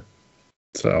over.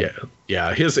 So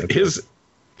yeah,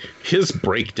 his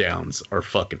breakdowns are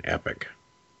fucking epic.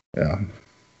 Yeah.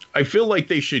 I feel like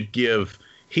he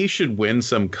should win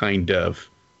some kind of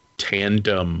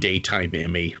tandem daytime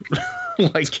Emmy.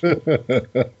 like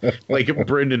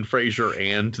Brendan Fraser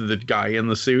and the guy in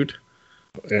the suit.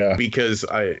 Yeah. Because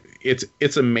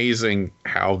it's amazing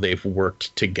how they've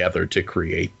worked together to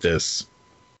create this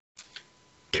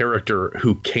character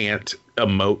who can't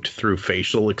emote through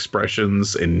facial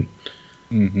expressions and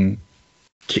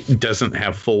doesn't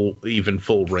have full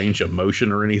range of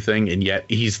motion or anything, and yet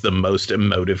he's the most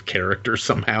emotive character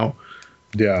somehow.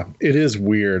 Yeah, it is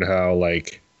weird how,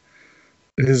 like,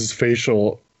 his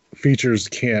facial features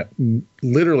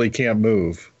literally can't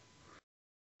move.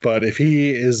 But if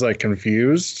he is, like,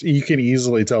 confused, you can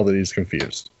easily tell that he's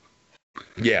confused.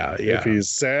 Yeah. If he's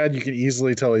sad, you can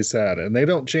easily tell he's sad. And they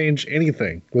don't change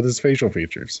anything with his facial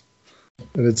features.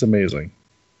 And it's amazing.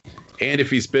 And if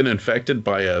he's been infected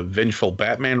by a vengeful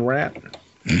Batman rat.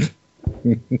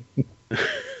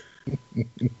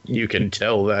 You can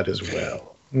tell that as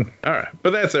well. All right,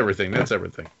 but that's everything. That's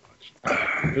everything.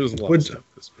 It was a lot of stuff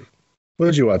this week. What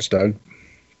did you watch, Doug?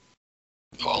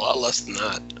 Oh, a lot less than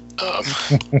that.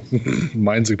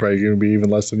 Mine's probably going to be even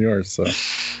less than yours. So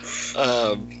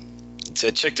So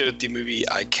I checked out the movie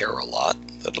I Care a Lot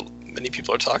that many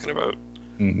people are talking about.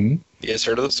 Mm-hmm. You guys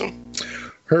heard of this one?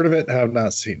 Heard of it, have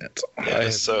not seen it. Yeah, I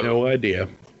have so no idea.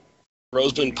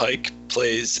 Rosamund Pike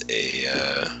plays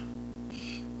a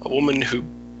woman who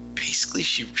basically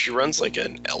she runs like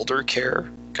an elder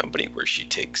care company where she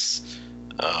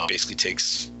basically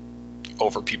takes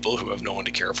over people who have no one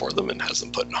to care for them and has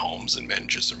them put in homes and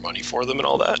manages their money for them and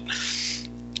all that.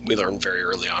 We learn very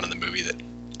early on in the movie that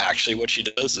actually what she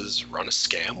does is run a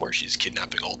scam where she's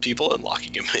kidnapping old people and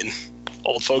locking them in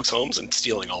old folks' homes and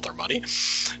stealing all their money.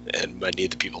 And many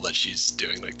of the people that she's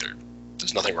doing, like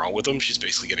there's nothing wrong with them. She's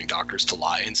basically getting doctors to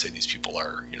lie and say these people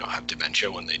are, have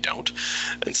dementia when they don't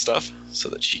and stuff so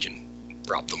that she can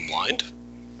rob them blind.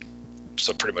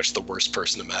 So pretty much the worst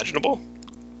person imaginable.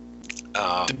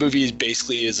 The movie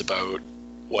basically is about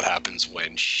what happens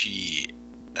when she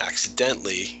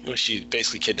accidentally, she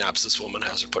basically kidnaps this woman,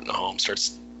 has her put in a home,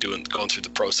 starts going through the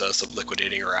process of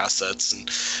liquidating her assets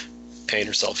and paying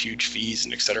herself huge fees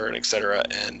and et cetera,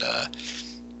 and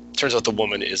turns out the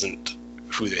woman isn't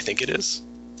who they think it is.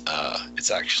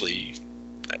 It's actually,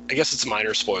 I guess it's a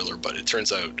minor spoiler, but it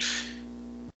turns out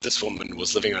this woman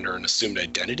was living under an assumed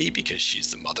identity because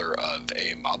she's the mother of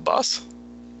a mob boss.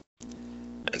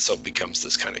 And so it becomes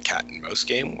this kind of cat and mouse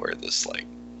game where this like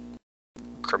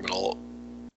criminal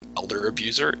elder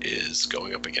abuser is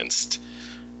going up against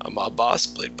a mob boss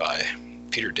played by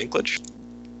Peter Dinklage.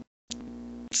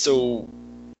 So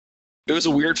it was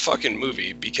a weird fucking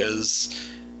movie because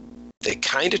they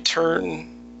kind of turn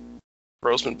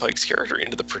Rosamund Pike's character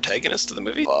into the protagonist of the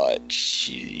movie, but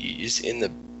she's in the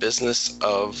business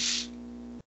of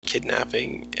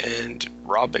kidnapping and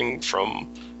robbing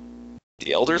from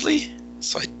the elderly.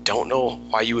 So I don't know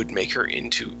why you would make her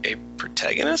into a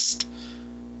protagonist.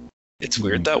 It's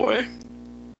weird that way.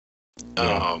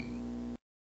 Yeah.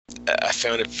 I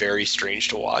found it very strange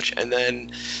to watch. And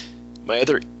then my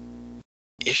other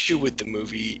issue with the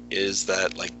movie is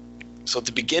that, like, so at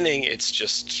the beginning, it's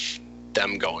just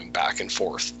them going back and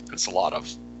forth. It's a lot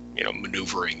of,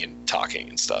 maneuvering and talking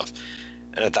and stuff.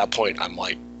 And at that point, I'm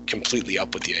like completely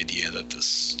up with the idea that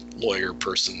this lawyer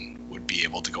person would be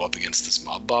able to go up against this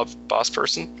mob boss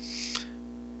person.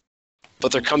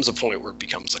 But there comes a point where it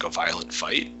becomes like a violent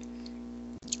fight.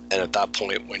 And at that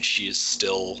point, when she is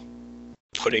still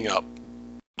putting up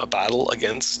a battle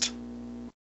against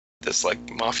this like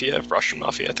Russian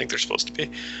mafia, I think they're supposed to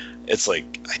be, it's like,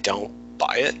 I don't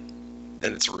buy it.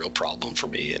 And it's a real problem for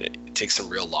me. And it takes some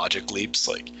real logic leaps.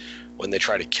 Like when they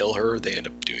try to kill her, they end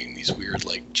up doing these weird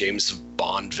like James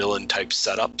Bond villain type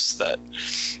setups that,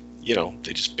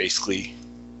 they just basically,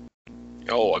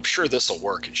 I'm sure this will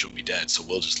work and she'll be dead, so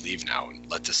we'll just leave now and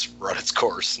let this run its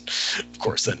course. And of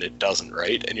course, then it doesn't,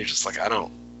 right? And you're just like, I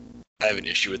have an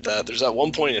issue with that. There's at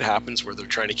one point it happens where they're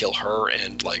trying to kill her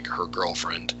and like her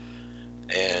girlfriend,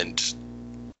 and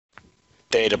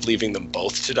they end up leaving them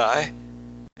both to die,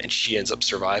 and she ends up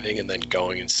surviving and then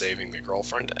going and saving the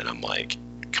girlfriend. And I'm like,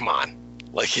 come on.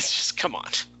 Like, it's just, come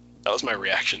on. That was my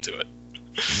reaction to it.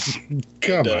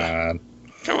 Come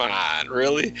on,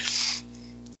 really?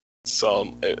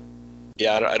 So, I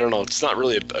don't know. It's not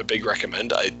really a big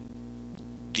recommend.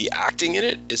 The acting in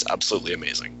it is absolutely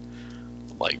amazing.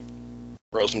 Like,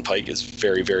 Rosamund Pike is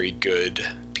very, very good.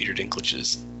 Peter Dinklage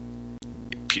is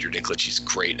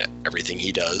great at everything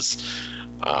he does.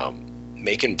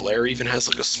 Macon Blair even has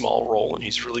like a small role, and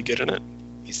he's really good in it.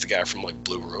 He's the guy from like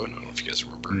Blue Ruin. I don't know if you guys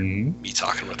remember me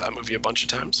talking about that movie a bunch of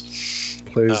times.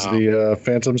 Plays the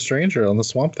Phantom Stranger on the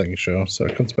Swamp Thing show, so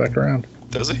it comes back around.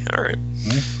 Does he? All right.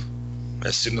 Mm-hmm. I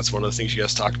assume that's one of the things you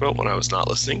guys talked about when I was not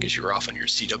listening because you were off on your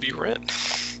CW rant.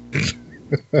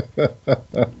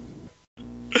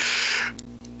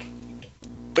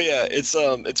 But yeah,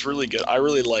 it's really good. I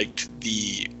really liked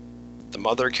the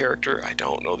mother character. I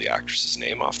don't know the actress's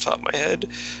name off the top of my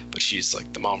head, but she's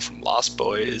like the mom from Lost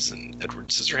Boys and Edward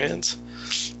Scissorhands,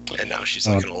 and now she's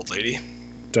like an old lady.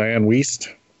 Diane Wiest.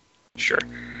 Sure.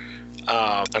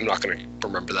 I'm not going to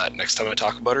remember that next time I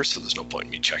talk about her, so there's no point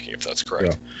in me checking if that's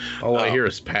correct. Yeah. All I hear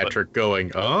is Patrick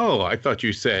going, "Oh, I thought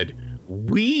you said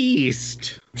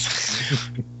Wiest."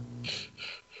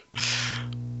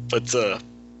 But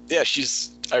yeah,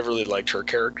 I really liked her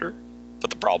character, but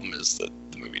the problem is that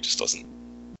the movie just doesn't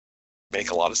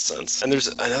make a lot of sense. And there's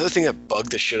another thing that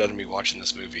bugged the shit out of me watching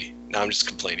this movie. Now I'm just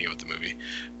complaining about the movie,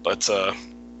 but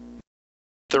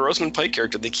the Rosamund Pike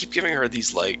character, they keep giving her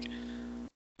these like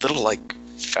little like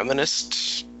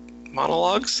feminist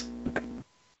monologues,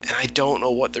 and I don't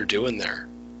know what they're doing there.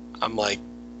 I'm like,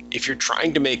 if you're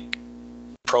trying to make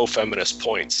pro-feminist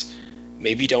points,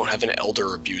 maybe don't have an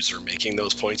elder abuser making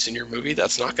those points in your movie.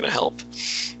 That's not going to help.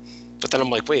 But then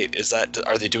I'm like, wait,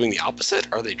 are they doing the opposite?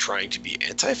 Are they trying to be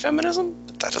anti-feminism?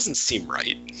 That doesn't seem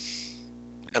right.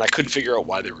 And I couldn't figure out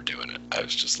why they were doing it. I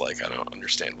was just like, I don't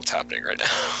understand what's happening right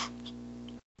now.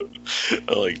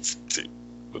 Like,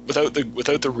 without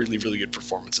the really, really good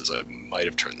performances, I might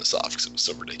have turned this off because it was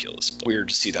so ridiculous. But weird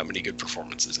to see that many good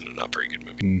performances in a not very good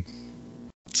movie.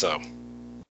 So,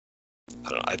 I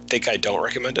don't know. I think I don't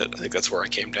recommend it. I think that's where I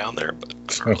came down there, but I'm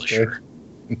not really sure.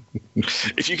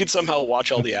 If you could somehow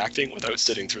watch all the acting without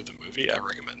sitting through the movie, I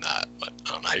recommend that. But I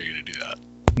don't know how you're going to do that.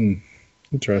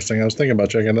 Interesting. I was thinking about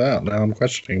checking it out. Now I'm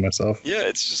questioning myself. Yeah,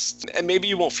 it's just, and maybe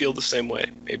you won't feel the same way.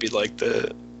 Maybe when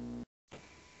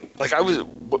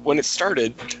it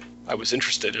started, I was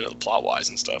interested in it plot-wise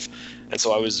and stuff, and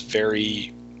so I was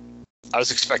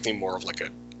expecting more of like a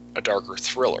darker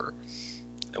thriller.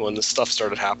 And when the stuff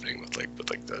started happening with the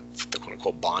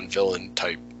quote-unquote Bond villain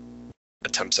type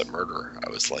attempts at murder, I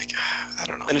was like, I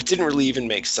don't know. And it didn't really even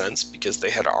make sense because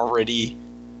they had already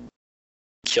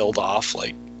killed off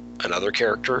like another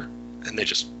character and they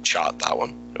just shot that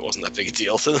one. It wasn't that big a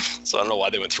deal to them. So I don't know why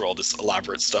they went through all this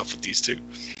elaborate stuff with these two.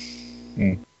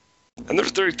 And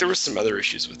there was some other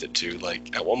issues with it too.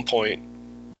 Like at one point,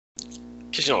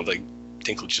 because like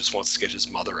Dinklage just wants to get his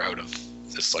mother out of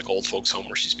this like old folks home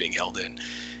where she's being held in,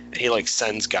 and he like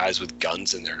sends guys with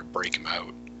guns in there to break him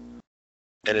out.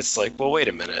 And it's like, well, wait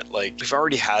a minute. Like, we've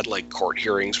already had like court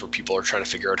hearings where people are trying to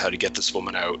figure out how to get this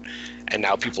woman out, and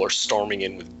now people are storming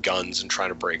in with guns and trying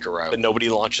to break her out. But nobody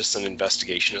launches an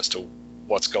investigation as to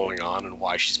what's going on and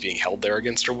why she's being held there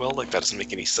against her will. Like, that doesn't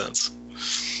make any sense.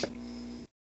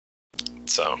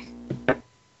 So,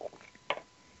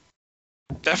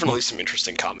 definitely some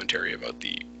interesting commentary about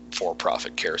the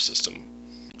for-profit care system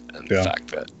and the fact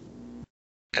that,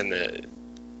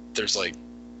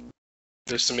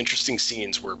 there's some interesting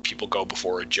scenes where people go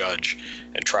before a judge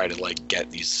and try to like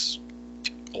get these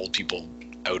old people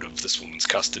out of this woman's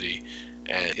custody,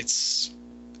 and I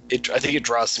think it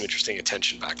draws some interesting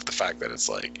attention back to the fact that it's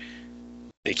like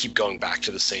they keep going back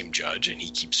to the same judge and he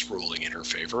keeps ruling in her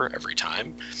favor every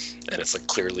time, and it's like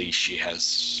clearly she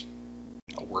has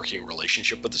a working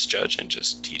relationship with this judge and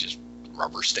he just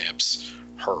rubber stamps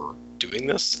her doing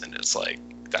this, and it's like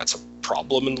that's a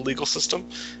problem in the legal system.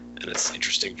 And it's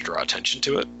interesting to draw attention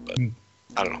to it, but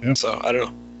I don't know. Yeah. So I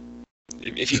don't know.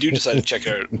 If you do decide to check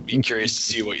it out, be curious to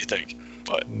see what you think.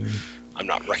 But I'm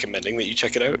not recommending that you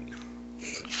check it out.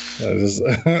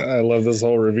 I love this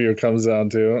whole review comes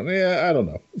down to, I don't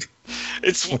know.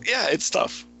 It's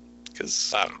tough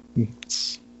because I don't know.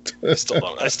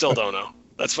 I still don't know.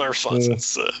 That's my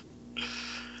response.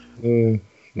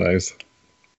 Nice.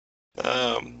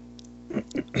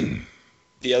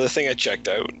 The other thing I checked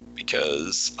out,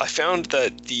 because I found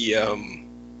that the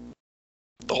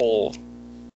whole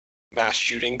mass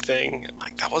shooting thing,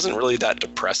 like that wasn't really that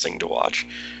depressing to watch. I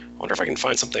wonder if I can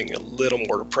find something a little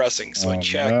more depressing. So I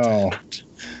checked. No.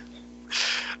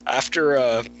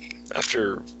 After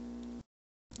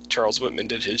Charles Whitman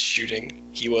did his shooting,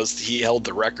 he held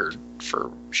the record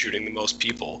for shooting the most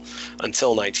people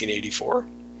until 1984.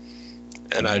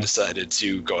 And I decided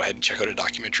to go ahead and check out a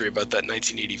documentary about that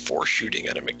 1984 shooting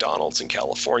at a McDonald's in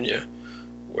California,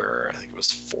 where I think it was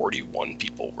 41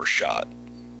 people were shot.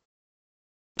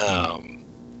 So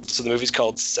the movie's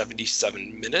called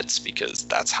 77 Minutes because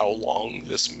that's how long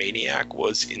this maniac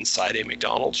was inside a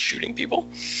McDonald's shooning people.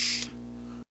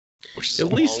 Which is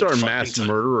at least our mass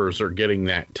murderers are getting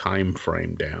that time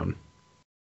frame down.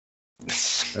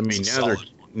 I mean,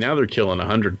 now they're killing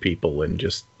 100 people in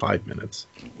just 5 minutes.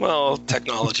 Well,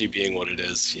 technology being what it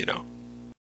is, you know.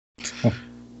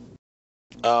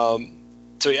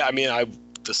 So yeah, I mean,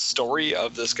 the story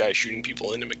of this guy shooting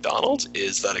people into McDonald's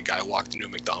is that a guy walked into a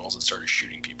McDonald's and started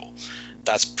shooting people.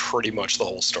 That's pretty much the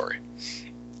whole story.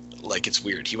 Like, it's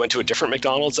weird. He went to a different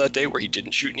McDonald's that day where he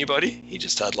didn't shoot anybody. He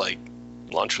just had like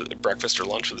breakfast or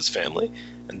lunch with his family,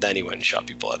 and then he went and shot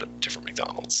people at a different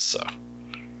McDonald's. So,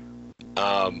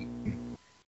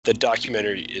 the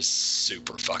documentary is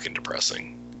super fucking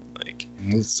depressing. Like,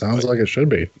 it sounds like it should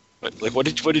be. Like, what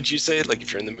did you say? Like,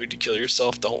 if you're in the mood to kill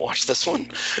yourself, don't watch this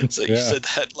one. So you said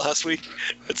that last week.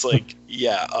 It's like,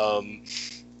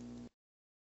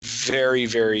 very,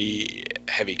 very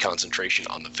heavy concentration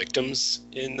on the victims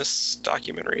in this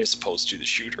documentary as opposed to the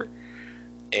shooter,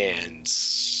 and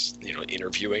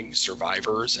interviewing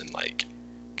survivors, and like,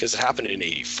 because it happened in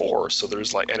 84, so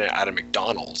there's like, and at a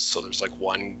McDonald's, so there's like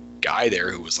one guy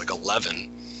there who was like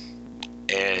 11,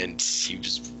 and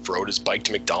rode his bike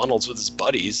to McDonald's with his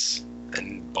buddies,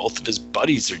 and both of his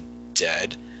buddies are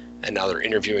dead, and now they're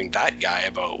interviewing that guy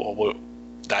about what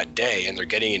that day, and they're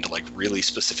getting into like really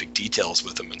specific details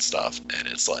with him and stuff, and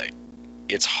it's like,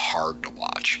 it's hard to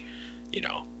watch, you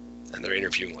know. And they're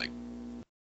interviewing like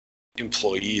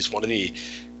employees. One of the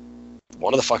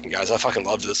fucking guys, I fucking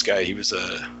loved this guy. He was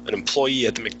an employee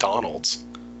at the McDonald's.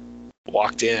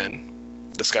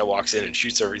 This guy walks in and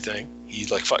shoots everything. He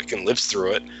like fucking lives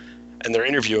through it, and they're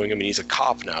interviewing him, and he's a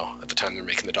cop now at the time they're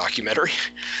making the documentary.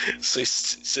 So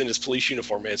he's in his police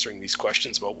uniform answering these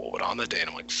questions about what went on that day, and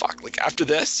I'm like, fuck, like after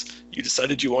this you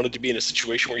decided you wanted to be in a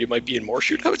situation where you might be in more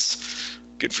shootouts?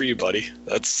 Good for you, buddy.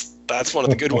 That's one of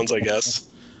the good ones, I guess.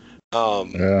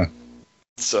 Yeah.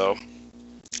 So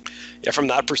yeah, from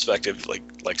that perspective,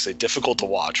 like say, difficult to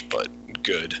watch, but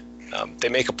good. They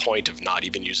make a point of not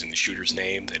even using the shooter's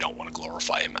name. They don't want to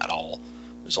glorify him at all.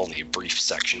 There's only a brief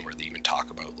section where they even talk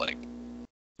about like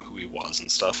who he was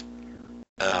and stuff.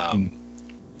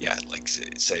 Yeah, like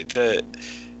say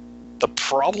the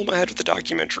problem I had with the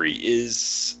documentary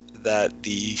is that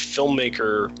the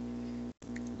filmmaker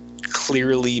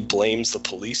clearly blames the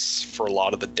police for a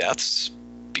lot of the deaths,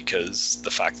 because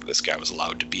the fact that this guy was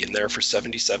allowed to be in there for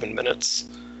 77 minutes,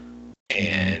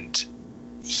 and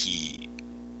he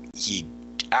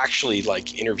actually,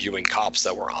 like, interviewing cops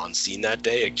that were on scene that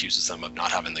day, accuses them of not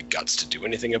having the guts to do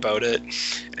anything about it,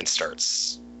 and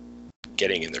starts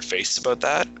getting in their face about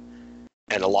that.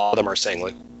 And a lot of them are saying,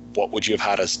 like, what would you have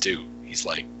had us do? He's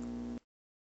like,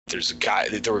 there's a guy,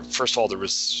 first of all, the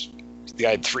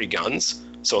guy had 3 guns,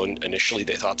 so initially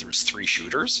they thought there was 3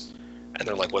 shooters, and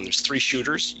they're like, when there's 3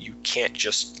 shooters, you can't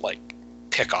just, like,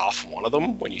 pick off one of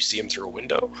them when you see him through a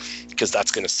window, because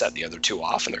that's going to set the other 2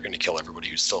 off, and they're going to kill everybody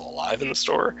who's still alive in the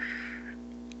store.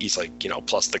 He's like, you know,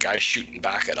 plus the guy's shooting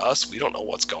back at us. We don't know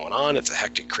what's going on. It's a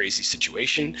hectic, crazy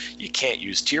situation. You can't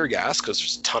use tear gas because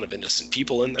there's a ton of innocent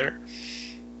people in there.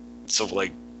 So,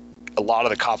 like, a lot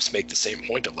of the cops make the same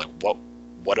point of, like,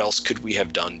 what else could we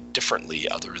have done differently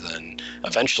other than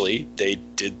eventually they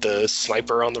did the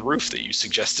sniper on the roof that you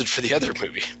suggested for the other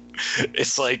movie.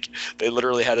 It's like they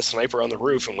literally had a sniper on the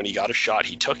roof, and when he got a shot,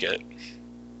 he took it.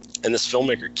 And this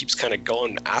filmmaker keeps kind of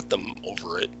going at them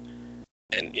over it.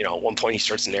 And, you know, at one point he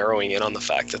starts narrowing in on the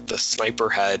fact that the sniper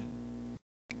had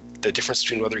the difference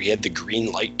between whether he had the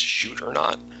green light to shoot or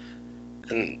not.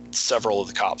 And several of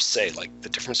the cops say, like, the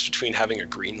difference between having a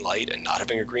green light and not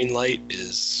having a green light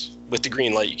is, with the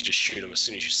green light, you can just shoot him as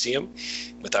soon as you see him.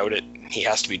 Without it, he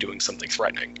has to be doing something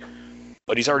threatening.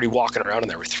 But he's already walking around in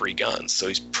there with 3 guns, so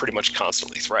he's pretty much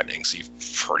constantly threatening. So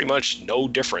you've pretty much no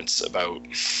difference about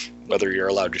whether you're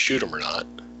allowed to shoot him or not.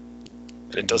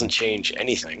 And it doesn't change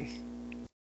anything.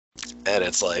 And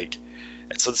it's like,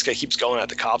 and so this guy keeps going at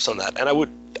the cops on that. And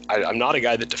I'm not a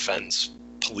guy that defends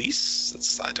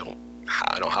police. I'm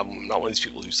not one of these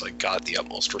people who's like got the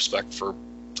utmost respect for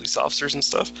police officers and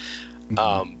stuff.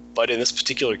 But in this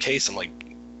particular case, I'm like,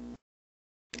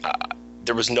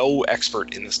 there was no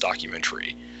expert in this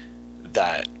documentary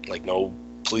that, like, no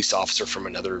police officer from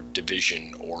another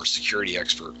division or security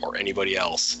expert or anybody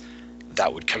else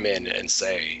that would come in and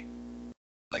say,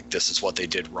 like, this is what they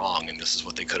did wrong and this is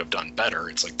what they could have done better.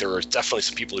 It's like there were definitely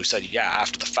some people who said, yeah,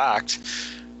 after the fact,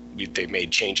 they made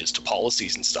changes to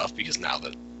policies and stuff, because now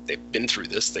that they've been through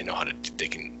this, they know how to,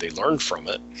 they learned from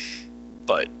it.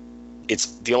 But it's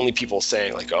the only people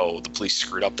saying, like, oh, the police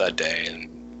screwed up that day and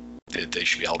they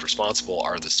should be held responsible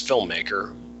are this filmmaker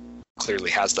who clearly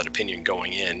has that opinion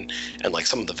going in. And, like,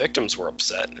 some of the victims were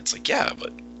upset, and it's like, yeah,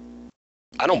 but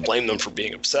I don't blame them for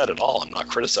being upset at all. I'm not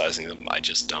criticizing them. I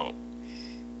just don't.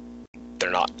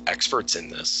 They're not experts in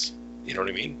this. You know what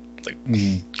I mean? Like,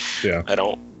 yeah. I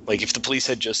don't, like, if the police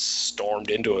had just stormed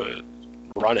into a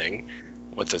running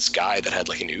with this guy that had,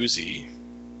 like, an Uzi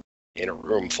in a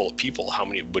room full of people, how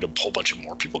many would a whole bunch of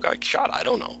more people got shot? I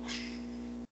don't know.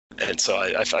 And so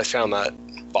I found that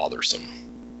bothersome.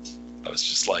 I was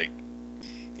just like,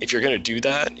 if you're going to do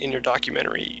that in your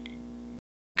documentary,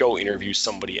 go interview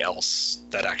somebody else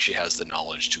that actually has the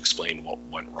knowledge to explain what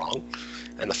went wrong.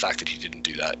 And the fact that he didn't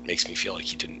do that makes me feel like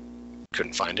he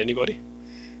couldn't find anybody.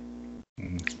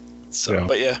 So, yeah.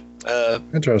 But yeah.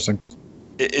 Interesting.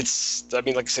 It's, I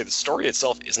mean, like I say, the story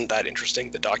itself isn't that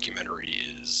interesting. The documentary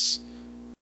is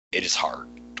hard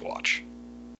to watch.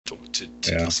 To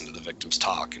listen to the victims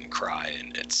talk and cry,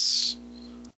 and it's,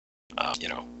 you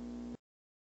know,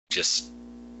 just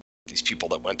these people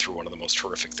that went through one of the most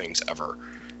horrific things ever,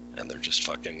 and they're just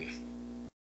fucking,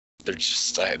 they're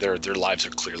just, their lives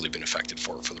have clearly been affected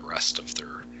for the rest of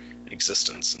their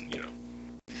existence. And, you know,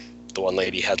 the one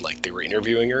lady had, like, they were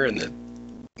interviewing her, and then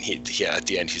he at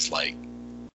the end, he's like,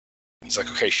 he's like,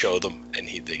 okay, show them. And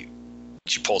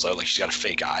she pulls out like she's got a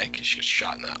fake eye because she gets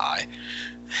shot in the eye.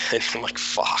 And I'm like,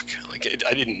 fuck. Like,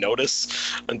 I didn't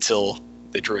notice until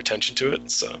they drew attention to it.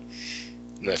 So,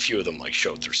 and a few of them like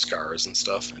showed their scars and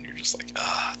stuff, and you're just like,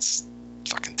 it's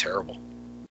fucking terrible.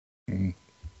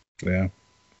 Yeah.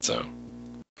 So.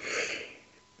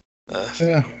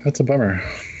 Yeah, that's a bummer.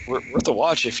 Worth a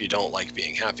watch if you don't like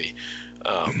being happy.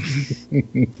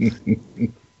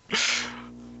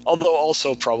 Although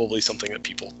also probably something that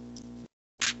people.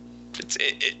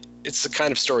 It's the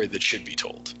kind of story that should be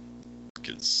told,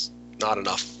 because not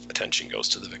enough attention goes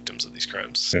to the victims of these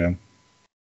crimes. Yeah.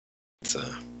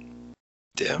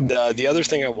 The other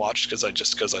thing I watched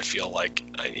because I feel like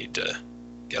I need to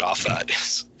get off that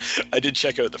is I did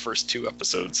check out the first 2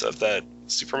 episodes of that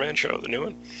Superman show, the new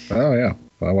one. Oh yeah,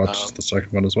 I watched the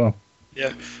second one as well.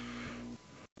 Yeah.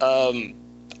 I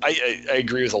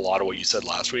agree with a lot of what you said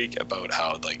last week about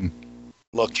how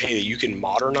look, hey, you can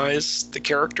modernize the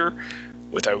character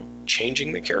without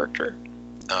changing the character.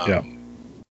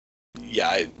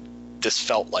 This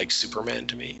felt like Superman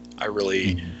to me. I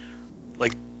really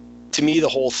to me, the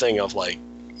whole thing of I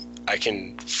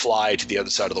can fly to the other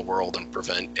side of the world and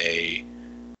prevent a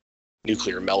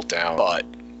nuclear meltdown, but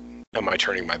am I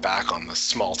turning my back on the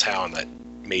small town that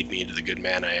made me into the good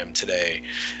man I am today?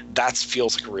 That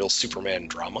feels like a real Superman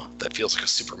drama. That feels like a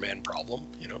Superman problem,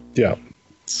 Yeah.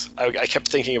 I kept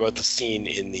thinking about the scene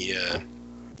in the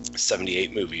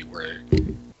 78 movie where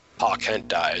Pa Kent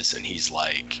dies, and he's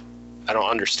like, I don't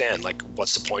understand,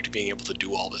 what's the point of being able to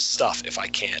do all this stuff if I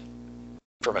can't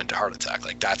prevent a heart attack?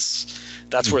 That's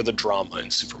where the drama in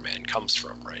Superman comes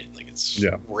from, right? It's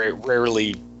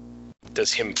rarely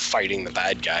does him fighting the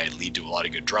bad guy lead to a lot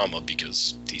of good drama,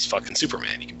 because he's fucking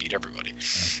Superman. He can beat everybody.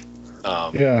 It's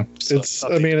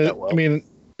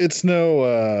it's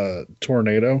no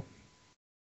Tornado.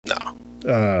 No.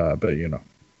 But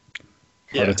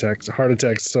heart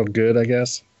attacks still good, I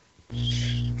guess.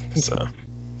 So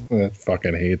I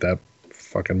fucking hate that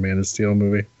fucking Man of Steel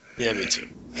movie. Yeah, me too.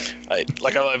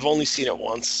 I've only seen it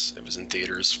once. It was in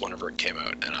theaters whenever it came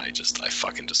out, and I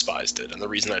fucking despised it. And the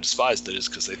reason I despised it is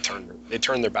because they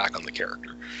turned their back on the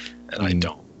character, and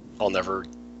I'll never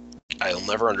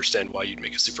understand why you'd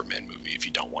make a Superman movie if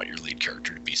you don't want your lead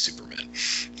character to be Superman.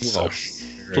 Well,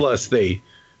 plus they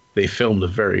filmed a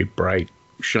very bright,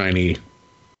 shiny,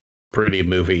 pretty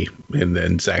movie, and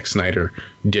then Zack Snyder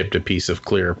dipped a piece of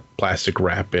clear plastic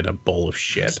wrap in a bowl of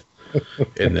shit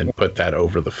and then put that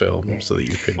over the film so that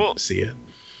you couldn't see it.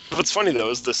 What's funny though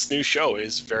is this new show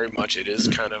is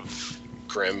kind of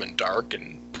grim and dark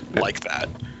and like that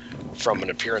from an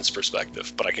appearance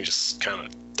perspective, but I can just kind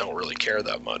of don't really care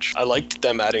that much. I liked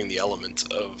them adding the element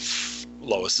of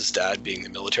Lois's dad being the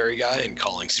military guy and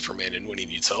calling Superman in when he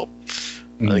needs help.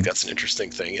 I think that's an interesting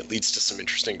thing. It leads to some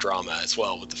interesting drama as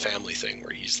well with the family thing,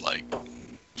 where he's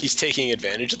taking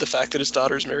advantage of the fact that his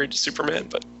daughter's married to Superman,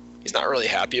 but he's not really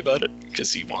happy about it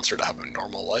because he wants her to have a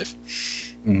normal life.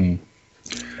 And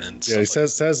he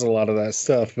says a lot of that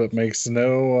stuff, but makes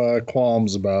no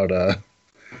qualms about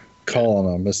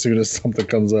calling them as soon as something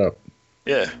comes up.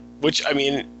 Yeah, which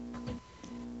if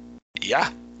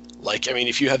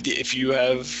you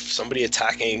have somebody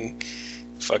attacking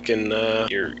fucking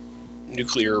your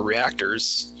nuclear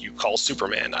reactors, you call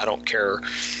Superman. I don't care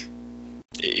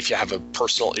if you have a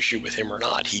personal issue with him or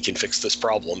not. He can fix this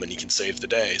problem and he can save the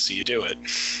day, so you do it.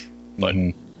 But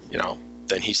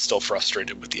then he's still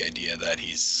frustrated with the idea that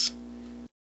he's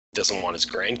doesn't want his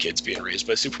grandkids being raised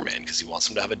by Superman because he wants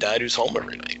them to have a dad who's home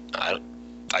every night.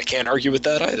 I can't argue with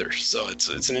that either. So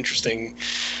it's an interesting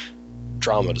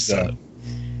drama to set.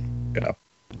 Yeah.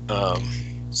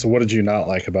 So what did you not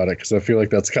like about it? Because I feel like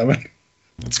that's coming.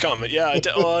 It's coming, yeah.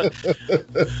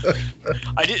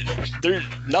 I did. There's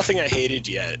nothing I hated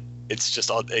yet. It's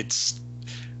just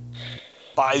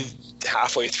by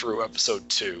halfway through episode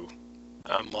 2,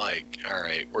 I'm like, all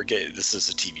right, this is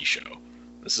a TV show.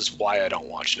 This is why I don't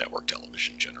watch network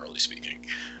television, generally speaking.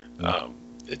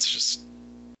 It's just,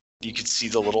 you could see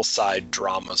the little side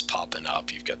dramas popping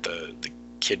up. You've got the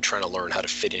kid trying to learn how to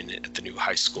fit in at the new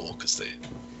high school because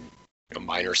a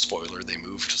minor spoiler, they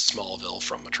moved to Smallville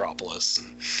from Metropolis,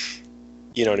 and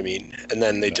you know what I mean? And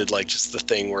then they did just the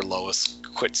thing where Lois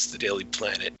quits the Daily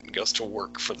Planet and goes to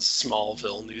work for the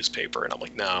Smallville newspaper, and I'm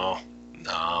like, no.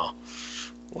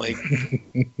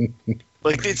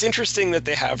 It's interesting that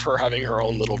they have her having her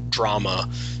own little drama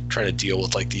trying to deal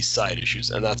with these side issues,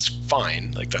 and that's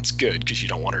fine. That's good because you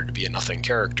don't want her to be a nothing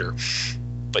character.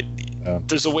 But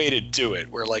there's a way to do it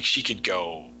where she could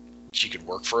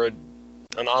work for a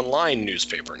an online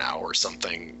newspaper now or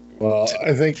something. Well,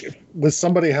 I think with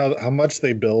somebody how much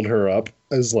they build her up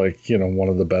as like, one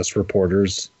of the best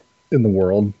reporters in the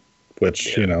world,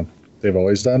 which, they've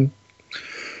always done.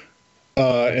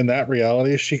 In that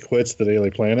reality, she quits the Daily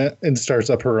Planet and starts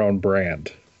up her own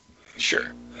brand.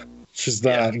 Sure. She's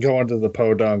not going to the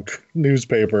podunk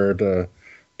newspaper to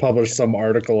publish some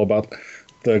article about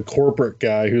the corporate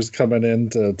guy who's coming in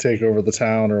to take over the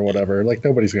town or whatever. Like,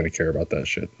 nobody's going to care about that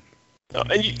shit. No,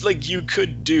 and you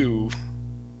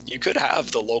could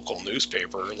have the local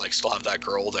newspaper, like still have that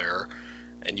girl there,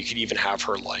 and you could even have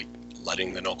her like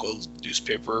letting the local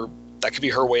newspaper, that could be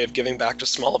her way of giving back to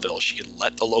Smallville. She could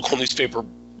let the local newspaper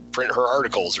print her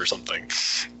articles or something.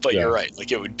 But you're right,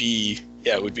 like it would be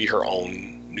her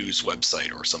own news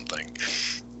website or something.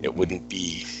 It wouldn't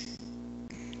be,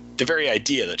 the very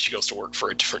idea that she goes to work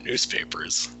for a different newspaper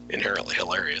is inherently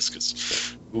hilarious,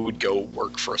 because who would go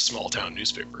work for a small town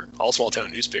newspaper? All small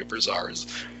town newspapers are is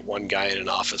one guy in an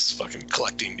office fucking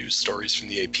collecting news stories from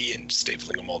the AP and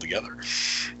stapling them all together.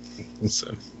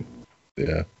 So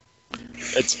yeah,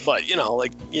 it's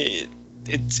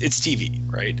TV,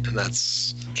 right? And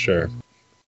that's sure.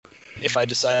 If I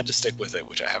decide to stick with it,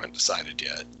 which I haven't decided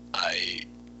yet,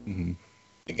 I'm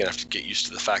gonna have to get used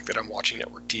to the fact that I'm watching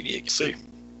network TV. You see.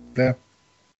 Yeah.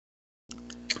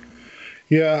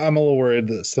 Yeah, I'm a little worried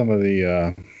that some of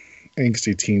the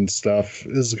angsty teen stuff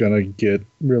is going to get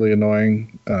really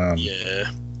annoying.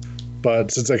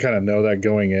 But since I kind of know that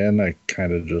going in, I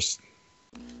kind of just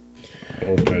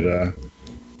hope it...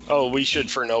 Oh, we should,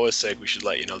 for Noah's sake, we should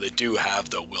let you know they do have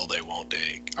the will they, won't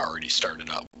they already started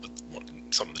up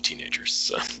with some of the teenagers.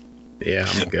 So. Yeah,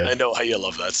 I'm good. I know how you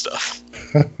love that stuff.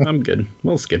 I'm good.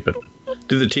 We'll skip it.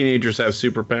 Do the teenagers have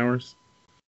superpowers?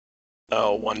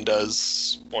 One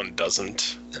does, one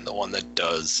doesn't, and the one that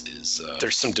does is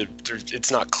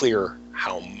it's not clear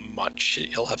how much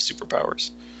he'll have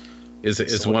superpowers.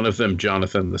 Is one of them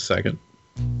Jonathan II?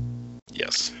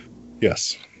 Yes.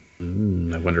 Yes. I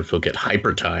wonder if he'll get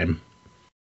hyper time.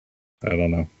 I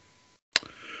don't know.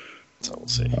 So we'll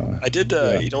see. I did.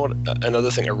 You know what?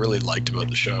 Another thing I really liked about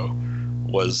the show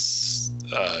was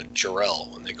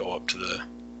Jor-El when they go up to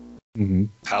the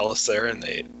palace there, and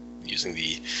they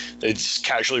just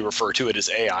casually refer to it as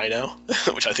AI now,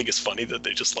 which I think is funny that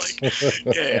they just like,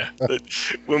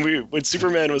 when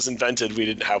Superman was invented, we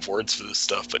didn't have words for this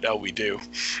stuff, but now we do.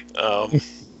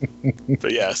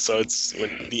 But yeah, so it's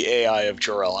when the AI of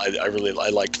Jor-El, I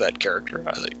liked that character.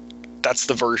 That's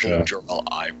the version of Jor-El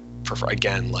I prefer.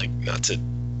 Again, like, not to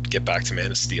get back to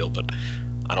Man of Steel, but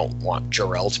I don't want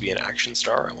Jor-El to be an action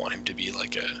star. I want him to be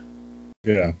like a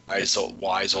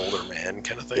wise older man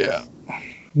kind of thing. Yeah.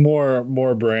 More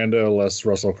Brando, less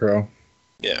Russell Crowe.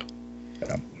 Yeah.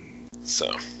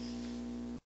 So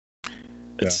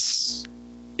it's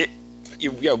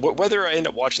whether I end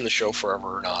up watching the show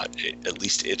forever or not, at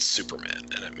least it's Superman,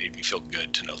 and it made me feel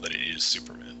good to know that it is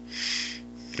Superman.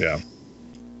 Yeah.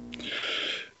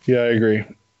 Yeah, I agree.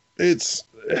 It's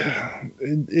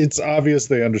obvious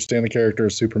they understand the character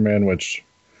of Superman, which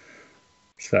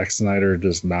Zack Snyder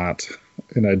does not,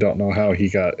 and I don't know how he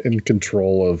got in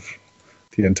control of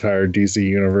the entire DC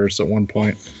universe at one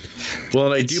point. Well,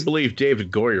 and I do believe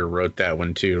David Goyer wrote that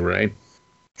one too, right?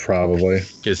 Probably.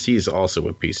 Because he's also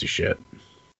a piece of shit.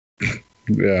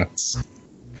 Yeah.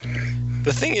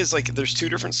 The thing is, like, there's two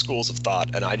different schools of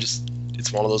thought, and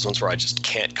it's one of those ones where I just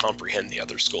can't comprehend the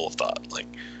other school of thought. Like,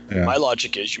 my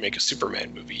logic is you make a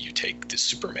Superman movie, you take the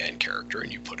Superman character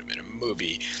and you put him in a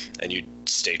movie, and you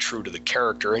stay true to the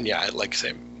character, and like I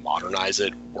say, modernize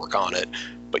it, work on it,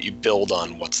 but you build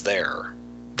on what's there.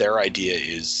 Their idea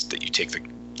is that you take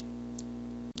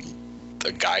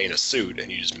the guy in a suit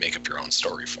and you just make up your own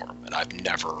story for him. And I've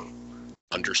never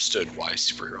understood why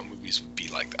superhero movies would be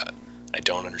like that. I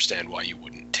don't understand why you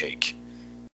wouldn't take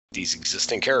these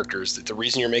existing characters. That the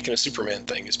reason you're making a Superman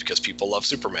thing is because people love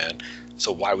Superman.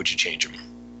 So why would you change him?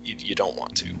 You don't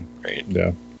want to, right?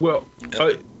 Yeah. Well,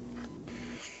 I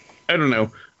don't know.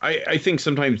 I think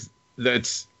sometimes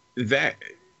that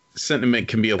sentiment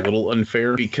can be a little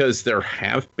unfair, because there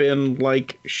have been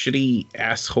like shitty,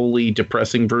 assholey,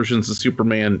 depressing versions of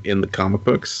Superman in the comic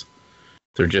books.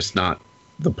 They're just not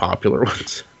the popular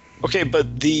ones. Okay,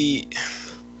 but the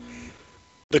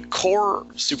core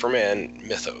Superman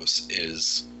mythos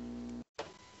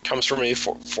comes from a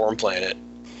foreign planet,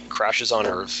 crashes on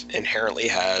Earth, inherently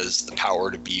has the power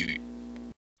to be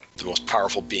the most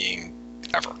powerful being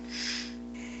ever.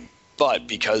 But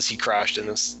because he crashed in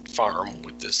this farm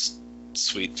with this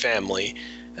sweet family,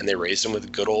 and they raised him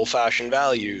with good old-fashioned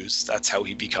values, that's how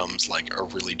he becomes like a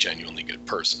really genuinely good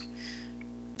person.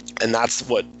 And that's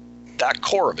that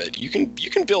core of it, you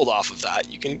can build off of that.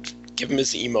 You can give him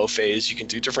his emo phase. You can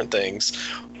do different things,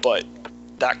 but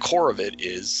that core of it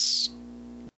is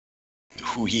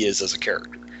who he is as a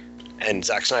character. And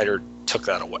Zack Snyder took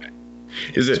that away.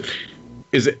 Is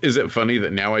it funny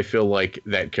that now I feel like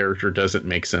that character doesn't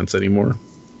make sense anymore?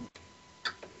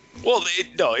 Well,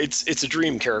 it's a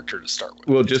dream character to start with.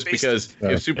 Well, just because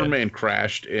if Superman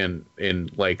crashed in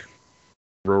like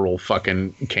rural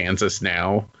fucking Kansas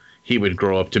now, he would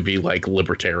grow up to be like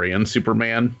libertarian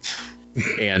Superman,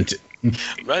 and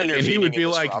he would be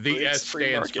like, the S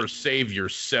stands for save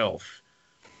yourself.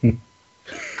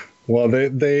 Well,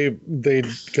 they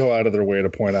go out of their way to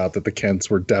point out that the Kents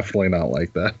were definitely not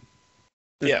like that.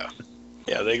 Yeah,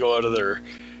 they go out of their.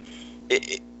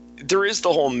 There is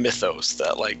the whole mythos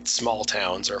that like small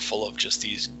towns are full of just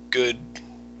these good,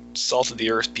 salt of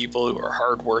the earth people who are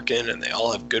hardworking and they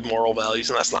all have good moral values,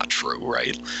 and that's not true,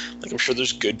 right? Like, I'm sure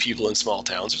there's good people in small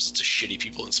towns. There's lots of shitty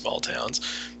people in small towns,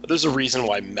 but there's a reason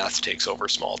why meth takes over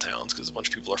small towns, because a bunch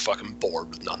of people are fucking bored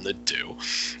with nothing to do,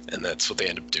 and that's what they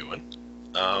end up doing.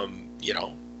 You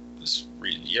know,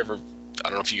 I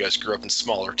don't know if you guys grew up in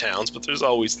smaller towns, but there's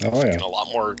always a lot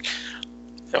more.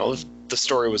 You know, the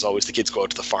story was always the kids go out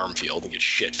to the farm field and get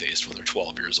shit faced when they're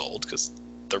 12 years old because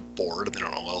they're bored and they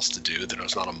don't know what else to do.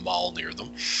 There's not a mall near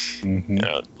them. Mm-hmm.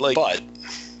 But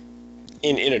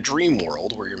in a dream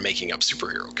world where you're making up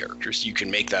superhero characters, you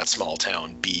can make that small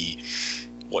town be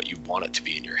what you want it to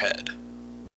be in your head.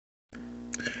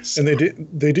 So, and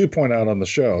they do point out on the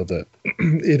show that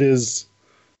it is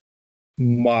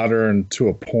modern to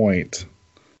a point.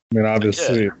 I mean,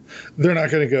 obviously, they're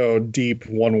not going to go deep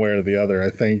one way or the other, I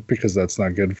think, because that's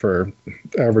not good for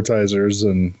advertisers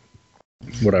and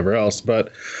whatever else.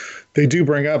 But they do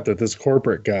bring up that this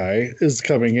corporate guy is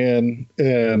coming in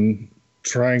and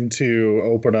trying to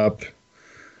open up.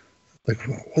 Like,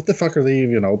 what the fuck are they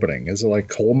even opening? Is it like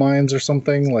coal mines or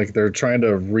something? Like, they're trying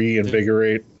to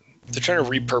reinvigorate. They're trying to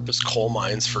repurpose coal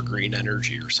mines for green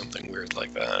energy or something weird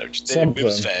like that. Something. It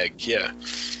was vague, yeah.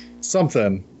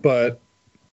 Something, but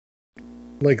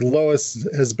like Lois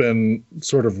has been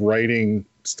sort of writing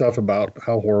stuff about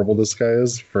how horrible this guy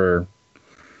is for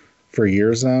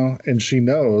years now, and she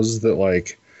knows that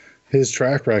like his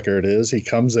track record is he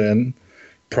comes in,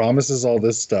 promises all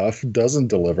this stuff, doesn't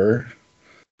deliver,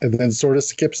 and then sort of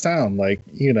skips town, like,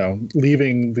 you know,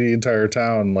 leaving the entire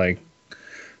town like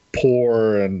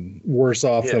poor and worse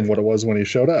off than what it was when he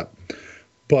showed up.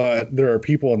 But there are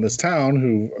people in this town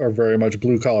who are very much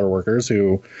blue collar workers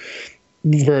who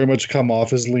very much come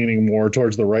off as leaning more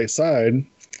towards the right side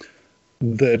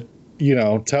that, you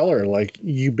know, tell her, like,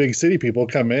 you big city people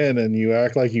come in and you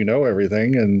act like you know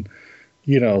everything, and,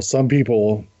 you know, some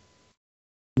people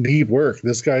need work.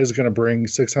 This guy is going to bring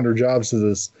 600 jobs to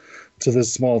this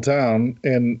small town,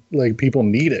 and like, people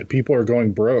need it. People are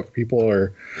going broke. People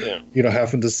are you know,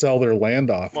 having to sell their land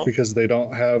off because they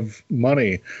don't have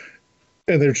money.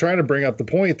 And they're trying to bring up the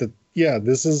point that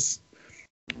this is,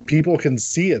 people can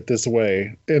see it this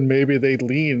way, and maybe they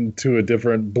lean to a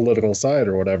different political side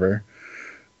or whatever,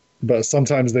 but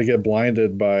sometimes they get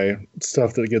blinded by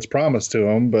stuff that gets promised to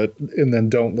them, and then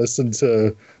don't listen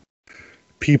to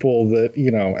people that,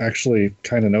 you know, actually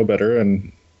kind of know better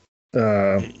and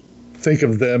think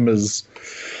of them as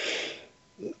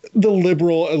the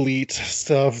liberal elite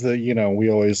stuff that, you know, we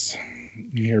always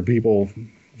hear people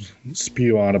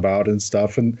spew on about and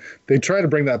stuff, and they try to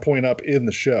bring that point up in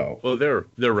the show. Well, they're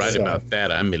right about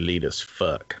that. I'm elite as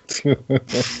fuck. No,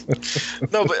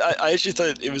 but I actually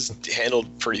thought it was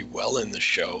handled pretty well in the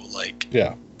show. Like,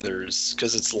 there's,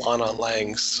 because it's Lana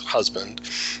Lang's husband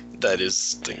that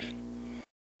is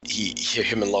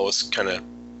him and Lois kind of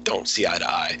don't see eye to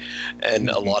eye, and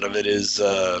a lot of it is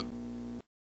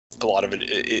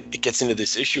it gets into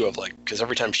this issue of like, because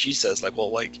every time she says like, well,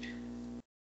 like,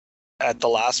 at the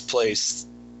last place,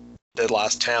 the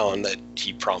last town that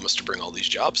he promised to bring all these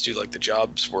jobs to, like, the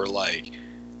jobs were like,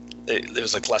 it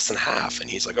was like less than half, and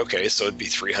he's like, okay, so it'd be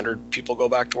 300 people go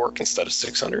back to work instead of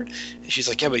 600, and she's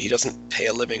like, yeah, but he doesn't pay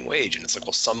a living wage, and it's like,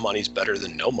 well, some money's better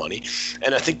than no money.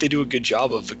 And I think they do a good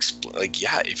job of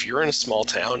if you're in a small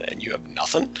town and you have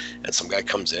nothing, and some guy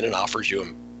comes in and offers you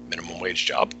a minimum wage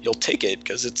job, you'll take it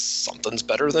because it's something's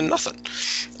better than nothing.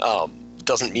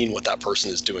 Doesn't mean what that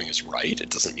person is doing is right. It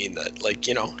doesn't mean that, like,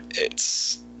 you know,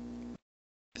 it's,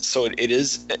 so it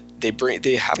is,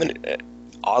 they have an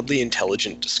oddly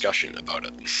intelligent discussion about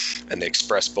it, and they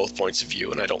express both points of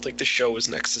view, and I don't think the show is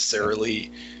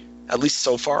necessarily, at least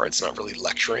so far, it's not really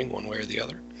lecturing one way or the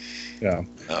other. Yeah.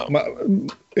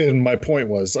 My point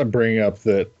was, I'm bringing up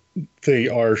that they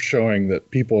are showing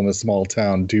that people in a small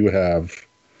town do have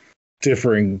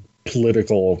differing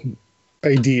political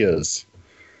ideas,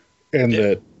 and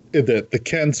that the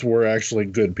Kents were actually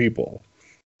good people,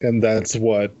 and that's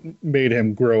what made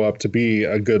him grow up to be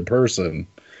a good person.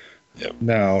 Yep.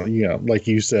 Now, like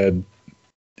you said,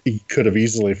 he could have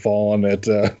easily fallen at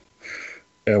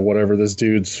whatever this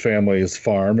dude's family's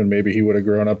farm, and maybe he would have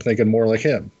grown up thinking more like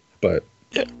him. But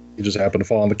he just happened to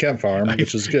fall on the Kent farm,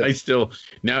 which is good. I still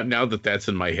now that that's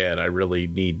in my head, I really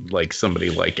need like somebody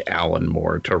like Alan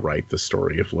Moore to write the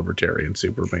story of Libertarian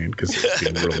Superman, because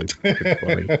it'd be really fucking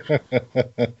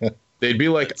funny. They'd be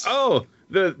like, "Oh,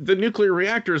 the nuclear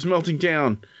reactor is melting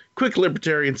down. Quick,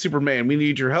 Libertarian Superman, we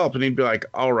need your help." And he'd be like,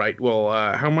 "All right, well,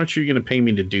 how much are you going to pay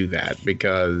me to do that?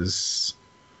 Because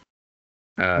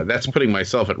that's putting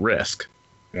myself at risk."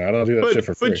 Yeah, I don't do that shit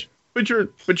for free. But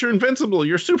you're invincible.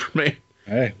 You're Superman.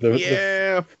 Hey,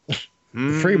 the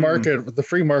free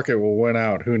market will win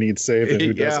out. Who needs saved and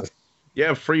who doesn't?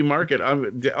 Yeah, free market.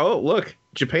 Oh, look,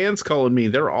 Japan's calling me.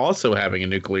 They're also having a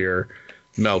nuclear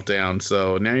meltdown.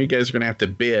 So now you guys are going to have to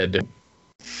bid.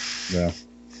 Yeah.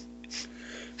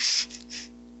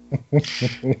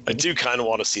 I do kind of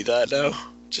want to see that now.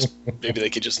 Just maybe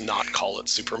they could just not call it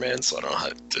Superman, so I don't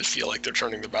have to feel like they're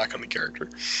turning their back on the character.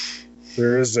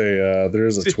 There is a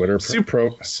Twitter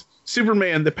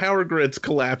Superman, the power grid's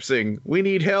collapsing. We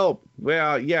need help.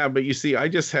 Well, yeah, but you see, I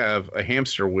just have a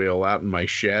hamster wheel out in my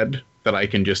shed that I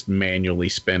can just manually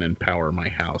spin and power my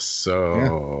house.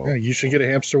 So yeah, you should get a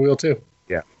hamster wheel too.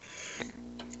 Yeah.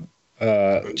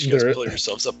 You guys pull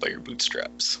yourselves up by your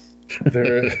bootstraps.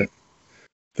 There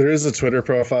is a Twitter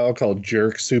profile called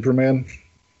Jerk Superman,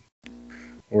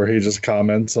 where he just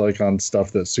comments like on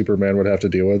stuff that Superman would have to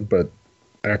deal with, but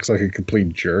acts like a complete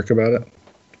jerk about it.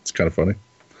 It's kind of funny.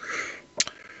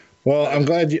 Well, I'm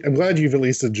glad you've at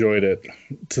least enjoyed it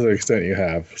to the extent you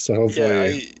have. So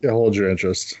hopefully it holds your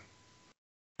interest.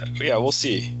 Yeah, we'll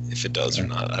see if it does or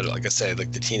not. Like I say,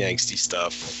 like the teen angsty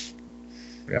stuff.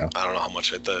 Yeah. I don't know how much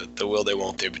the will they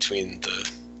won't they between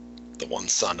the one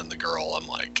son and the girl. I'm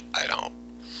like, I don't.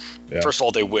 Yeah. First of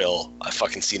all, they will. I've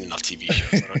fucking seen enough TV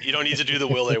shows. You don't need to do the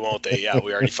will they won't they. Yeah,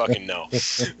 we already fucking know.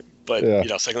 But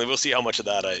secondly, we'll see how much of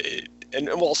that and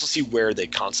we'll also see where they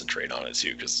concentrate on it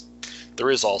too, because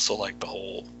there is also like the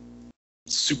whole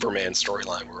Superman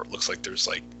storyline where it looks like there's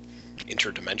like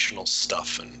interdimensional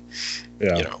stuff and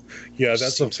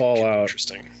that's a fallout.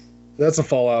 Interesting. That's a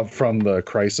fallout from the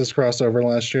Crisis crossover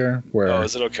last year, where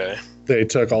is it okay? They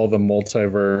took all the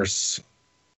multiverse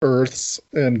Earths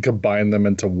and combined them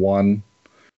into one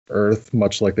Earth,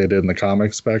 much like they did in the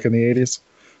comics back in the 80s.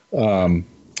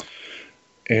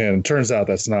 And it turns out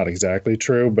that's not exactly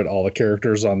true, but all the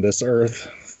characters on this Earth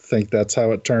think that's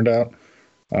how it turned out.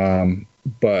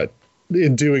 But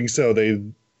in doing so, they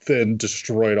then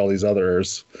destroyed all these other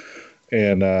Earths.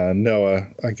 And Noah,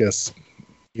 I guess,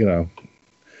 you'll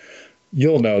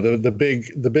know the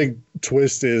big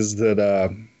twist is that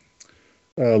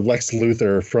Lex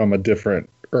Luthor from a different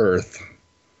Earth,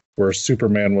 where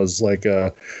Superman was like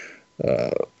a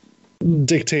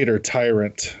dictator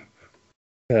tyrant,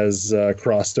 has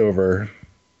crossed over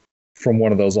from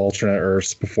one of those alternate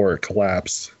Earths before it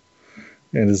collapsed,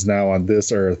 and is now on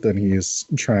this Earth, and he's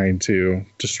trying to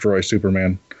destroy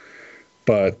Superman.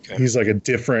 But he's like a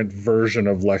different version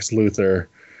of Lex Luthor,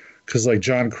 because like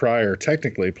John Cryer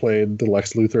technically played the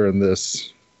Lex Luthor on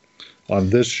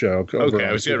this show. Okay,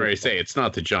 I was getting ready to say it's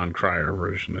not the John Cryer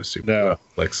version of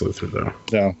Lex Luthor, though.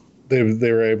 No,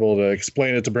 they were able to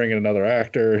explain it to bring in another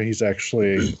actor. He's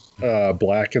actually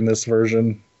black in this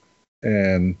version,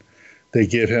 and they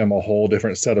give him a whole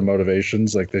different set of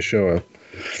motivations. Like they show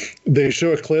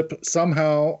a clip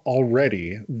somehow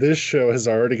already. This show has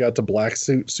already got to black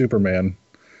suit Superman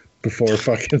before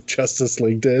fucking Justice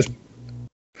League did.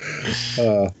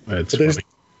 That's funny.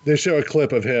 They show a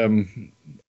clip of him,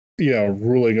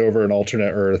 ruling over an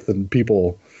alternate Earth and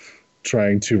people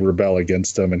trying to rebel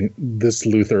against him. And this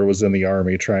Luthor was in the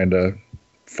army trying to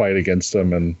fight against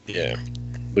him and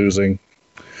losing.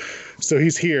 So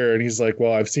he's here and he's like,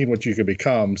 well, I've seen what you could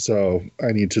become, so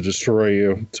I need to destroy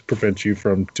you to prevent you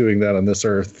from doing that on this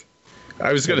Earth.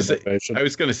 I was going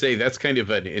to say that's kind of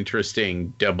an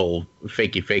interesting double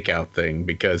fakey fake out thing,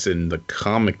 because in the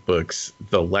comic books,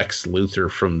 the Lex Luthor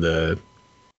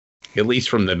at least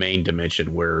from the main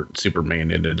dimension where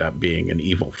Superman ended up being an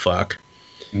evil fuck,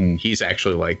 he's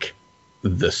actually like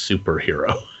the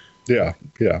superhero. Yeah,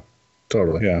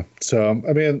 totally. Yeah. So,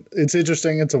 I mean, it's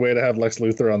interesting. It's a way to have Lex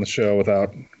Luthor on the show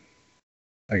without,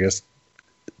 I guess,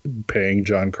 paying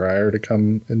John Cryer to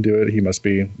come and do it. He must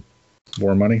be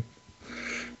more money.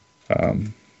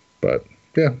 But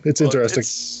yeah, it's interesting.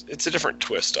 It's a different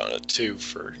twist on it too,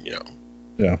 for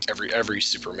Yeah. Every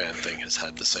Superman thing has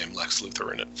had the same Lex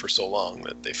Luthor in it for so long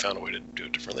that they found a way to do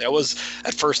it differently.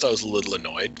 At first I was a little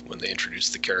annoyed when they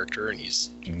introduced the character and he's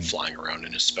flying around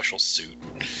in his special suit,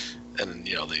 and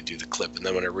they do the clip, and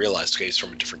then when I realized, okay, he's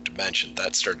from a different dimension,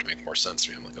 that started to make more sense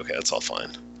to me. I'm like, okay, that's all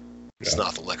fine. It's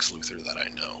not the Lex Luthor that I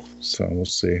know. So we'll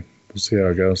see. We'll see how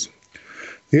it goes.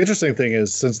 The interesting thing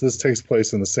is, since this takes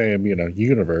place in the same,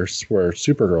 universe where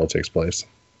Supergirl takes place,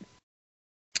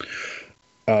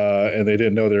 and they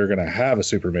didn't know they were going to have a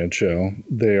Superman show,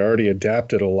 they already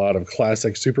adapted a lot of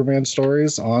classic Superman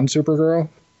stories on Supergirl.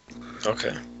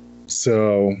 Okay.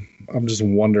 So I'm just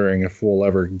wondering if we'll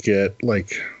ever get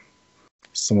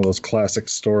some of those classic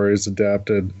stories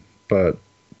adapted, but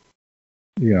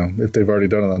if they've already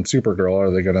done it on Supergirl,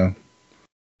 are they gonna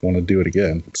want to do it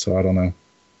again? So I don't know.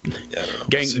 Yeah, I don't know.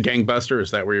 Gangbuster,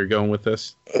 is that where you're going with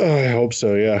this? I hope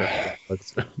so. Yeah.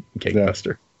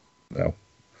 Gangbuster. No.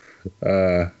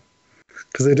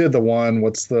 Because they did the one.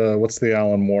 What's the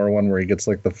Alan Moore one where he gets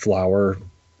the flower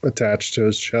attached to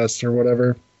his chest or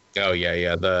whatever? Oh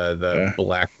yeah. The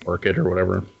Black Orchid or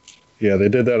whatever. Yeah, they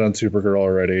did that on Supergirl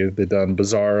already. They done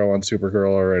Bizarro on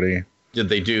Supergirl already. Did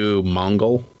they do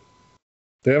Mongol?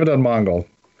 They haven't done Mongol.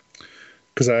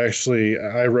 Because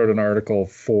I wrote an article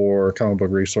for Comic Book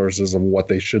Resources of what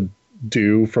they should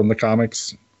do from the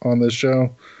comics on this show.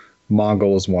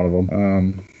 Mongol is one of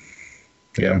them.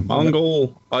 Yeah,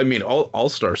 Mongol. I mean,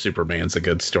 All-Star Superman's a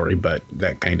good story, but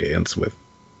that kind of ends with.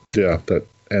 Yeah, that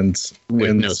ends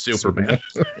with no Superman.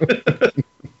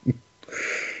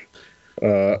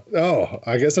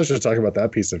 I guess I should talk about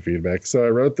that piece of feedback. So I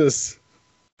wrote this.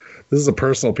 This is a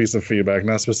personal piece of feedback,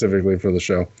 not specifically for the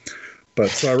show. But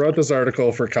so I wrote this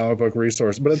article for Comic Book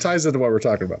Resource, but it ties into what we're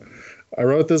talking about. I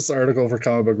wrote this article for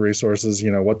Comic Book Resources,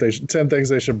 10 things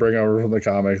they should bring over from the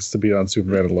comics to be on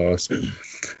Superman and Lois.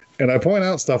 And I point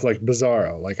out stuff like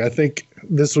Bizarro. I think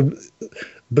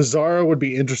Bizarro would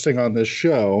be interesting on this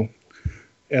show.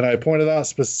 And I pointed out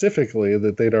specifically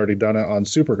that they'd already done it on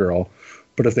Supergirl.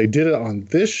 But if they did it on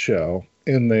this show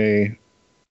and they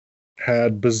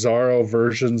had Bizarro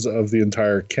versions of the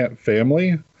entire Kent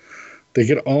family, they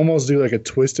could almost do a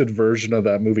twisted version of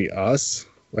that movie Us,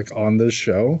 on this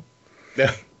show.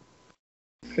 Yeah.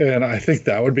 And I think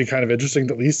that would be kind of interesting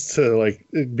to at least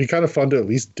it'd be kind of fun to at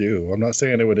least do. I'm not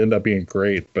saying it would end up being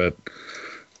great, but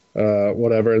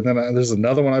whatever. And then there's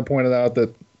another one I pointed out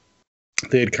that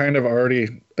they had kind of already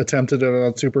attempted it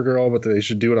on Supergirl, but they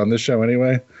should do it on this show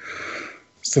anyway.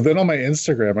 So then on my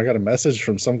Instagram, I got a message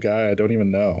from some guy I don't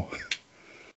even know.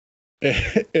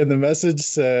 And the message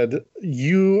said,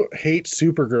 "You hate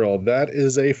Supergirl. That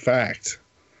is a fact."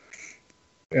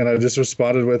 And I just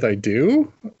responded with, "I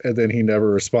do." And then he never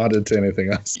responded to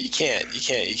anything else. You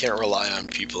can't rely on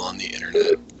people on the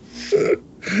internet.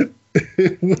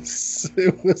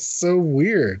 It was so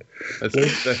weird.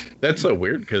 That's so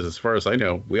weird because as far as I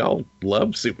know, we all love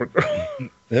Supergirl.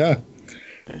 Yeah.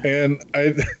 And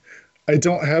I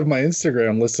don't have my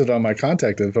Instagram listed on my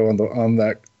contact info on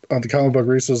the Comic Book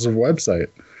Resources website.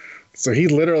 So he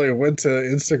literally went to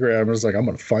Instagram and was like, "I'm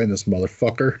going to find this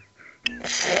motherfucker."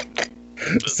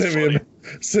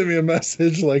 Send me a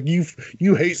message like, you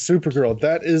hate Supergirl.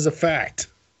 That is a fact.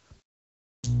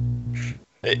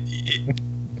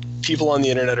 People on the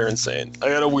internet are insane. I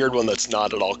got a weird one that's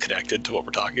not at all connected to what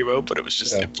we're talking about, but it was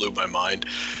just, It blew my mind.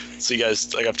 So you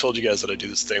guys, I've told you guys that I do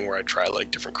this thing where I try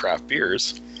different craft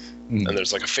beers. And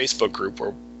there's a Facebook group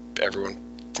where everyone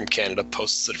from Canada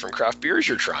posts the different craft beers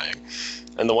you're trying.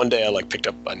 And the one day I picked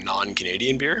up a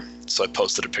non-Canadian beer, so I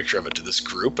posted a picture of it to this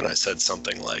group, and I said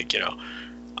something like,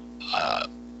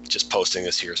 just posting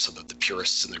this here so that the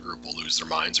purists in the group will lose their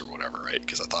minds or whatever, right?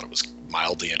 Because I thought it was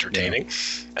mildly entertaining.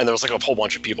 Yeah. And there was a whole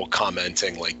bunch of people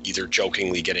commenting, either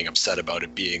jokingly getting upset about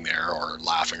it being there or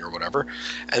laughing or whatever.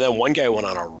 And then one guy went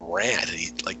on a rant and he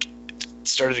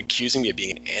started accusing me of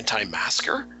being an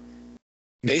anti-masker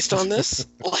based on this.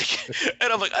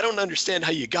 And I'm like, I don't understand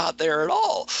how you got there at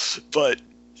all. But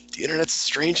the internet's a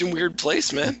strange and weird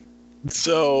place, man.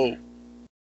 So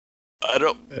what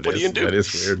are you gonna do? That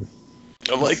is weird.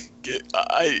 I'm like,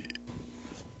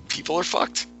 people are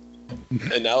fucked.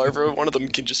 And now every one of them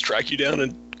can just track you down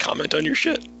and comment on your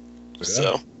shit. Yeah.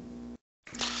 So.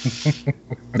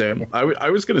 Damn. I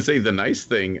was going to say the nice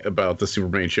thing about the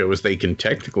Superman show is they can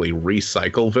technically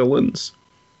recycle villains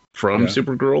from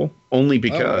Supergirl only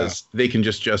because they can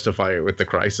just justify it with the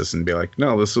Crisis and be like,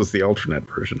 no, this was the alternate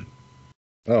version.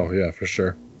 Oh, yeah, for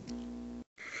sure.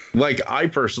 I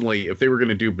personally, if they were going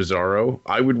to do Bizarro,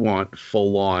 I would want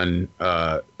full-on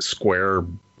square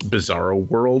Bizarro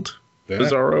world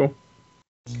Bizarro.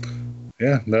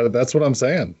 Yeah, that's what I'm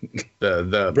saying.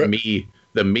 The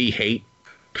me hate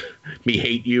Me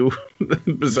hate you,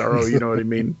 Bizarro. You know what I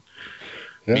mean?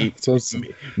 Yeah.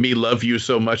 Me love you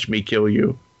so much. Me kill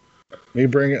you. Me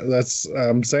bring it. That's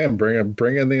I'm saying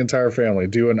bring in the entire family.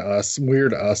 Do an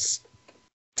weird us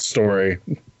story.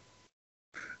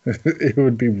 It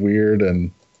would be weird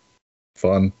and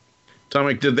fun.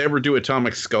 Did they ever do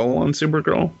Atomic Skull on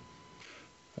Supergirl?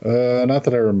 Not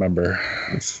that I remember.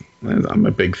 I'm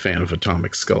a big fan of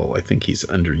Atomic Skull. I think he's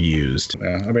underused.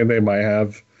 Yeah, I mean they might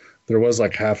have. There was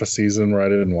like half a season where I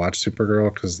didn't watch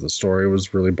Supergirl because the story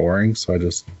was really boring, so I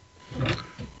just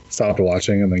stopped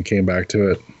watching and then came back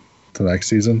to it the next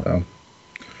season.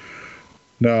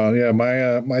 No, yeah,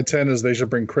 my 10 is they should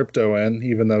bring Crypto in,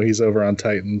 even though he's over on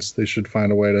Titans. They should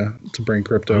find a way to bring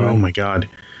Crypto in. Oh my god.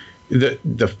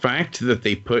 The fact that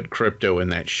they put Crypto in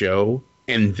that show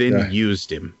and then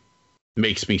used him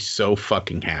makes me so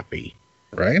fucking happy.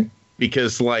 Right?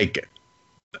 Because like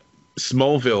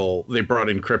Smallville, they brought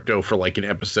in Crypto for like an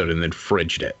episode and then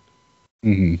fridged it.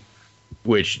 Mm-hmm.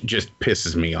 Which just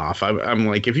pisses me off. I'm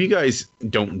like, if you guys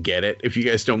don't get it, if you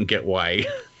guys don't get why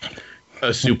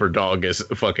a super dog is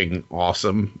fucking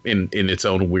awesome in its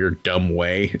own weird, dumb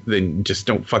way, then just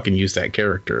don't fucking use that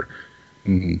character.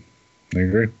 Mm-hmm. I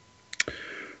agree.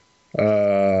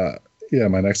 Yeah,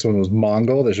 my next one was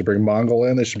Mongol. They should bring Mongol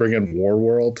in. They should bring in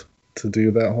Warworld to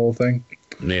do that whole thing.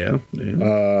 Yeah.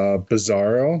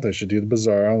 Bizarro. They should do the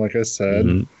Bizarro, like I said.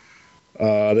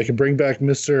 Mm-hmm. They could bring back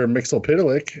Mr.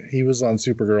 Mxyzptlk. He was on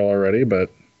Supergirl already, but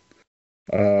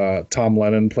Tom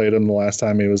Lennon played him the last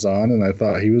time he was on, and I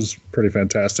thought he was pretty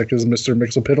fantastic as Mr.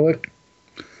 Mxyzptlk.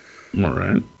 All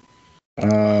right.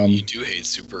 You do hate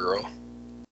Supergirl.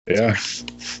 Yeah.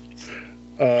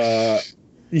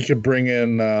 You could bring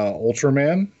in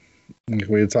Ultraman, like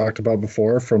we had talked about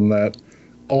before, from that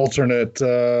alternate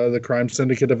the Crime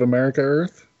Syndicate of America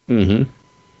Earth. Mm-hmm.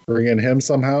 Bring in him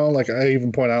somehow. Like I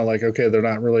even point out, like, okay, they're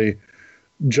not really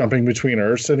jumping between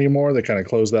Earths anymore. They kind of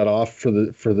close that off for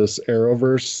this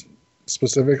Arrowverse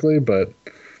specifically, but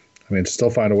I mean,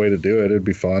 still find a way to do it. It'd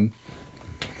be fun.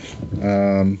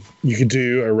 You could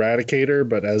do Eradicator,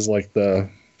 but as like the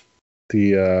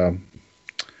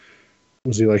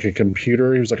was he like a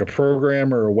computer? He was like a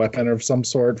program or a weapon of some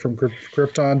sort from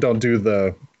Krypton. Don't do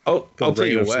the I'll tell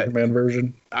you what, Superman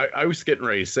version. I was getting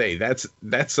ready to say that's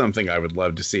something I would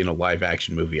love to see in a live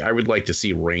action movie. I would like to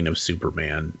see Reign of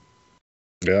Superman.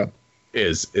 Yeah,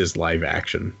 is live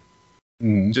action.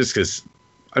 Mm-hmm. Just because,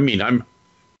 I mean,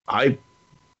 I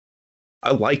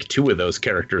like two of those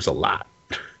characters a lot.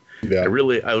 Yeah, I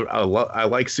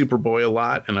like Superboy a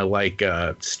lot, and I like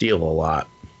Steel a lot.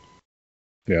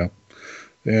 Yeah.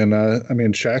 And I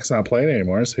mean, Shaq's not playing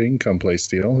anymore, so he can come play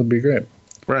Steel. It'd be great.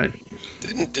 Right.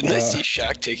 Didn't I see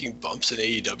Shaq taking bumps in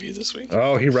AEW this week?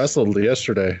 Oh, he wrestled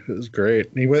yesterday. It was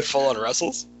great. He went full on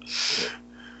wrestles.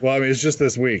 Well, I mean, it's just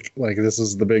this week. Like, this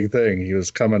is the big thing. He was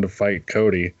coming to fight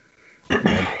Cody.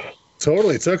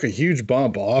 Totally took a huge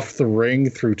bump off the ring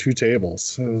through two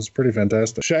tables. It was pretty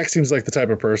fantastic. Shaq seems like the type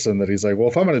of person that he's like, well,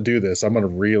 if I'm going to do this, I'm going to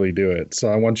really do it. So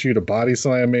I want you to body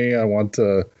slam me. I want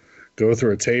to go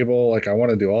through a table. Like, I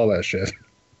want to do all that shit.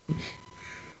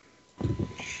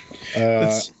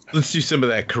 Let's do some of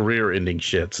that career-ending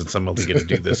shit since I'm only going to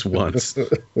do this once.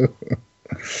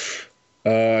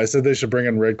 I said they should bring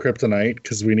in Red Kryptonite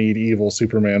because we need evil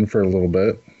Superman for a little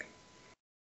bit.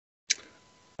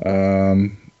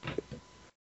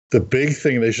 The big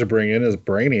thing they should bring in is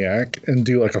Brainiac and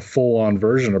do like a full-on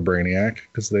version of Brainiac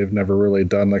because they've never really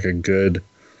done like a good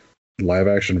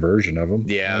live-action version of him.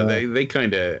 Yeah, they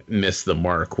kind of missed the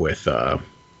mark with on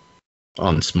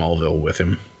Smallville with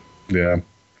him. Yeah.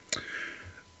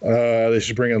 They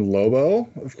should bring in Lobo,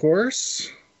 of course.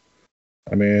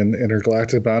 I mean,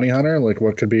 Intergalactic Bounty Hunter. Like,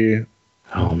 what could be?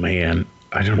 Oh man,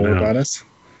 I don't know. Bonus?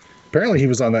 Apparently, he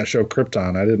was on that show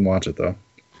Krypton. I didn't watch it though.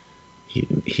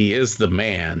 He is the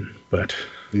man, but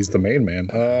he's the main man.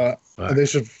 They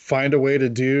should find a way to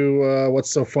do what's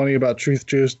so funny about truth,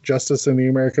 justice, and the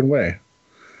American way,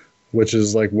 which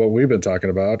is like what we've been talking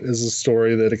about. Is a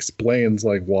story that explains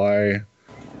like why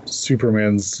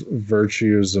Superman's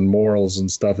virtues and morals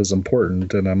and stuff is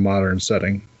important in a modern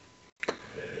setting.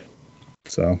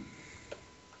 So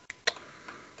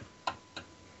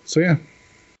yeah,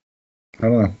 I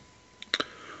don't know.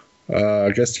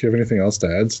 I guess, do you have anything else to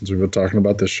add since we've been talking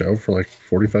about this show for like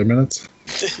 45 minutes?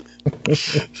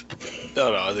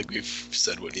 No, I think we've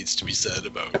said what needs to be said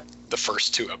about the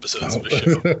first two episodes of the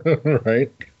show. Right.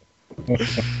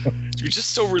 You're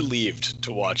just so relieved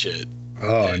to watch it.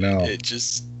 Oh, I know. It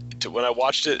just, when I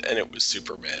watched it and it was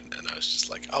Superman, and I was just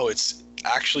like, oh, it's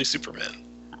actually Superman.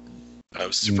 I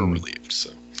was super relieved.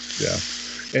 So yeah,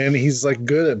 and he's like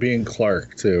good at being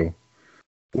Clark too.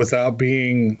 without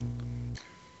being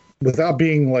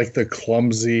like the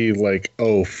clumsy, like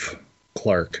oaf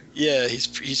Clark. Yeah,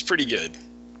 he's pretty good.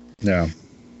 Yeah.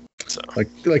 So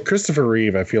Like Christopher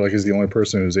Reeve, I feel like is the only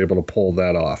person who's able to pull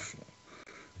that off.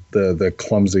 The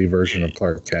clumsy version of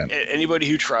Clark Kent. Anybody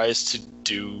who tries to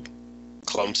do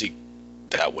clumsy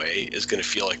that way is going to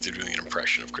feel like they're doing an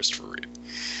impression of Christopher Reeve.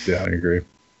 Yeah, I agree.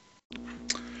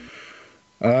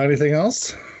 Anything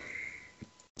else?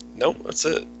 Nope, that's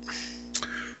it.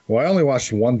 Well, I only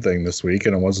watched one thing this week,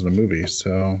 and it wasn't a movie,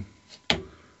 so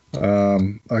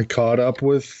I caught up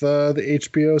with the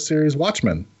HBO series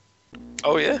Watchmen.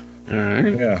 Oh, yeah? All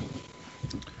right. Yeah.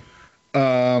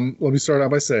 Let me start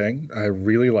out by saying I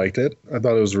really liked it. I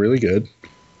thought it was really good.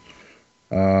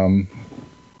 The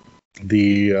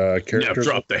characters. Now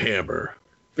drop the hammer.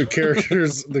 The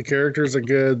characters are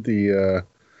good. The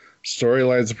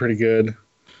storylines are pretty good.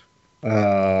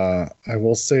 I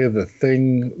will say the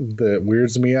thing that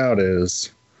weirds me out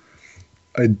is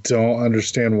I don't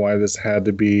understand why this had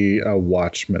to be a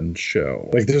Watchmen show.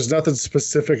 Like, there's nothing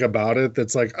specific about it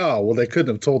that's like, oh, well, they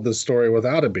couldn't have told this story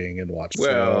without it being in Watchmen.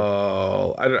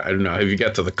 Well, I don't know. Have you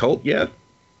got to the cult yet?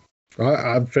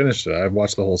 I've finished it. I've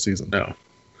watched the whole season. No.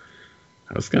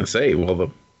 I was gonna say, well,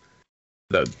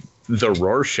 the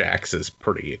Rorschachs is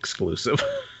pretty exclusive.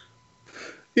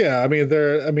 Yeah,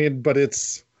 but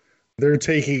they're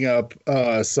taking up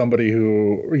somebody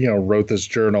who wrote this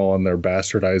journal and they're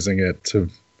bastardizing it to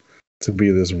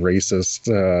be this racist.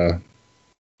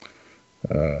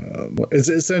 It's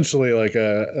essentially like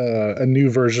a new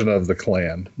version of the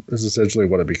Klan. Is essentially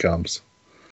what it becomes.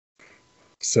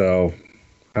 So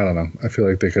I don't know. I feel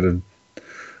like they could have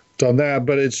done that,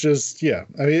 but it's just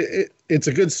it's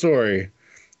a good story.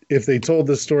 If they told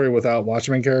this story without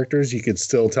Watchmen characters, you could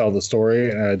still tell the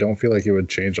story, and I don't feel like it would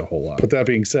change a whole lot. But that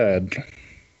being said,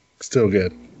 still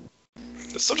good.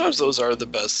 Sometimes those are the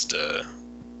best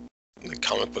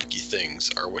comic booky things,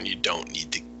 are when you don't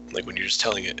need to, like when you're just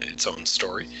telling it its own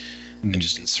story and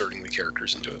just inserting the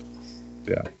characters into it.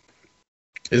 Yeah.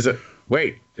 Isn't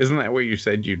that what you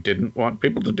said you didn't want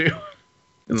people to do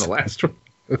in the last one?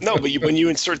 No, but when you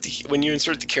insert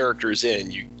the characters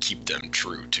in, you keep them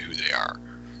true to who they are.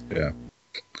 Yeah.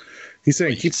 He's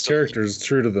saying keep characters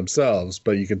true to themselves,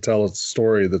 but you can tell it's a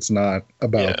story that's not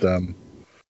about them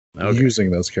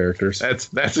using those characters.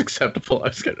 That's acceptable. I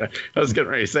was getting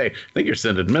ready to say, I think you're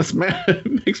sending mixed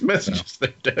messages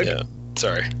there, Doug. Yeah.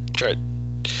 Sorry. Try.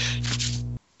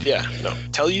 Yeah. No.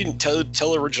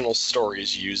 Tell original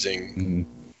stories using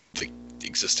the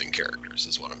existing characters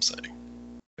is what I'm saying.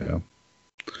 Yeah.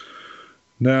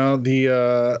 Now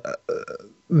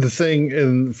the thing,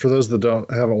 and for those that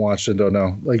haven't watched it, don't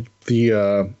know, like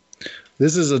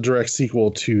this is a direct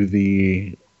sequel to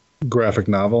the graphic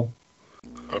novel.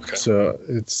 Okay. So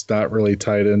it's not really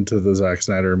tied into the Zack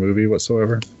Snyder movie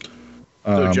whatsoever.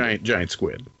 So giant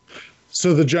squid.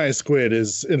 So the giant squid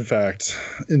is in fact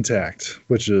intact,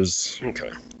 which is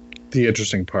the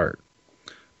interesting part,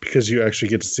 because you actually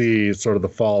get to see sort of the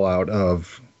fallout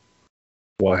of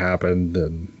what happened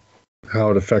and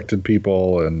how it affected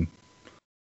people and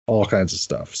all kinds of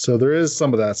stuff. So there is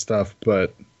some of that stuff,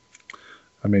 but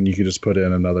I mean, you could just put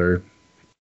in another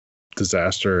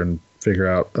disaster and figure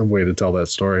out a way to tell that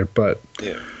story. But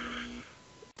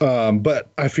but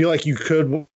I feel like you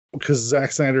could, because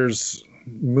Zack Snyder's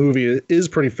movie is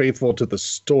pretty faithful to the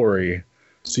story,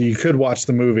 so you could watch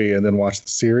the movie and then watch the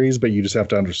series, but you just have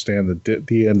to understand that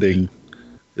the ending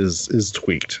is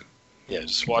tweaked. Yeah,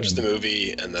 just watch the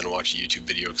movie and then watch a YouTube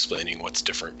video explaining what's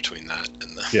different between that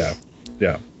and the...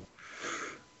 Yeah.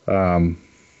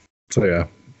 So yeah.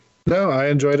 No, I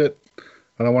enjoyed it.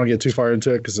 I don't want to get too far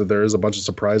into it because there is a bunch of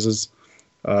surprises.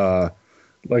 Like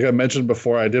I mentioned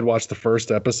before, I did watch the first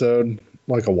episode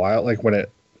like when it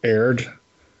aired,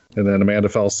 and then Amanda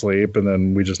fell asleep, and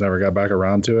then we just never got back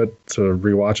around to it to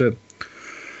rewatch it.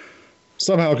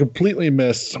 Somehow completely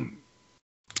missed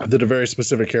that a very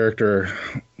specific character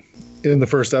in the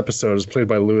first episode is played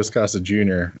by Louis Gossett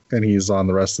Jr., and he's on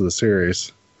the rest of the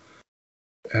series.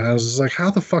 And I was just like,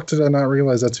 how the fuck did I not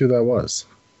realize that's who that was?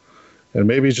 And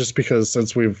maybe it's just because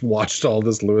since we've watched all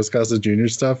this Louis Gossett Jr.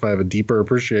 stuff, I have a deeper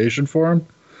appreciation for him.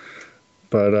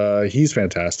 But he's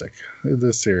fantastic in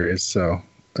this series, so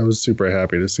I was super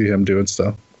happy to see him doing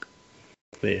stuff.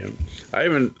 Yeah.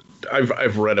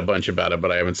 I've read a bunch about it,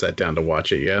 but I haven't sat down to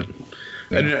watch it yet.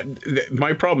 Yeah. And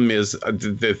my problem is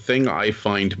the thing I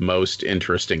find most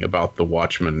interesting about the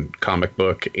Watchmen comic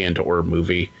book and or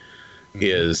movie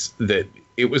is that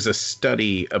it was a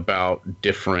study about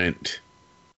different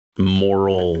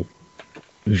moral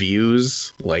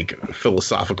views, like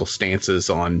philosophical stances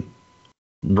on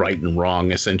right and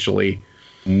wrong, essentially.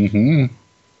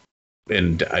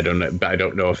 and I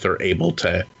don't know if they're able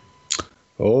to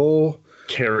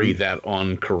carry that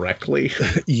on correctly.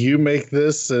 You make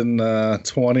this in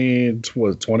 2018,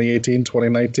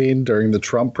 2019 during the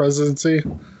Trump presidency.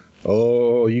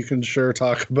 Oh, you can sure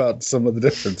talk about some of the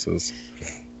differences.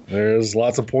 There's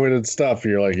lots of pointed stuff.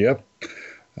 You're like, yep,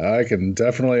 I'm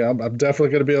definitely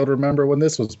going to be able to remember when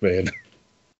this was made.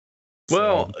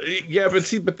 Well, yeah,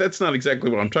 but that's not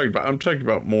exactly what I'm talking about. I'm talking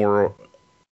about more.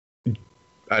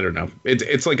 I don't know.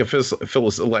 It's like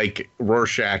like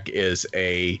Rorschach is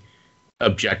a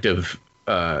objective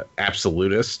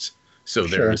absolutist. So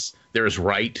there's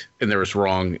right and there is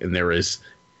wrong and there is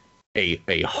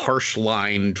a harsh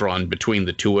line drawn between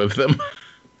the two of them.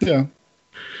 Yeah.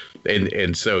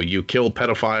 And so you kill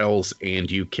pedophiles and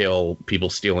you kill people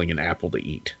stealing an apple to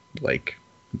eat. Like,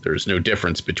 there's no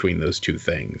difference between those two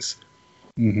things.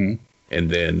 Mm-hmm. And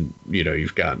then,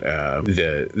 you've got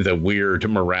the weird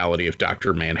morality of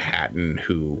Dr. Manhattan,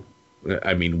 who,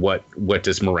 I mean, what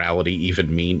does morality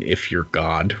even mean if you're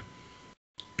God?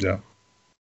 Yeah.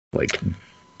 Like,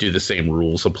 do the same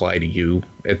rules apply to you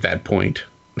at that point?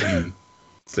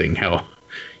 Seeing how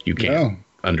you can't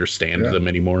understand them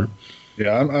anymore.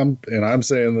 Yeah, I'm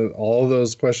saying that all of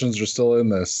those questions are still in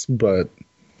this, but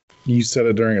you said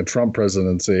it during a Trump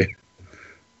presidency,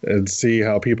 and see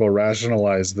how people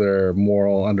rationalize their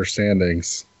moral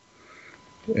understandings,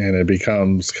 and it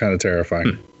becomes kind of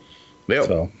terrifying. Yep.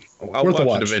 So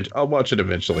I'll watch it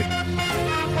eventually.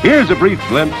 Here's a brief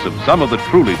glimpse of some of the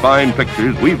truly fine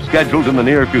pictures we've scheduled in the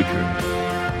near future.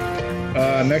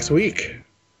 Next week,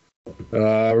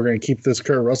 we're going to keep this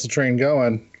Kurt Russell train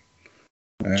going.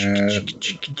 And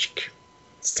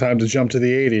it's time to jump to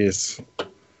the 80s.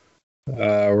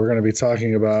 We're going to be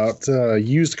talking about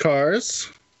used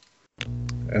cars.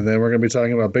 And then we're going to be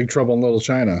talking about Big Trouble in Little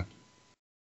China.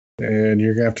 And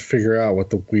you're going to have to figure out what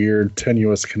the weird,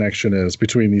 tenuous connection is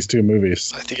between these two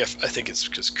movies. I think it's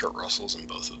because Kurt Russell's in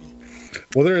both of them.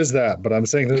 Well, there is that, but I'm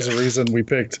saying there's a reason we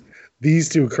picked these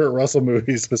two Kurt Russell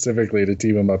movies specifically to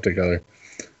team them up together.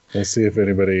 We'll see if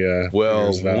anybody...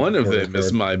 one of them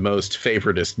is my most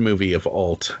favoritist movie of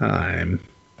all time.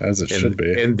 As it should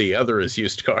be. And the other is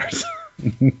Used Cars.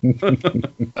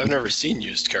 I've never seen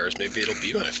Used Cars. Maybe it'll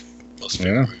be my most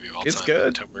favorite movie of all time. It's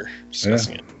good. We're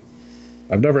discussing it.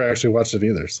 I've never actually watched it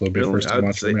either, so it'll be the first time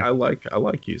watching it. I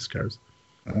like Used Cars.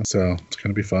 So it's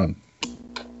going to be fun.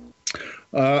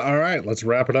 All right, let's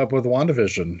wrap it up with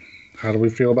WandaVision. How do we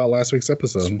feel about last week's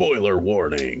episode? Spoiler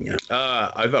warning.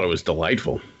 I thought it was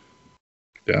delightful.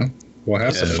 Yeah, what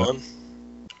happened? Fun.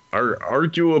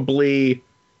 Arguably,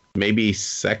 maybe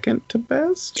second to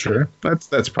best. Sure,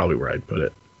 that's probably where I'd put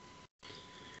it.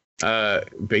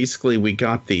 Basically, we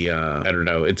got the I don't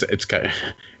know. It's kind of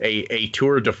a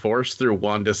tour de force through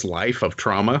Wanda's life of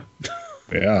trauma.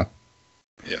 Yeah.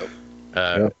 Yep.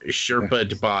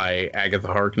 Sherpa'd by Agatha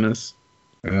Harkness.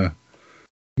 Yeah.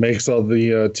 Makes all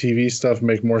the TV stuff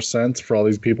make more sense for all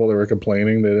these people that were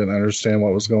complaining they didn't understand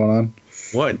what was going on.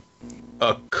 What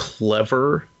a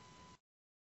clever.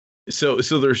 So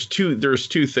there's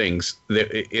two things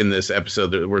that in this episode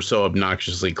that were so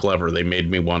obnoxiously clever they made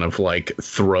me want to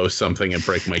throw something and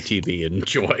break my TV in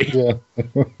joy. Yeah.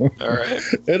 All right.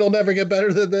 It'll never get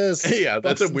better than this. Yeah,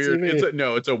 that's a weird.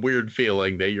 It's a weird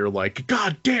feeling that you're like,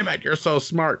 God damn it, you're so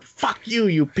smart. Fuck you,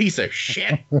 you piece of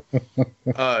shit.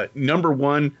 Number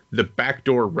one, the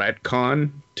backdoor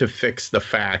retcon to fix the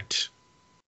fact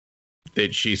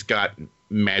that she's got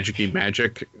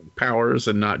magic powers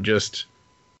and not just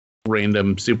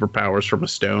random superpowers from a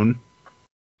stone.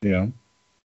 Yeah.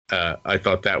 I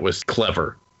thought that was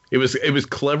clever. It was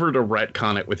clever to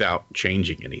retcon it without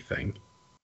changing anything.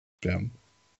 Yeah.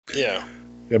 Yeah.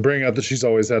 Yeah, bring out that she's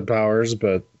always had powers,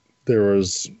 but there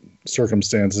was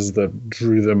circumstances that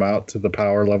drew them out to the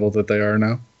power level that they are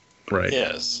now. Right.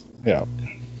 Yes. Yeah.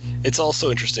 It's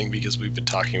also interesting because we've been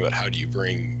talking about how do you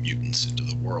bring mutants into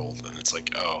the world, and it's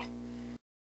like, oh,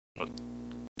 well,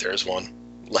 there's one.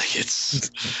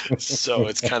 It's so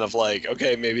it's kind of like,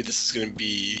 okay, maybe this is going to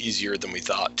be easier than we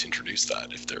thought to introduce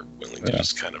that if they're willing to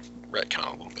just kind of retcon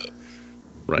a little bit.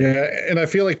 Right. Yeah, and I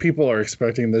feel like people are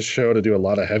expecting this show to do a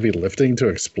lot of heavy lifting to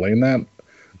explain that.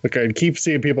 I keep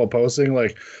seeing people posting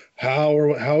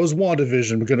how is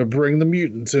WandaVision going to bring the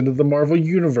mutants into the Marvel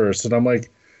universe? And I'm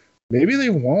like, maybe they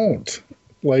won't.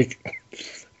 I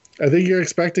think you're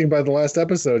expecting by the last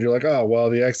episode, you're like, oh, well,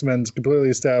 the X-Men's completely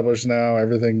established now.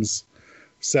 Everything's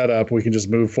set up. We can just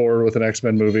move forward with an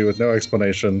X-Men movie with no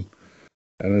explanation.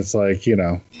 And it's like,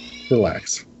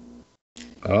 relax.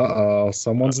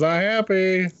 Someone's not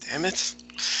happy. Damn it.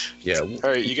 Yeah. All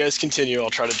right, you guys continue.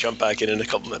 I'll try to jump back in a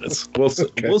couple minutes. We'll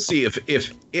see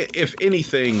if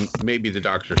anything, maybe the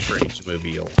Doctor Strange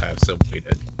movie will have some way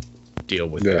to deal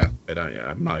with that. But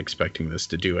I'm not expecting this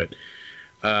to do it.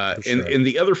 And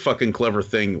the other fucking clever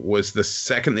thing was the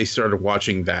second they started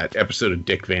watching that episode of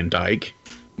Dick Van Dyke,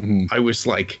 I was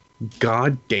like,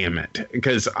 God damn it.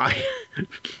 Because I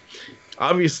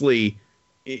obviously,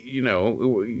 you know,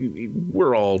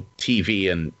 we're all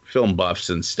TV and film buffs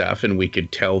and stuff, and we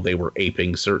could tell they were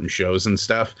aping certain shows and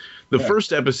stuff. The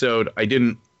first episode, I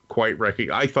didn't quite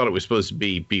recognize. I thought it was supposed to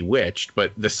be Bewitched,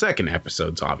 but the second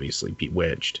episode's obviously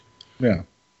Bewitched. Yeah.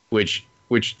 Which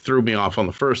threw me off on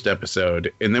the first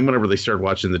episode. And then whenever they started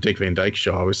watching the Dick Van Dyke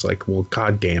Show, I was like, well,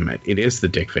 God damn it. It is the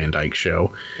Dick Van Dyke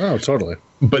Show. Oh, totally.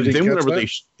 But then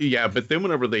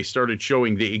whenever they started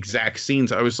showing the exact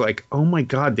scenes, I was like, oh my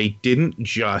God, they didn't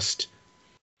just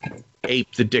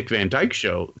ape the Dick Van Dyke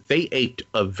Show. They aped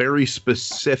a very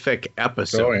specific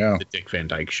episode of the Dick Van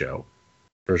Dyke Show.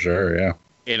 For sure, yeah.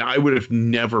 And I would have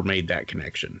never made that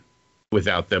connection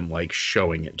without them like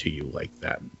showing it to you like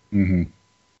that. Mm-hmm.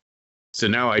 So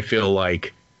now I feel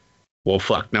like, well,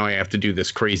 fuck, now I have to do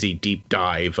this crazy deep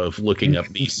dive of looking up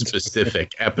these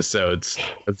specific episodes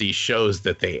of these shows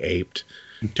that they aped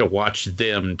to watch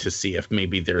them to see if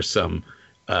maybe there's some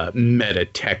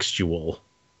meta-textual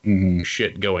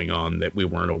shit going on that we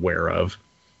weren't aware of.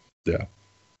 Yeah.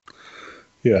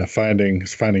 Yeah, finding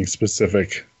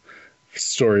specific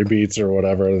story beats or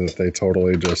whatever that they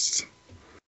totally just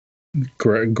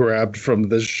grabbed from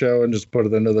this show and just put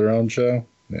it into their own show.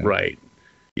 Yeah. Right.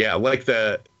 Yeah, like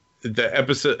the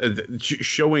episode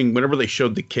showing whenever they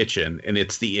showed the kitchen and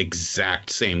it's the exact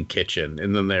same kitchen,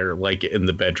 and then they're like in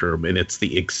the bedroom and it's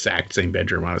the exact same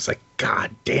bedroom. I was like,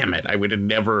 God damn it. I would have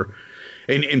never.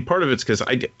 And part of it's because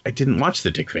I didn't watch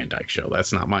the Dick Van Dyke Show.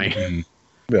 That's not my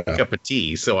cup of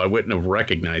tea. So I wouldn't have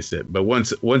recognized it. But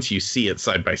once you see it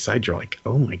side by side, you're like,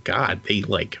 oh my God, they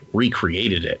like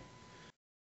recreated it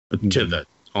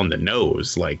on the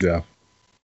nose. Like, yeah.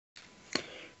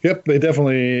 Yep, they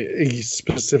definitely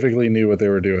specifically knew what they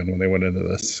were doing when they went into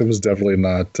this. It was definitely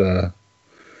not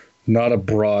a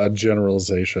broad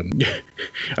generalization.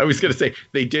 I was going to say,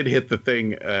 they did hit the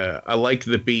thing. I liked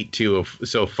the beat, too.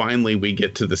 So finally we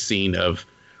get to the scene of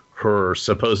her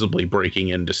supposedly breaking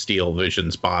in to steal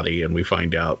Vision's body, and we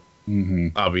find out,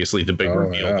 obviously, the big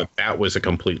reveal that was a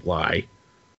complete lie.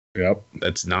 Yep.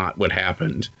 That's not what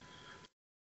happened.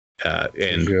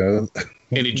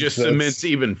 And it just cements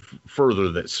even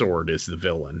further that Sword is the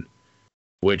villain,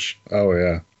 which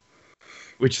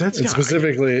that's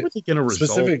specifically going to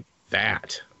result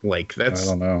that. Like, that's,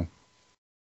 I don't know.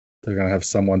 They're gonna have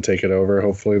someone take it over.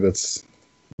 Hopefully, that's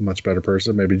a much better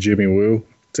person. Maybe Jimmy Woo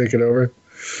take it over.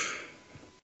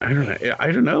 I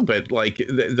don't know, but like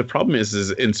the problem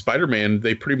is in Spider-Man,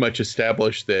 they pretty much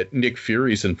established that Nick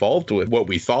Fury's involved with what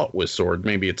we thought was Sword.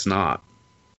 Maybe it's not.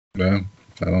 Yeah.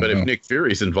 But if Nick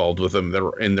Fury's involved with them,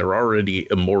 they're already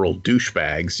immoral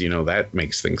douchebags, that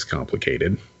makes things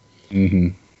complicated. Mm-hmm.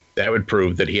 That would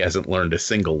prove that he hasn't learned a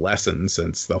single lesson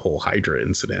since the whole Hydra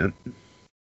incident.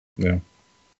 Yeah.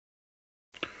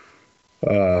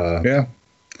 Yeah.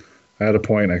 I had a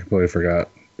point. I completely forgot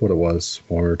what it was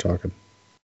while we were talking.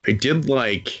 I did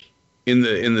like in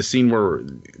the scene where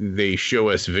they show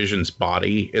us Vision's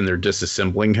body and they're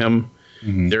disassembling him.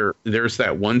 Mm-hmm. There's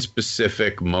that one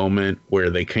specific moment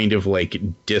where they kind of like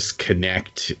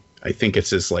disconnect. I think it's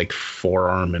his like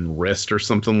forearm and wrist or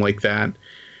something like that.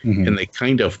 Mm-hmm. And they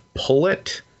kind of pull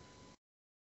it,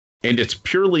 and it's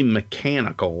purely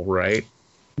mechanical, right?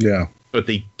 Yeah. But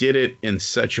they did it in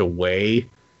such a way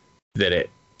that it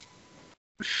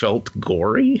felt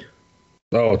gory.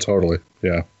 Oh, totally.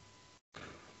 Yeah.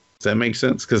 Does that make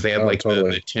sense? Because they had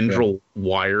the tendril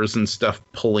wires and stuff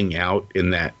pulling out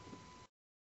in that.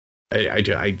 I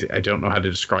don't know how to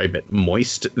describe it.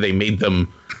 Moist. They made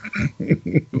them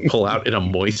pull out in a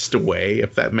moist way,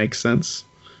 if that makes sense.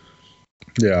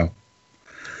 Yeah.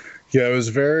 Yeah, it was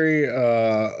very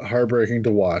heartbreaking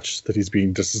to watch that he's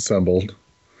being disassembled.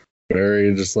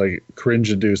 Very just like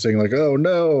cringe-inducing, like, oh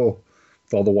no,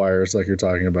 with all the wires like you're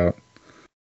talking about.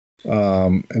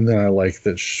 And then I like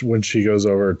that when she goes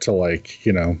over to like,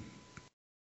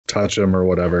 touch him or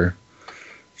whatever,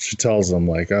 she tells him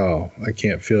like, oh, I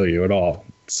can't feel you at all.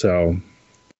 So,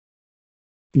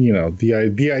 the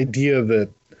idea that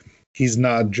he's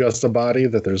not just a body,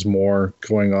 that there's more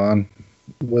going on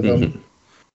with him.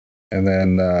 And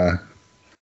then the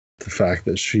fact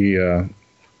that she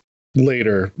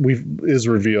later is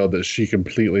revealed that she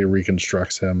completely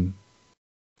reconstructs him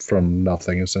from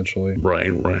nothing, essentially.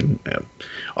 Right. Yeah.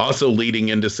 Also leading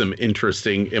into some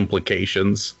interesting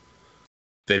implications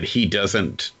that he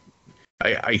doesn't.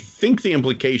 I think the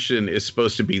implication is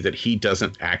supposed to be that he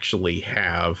doesn't actually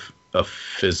have a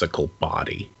physical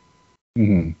body.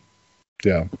 Mm-hmm.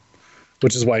 Yeah.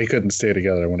 Which is why he couldn't stay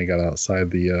together when he got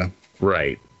outside the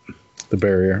right. The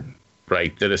barrier.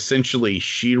 Right. That essentially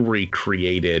she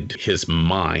recreated his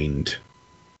mind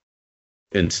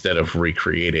instead of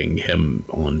recreating him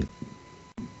on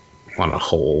a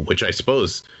whole, which I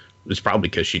suppose is probably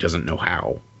because she doesn't know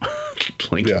how.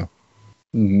 Like, yeah.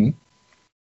 Mm-hmm.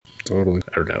 Totally.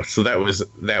 I don't know. So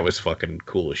that was fucking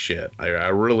cool as shit. I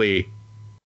really,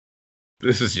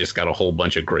 this has just got a whole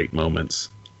bunch of great moments.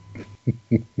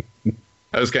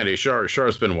 I was kind of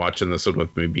Char's been watching this one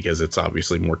with me because it's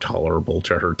obviously more tolerable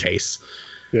to her tastes.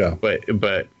 Yeah.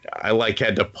 But I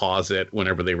had to pause it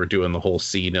whenever they were doing the whole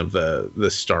scene of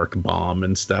the Stark bomb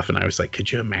and stuff, and I was like,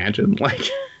 could you imagine? Like,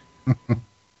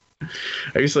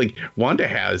 I was like,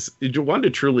 Wanda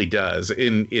truly does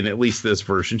in at least this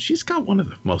version. She's got one of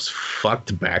the most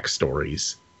fucked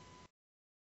backstories.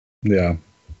 Yeah.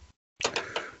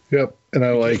 Yep. And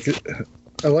I like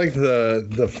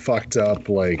the fucked up,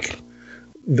 like,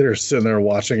 they're sitting there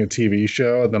watching a TV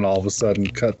show and then all of a sudden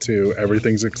cut to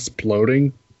everything's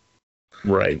exploding.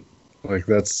 Right. Like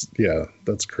that's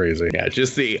crazy. Yeah,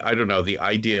 just the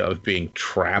idea of being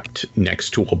trapped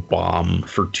next to a bomb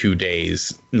for 2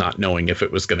 days, not knowing if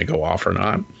it was going to go off or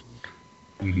not.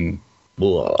 Mm-hmm.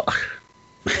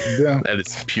 Yeah. That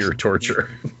is pure torture.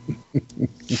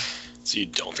 So you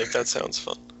don't think that sounds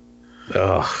fun?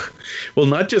 Ugh. Well,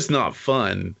 not just not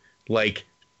fun, like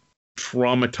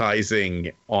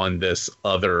traumatizing on this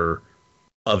other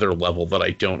level that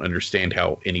I don't understand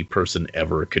how any person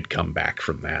ever could come back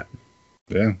from that.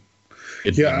 Yeah.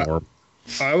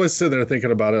 I was sitting there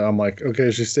thinking about it. I'm like,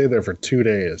 okay, she stayed there for 2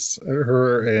 days.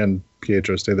 Her and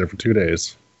Pietro stayed there for 2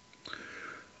 days.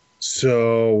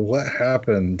 So what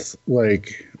happened,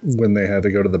 like, when they had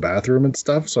to go to the bathroom and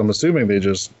stuff? So I'm assuming they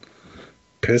just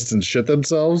pissed and shit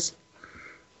themselves.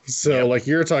 So, like,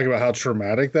 you're talking about how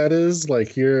traumatic that is.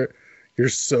 Like, you're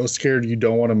so scared you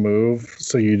don't want to move,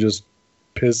 so you just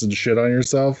piss and shit on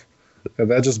yourself.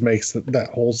 And that just makes that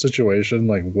whole situation,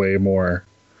 like, way more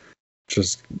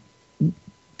just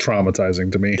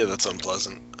traumatizing to me. Yeah, that's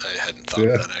unpleasant. I hadn't thought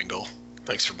of that angle.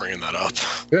 Thanks for bringing that up.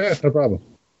 Yeah, no problem.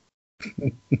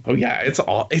 Oh yeah, it's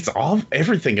all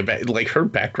everything about, like, her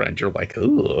background. You're like,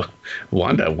 ooh,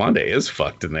 Wanda is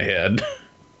fucked in the head.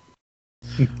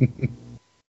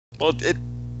 Well,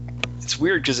 it's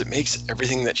weird because it makes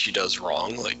everything that she does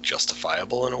wrong, like,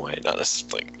 justifiable in a way. Not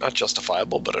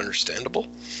justifiable, but understandable.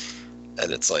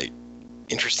 And it's, like,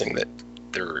 interesting that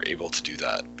they're able to do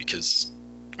that because,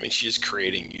 I mean, she is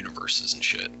creating universes and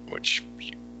shit, which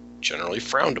you generally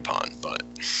frowned upon, but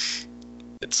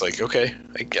it's like, okay,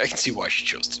 I can see why she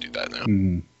chose to do that now.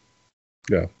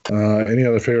 Yeah. Any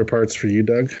other favorite parts for you,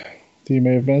 Doug, that you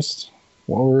may have missed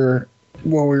while we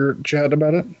were chatting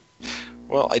about it?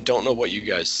 Well, I don't know what you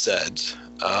guys said.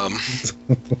 I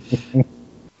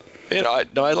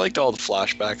liked all the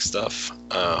flashback stuff.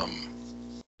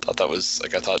 I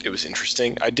thought it was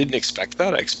interesting. I didn't expect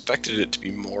that. I expected it to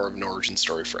be more of an origin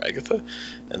story for Agatha,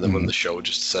 and then when the show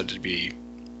just decided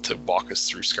to walk us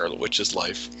through Scarlet Witch's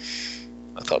life,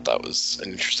 I thought that was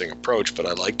an interesting approach. But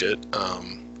I liked it.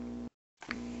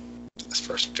 As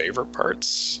far as favorite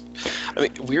parts, I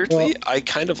mean, weirdly, I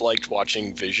kind of liked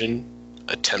watching Vision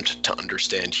attempt to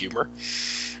understand humor.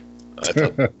 I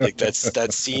thought, like,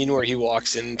 that scene where he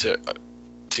walks into or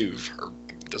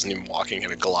doesn't even walk in,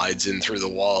 kind of glides in through the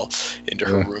wall into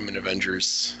her room in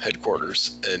Avengers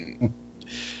headquarters, and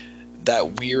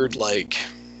that weird, like,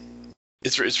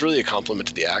 it's really a compliment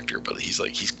to the actor, but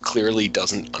he's clearly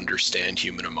doesn't understand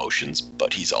human emotions,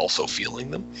 but he's also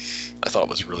feeling them. I thought it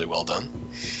was really well done.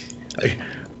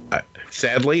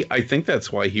 Sadly, I think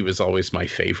that's why he was always my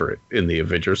favorite in the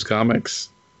Avengers comics.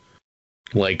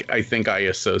 Like, I think I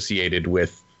associated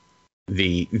with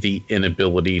the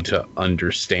inability to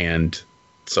understand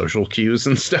social cues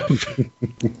and stuff.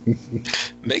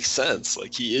 Makes sense.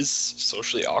 Like, he is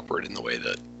socially awkward in the way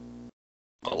that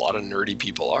a lot of nerdy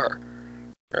people are,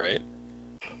 right?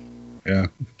 Yeah.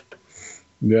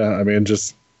 I mean,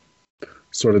 just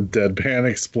sort of deadpan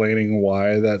explaining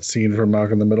why that scene from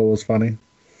Malcolm in the Middle was funny.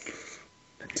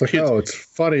 It's like, it's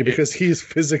funny because he's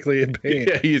physically in pain.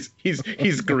 Yeah,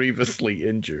 he's grievously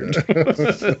injured. So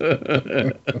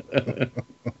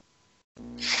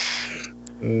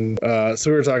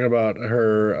we were talking about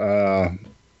her,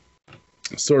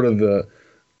 sort of the.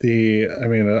 I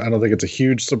mean, I don't think it's a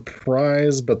huge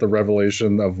surprise, but the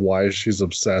revelation of why she's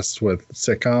obsessed with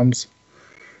sitcoms.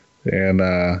 And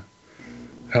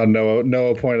how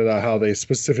Noah pointed out how they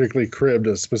specifically cribbed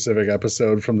a specific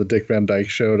episode from the Dick Van Dyke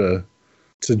Show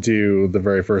to do the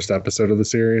very first episode of the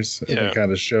series. And they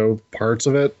kind of show parts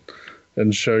of it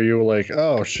and show you like,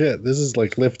 oh shit, this is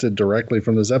like lifted directly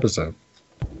from this episode.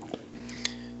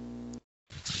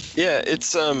 Yeah,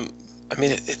 it's I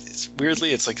mean, it's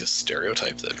weirdly, it's like a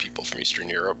stereotype that people from Eastern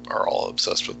Europe are all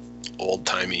obsessed with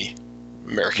old-timey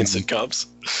American sitcoms.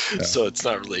 Yeah. So it's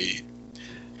not really...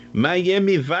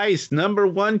 Miami Vice,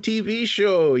 #1 TV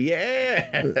show,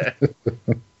 yeah!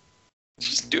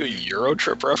 Just do a Euro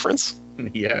Trip reference?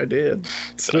 Yeah, I did.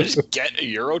 Did I just get a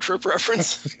Euro Trip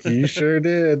reference? You sure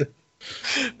did.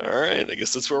 All right, I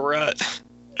guess that's where we're at.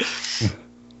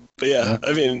 But yeah,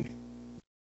 I mean...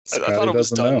 I thought it was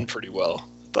done pretty well.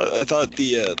 I thought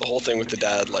the whole thing with the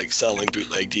dad like selling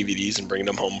bootleg DVDs and bringing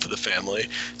them home for the family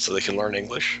so they can learn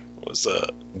English was a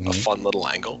fun little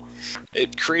angle.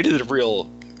 It created a really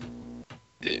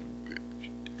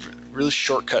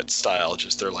shortcut style.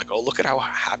 Just they're like, oh, look at how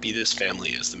happy this family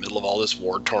is, in the middle of all this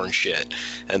war-torn shit,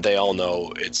 and they all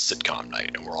know it's sitcom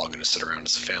night, and we're all going to sit around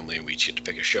as a family and we each get to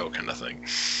pick a show, kind of thing.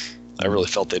 I really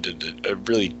felt they did a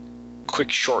really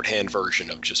quick shorthand version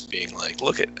of just being like,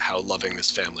 look at how loving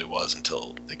this family was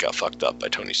until they got fucked up by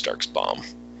Tony Stark's bomb.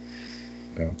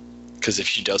 Yeah. Because if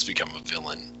she does become a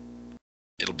villain,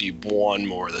 it'll be one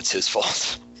more that's his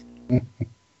fault.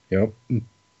 Yep.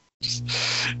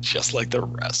 Just like the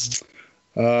rest.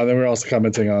 Then we're also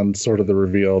commenting on sort of the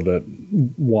reveal that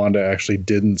Wanda actually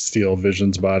didn't steal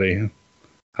Vision's body.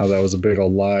 How that was a big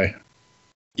old lie.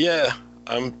 Yeah,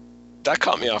 that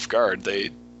caught me off guard.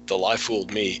 The lie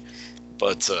fooled me.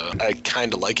 But I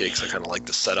kind of like it because I kind of like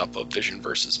the setup of Vision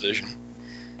versus Vision.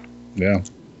 Yeah.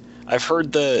 I've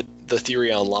heard the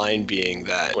theory online being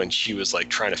that when she was like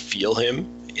trying to feel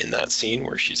him in that scene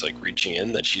where she's like reaching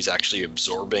in, that she's actually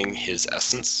absorbing his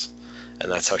essence,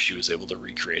 and that's how she was able to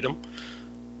recreate him.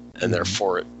 And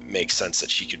therefore it makes sense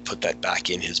that she could put that back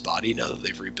in his body now that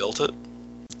they've rebuilt it.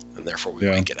 And therefore we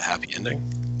might get a happy ending.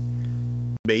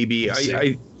 Maybe.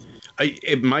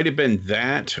 It might have been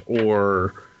that,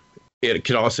 or it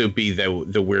could also be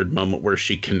the weird moment where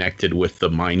she connected with the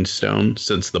Mind Stone,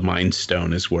 since the Mind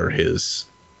Stone is where his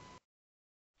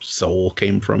soul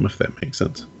came from, if that makes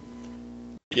sense.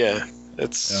 Yeah,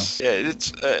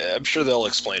 I'm sure they'll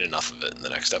explain enough of it in the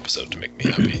next episode to make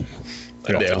me happy.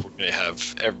 I don't think we're going to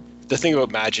have... The thing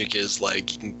about magic is,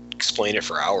 like, you can explain it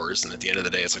for hours, and at the end of the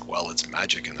day, it's like, well, it's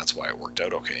magic, and that's why it worked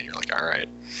out okay. And you're like, all right,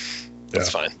 that's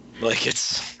fine. Like,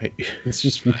 it's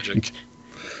just magic.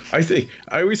 I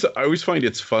always find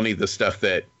it's funny, the stuff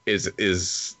that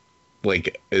is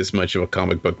like, as much of a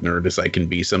comic book nerd as I can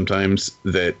be sometimes,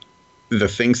 that the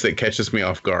things that catches me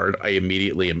off guard, I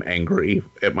immediately am angry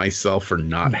at myself for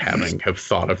not have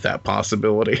thought of that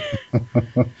possibility.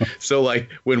 So like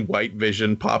when White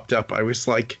Vision popped up, I was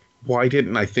like, why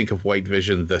didn't I think of White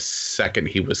Vision the second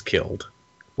he was killed?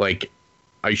 Like,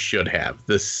 I should have.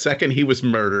 The second he was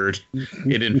murdered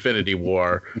in Infinity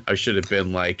War, I should have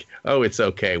been like, oh, it's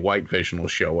okay. White Vision will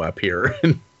show up here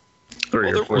in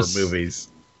 3 or 4 movies.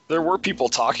 There were people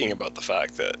talking about the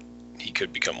fact that he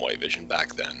could become White Vision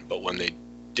back then, but when they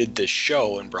did this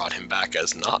show and brought him back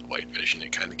as not White Vision,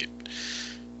 it kind of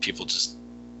people just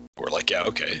were like, yeah,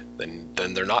 okay, then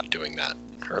they're not doing that,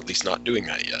 or at least not doing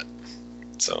that yet.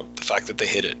 So the fact that they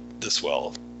hit it this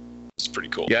well is pretty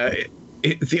cool. Yeah.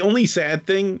 The only sad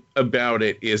thing about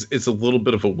it is it's a little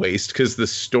bit of a waste, because the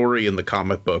story in the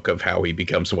comic book of how he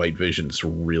becomes White Vision is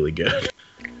really good.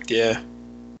 Yeah.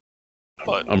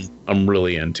 But I'm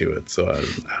really into it, so I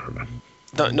don't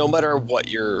know. No matter what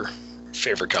your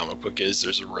favorite comic book is,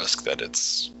 there's a risk that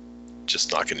it's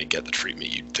just not going to get the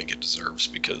treatment you'd think it deserves,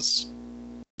 because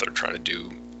they're trying to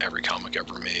do every comic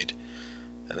ever made,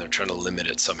 and they're trying to limit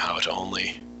it somehow to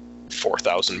only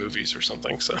 4,000 movies or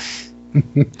something. So.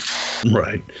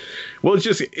 Right. Well,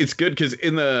 it's good because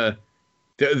in the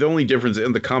only difference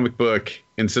in the comic book,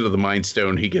 instead of the Mind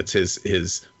Stone, he gets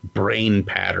his brain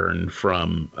pattern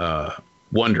from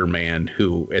Wonder Man,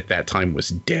 who at that time was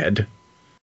dead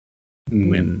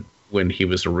when he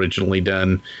was originally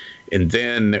done. And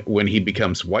then when he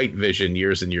becomes White Vision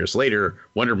years and years later,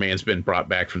 Wonder Man's been brought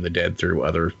back from the dead through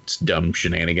other dumb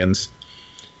shenanigans.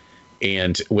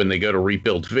 And when they go to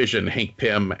rebuild Vision, Hank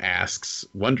Pym asks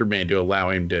Wonder Man to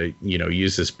allow him to,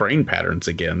 use his brain patterns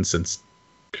again, since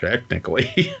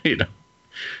technically,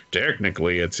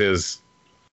 it's his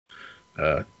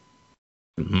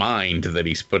mind that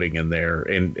he's putting in there.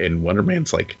 And Wonder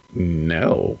Man's like,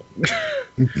 no,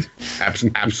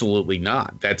 absolutely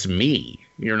not. That's me.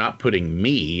 You're not putting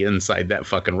me inside that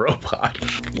fucking robot.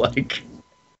 Like,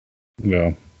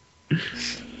 no.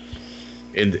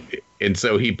 and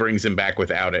so he brings him back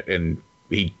without it, and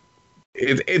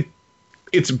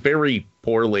it's very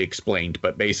poorly explained,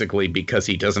 but basically because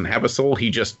he doesn't have a soul, he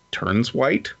just turns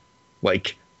white.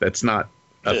 Like, that's not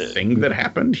a thing that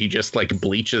happened. He just like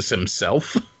bleaches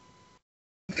himself.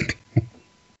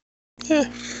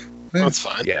 That's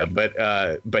fine. Yeah,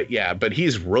 but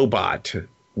he's robot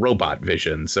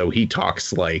vision, so he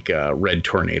talks like Red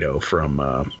Tornado from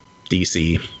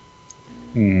DC.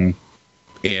 Mm.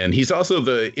 And he's also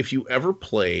if you ever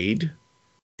played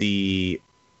the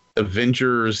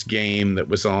Avengers game that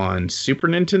was on Super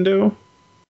Nintendo,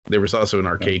 there was also an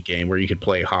arcade game where you could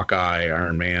play Hawkeye,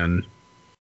 Iron Man,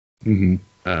 and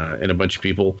a bunch of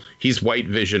people. He's White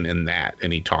Vision in that,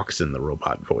 and he talks in the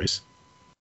robot voice,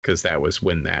 because that was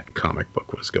when that comic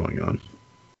book was going on.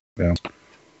 Yeah.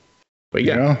 But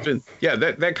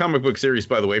that comic book series,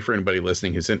 by the way, for anybody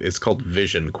listening, it's called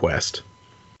Vision Quest.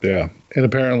 Yeah. And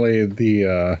apparently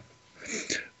the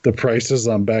prices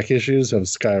on back issues have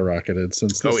skyrocketed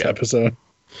since this episode.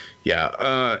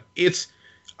 Yeah.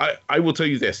 I will tell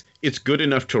you this. It's good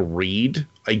enough to read.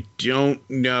 I don't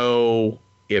know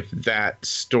if that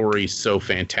story's so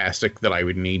fantastic that I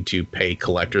would need to pay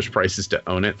collector's prices to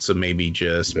own it. So maybe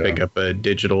just pick up a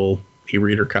digital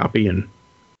e-reader copy and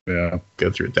go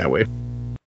through it that way.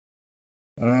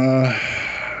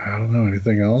 I don't know.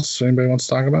 Anything else anybody wants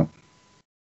to talk about?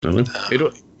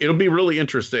 It'll be really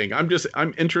interesting.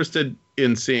 I'm interested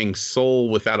in seeing Soul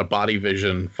without a body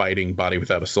vision fighting body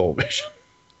without a soul vision.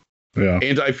 Yeah.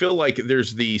 And I feel like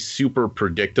there's the super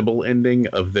predictable ending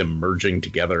of them merging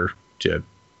together to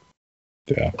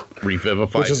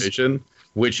revivify Vision,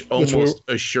 which almost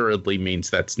assuredly means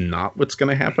that's not what's going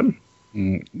to happen.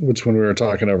 Which, when we were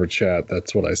talking over chat,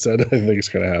 that's what I said I think is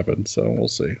going to happen. So we'll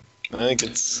see. I think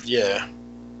it's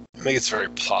very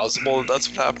plausible that that's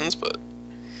what happens, but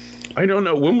I don't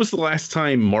know. When was the last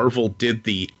time Marvel did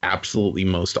the absolutely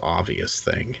most obvious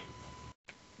thing?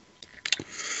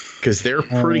 Because they're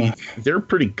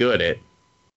pretty good at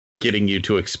getting you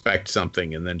to expect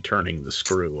something and then turning the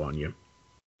screw on you.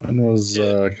 When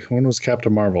was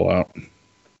Captain Marvel out?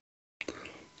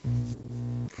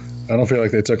 I don't feel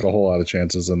like they took a whole lot of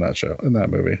chances in that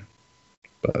movie.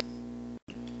 But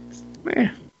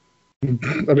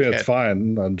I mean, it's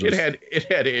fine. It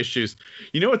had issues.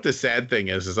 You know what the sad thing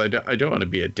is I don't want to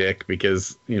be a dick,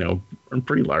 because,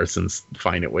 Brie Larson's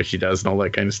fine at what she does and all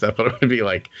that kind of stuff. But I want to be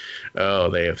like, oh,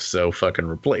 they have so fucking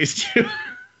replaced you.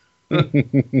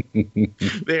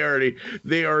 They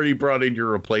already brought in your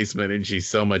replacement, and she's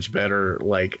so much better.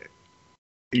 Like,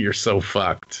 you're so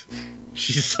fucked.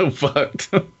 She's so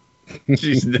fucked.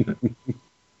 She's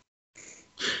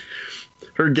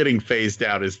her getting phased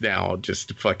out is now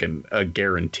just fucking a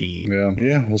guarantee.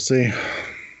 Yeah, we'll see. I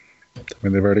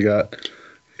mean, they've already got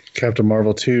Captain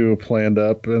Marvel 2 planned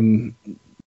up, and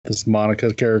this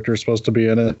Monica character is supposed to be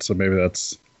in it, so maybe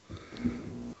that's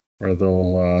where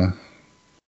they'll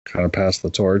kind of pass the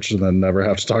torch and then never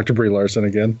have to talk to Brie Larson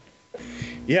again.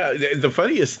 Yeah, the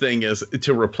funniest thing is,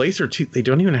 to replace her too, they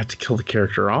don't even have to kill the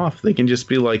character off. They can just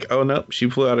be like, oh no, she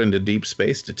flew out into deep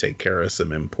space to take care of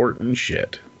some important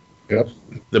shit. Yep.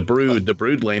 The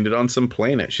Brood landed on some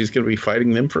planet. She's going to be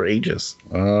fighting them for ages.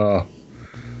 The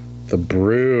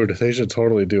Brood. They should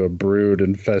totally do a Brood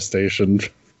infestation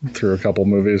through a couple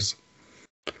movies.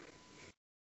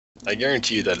 I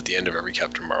guarantee you that at the end of every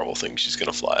Captain Marvel thing, she's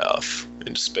going to fly off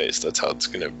into space. That's how it's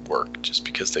going to work, just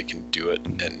because they can do it.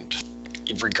 And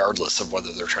regardless of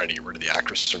whether they're trying to get rid of the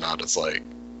actress or not, it's like,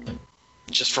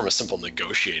 just from a simple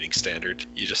negotiating standard,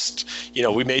 you just,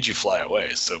 we made you fly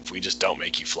away, so if we just don't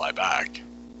make you fly back,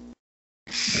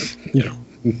 Yeah,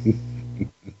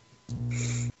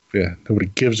 nobody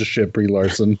gives a shit, Brie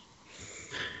Larson.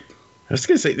 I was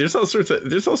gonna say, there's all sorts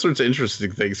of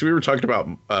interesting things. We were talking about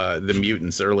the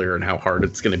mutants earlier and how hard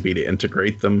it's going to be to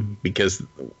integrate them, because,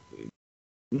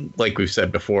 like we've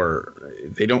said before,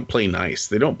 they don't play nice.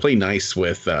 They don't play nice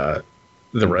with the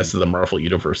rest of the Marvel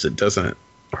universe. It doesn't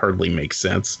hardly make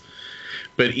sense.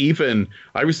 But even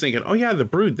I was thinking, oh yeah, the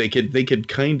Brood, they could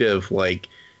kind of like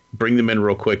bring them in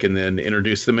real quick and then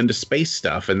introduce them into space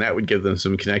stuff, and that would give them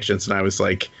some connections. And I was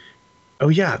like, oh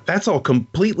yeah, that's all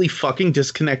completely fucking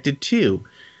disconnected too.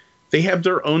 They have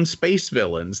their own space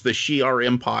villains, the Shi'ar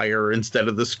Empire instead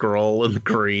of the Skrull and the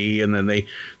Kree, and then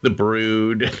the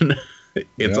Brood. And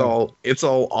it's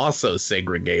all also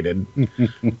segregated.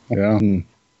 Yeah.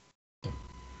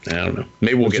 I don't know.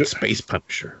 Maybe we'll get Space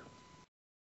Punisher.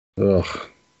 Ugh.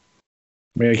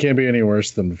 I mean, it can't be any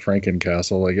worse than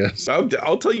Frankencastle, I guess.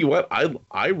 I'll tell you what.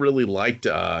 I really liked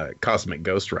Cosmic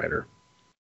Ghost Rider.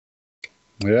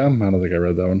 Yeah, I don't think I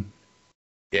read that one.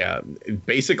 Yeah,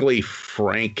 basically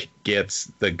Frank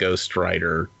gets the Ghost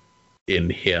Rider in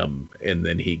him, and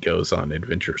then he goes on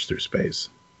adventures through space.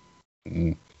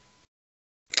 Mm.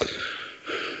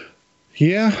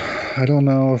 Yeah, I don't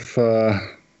know if that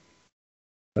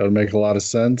would make a lot of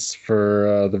sense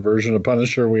for the version of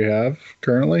Punisher we have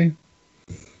currently.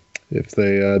 If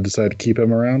they decide to keep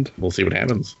him around, we'll see what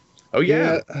happens. Oh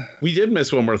yeah, we did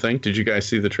miss one more thing. Did you guys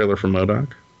see the trailer for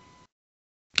MODOK?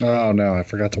 Oh no, I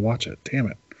forgot to watch it. Damn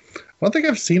it! I don't think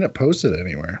I've seen it posted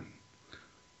anywhere.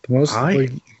 The most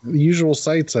like the usual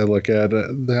sites I look at,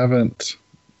 they haven't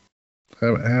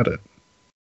had it.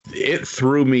 It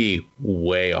threw me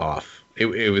way off.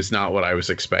 It was not what I was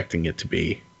expecting it to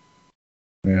be.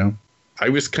 Yeah, I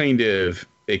was kind of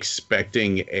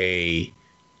expecting a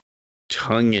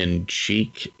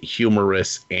tongue-in-cheek,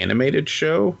 humorous animated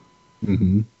show,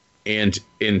 and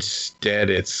instead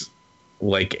it's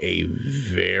like a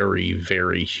very,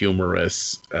 very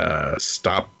humorous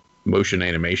stop motion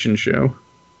animation show,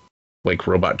 like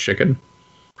Robot Chicken,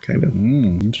 kind of.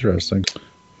 Interesting.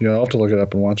 Yeah, I'll have to look it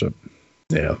up and watch it.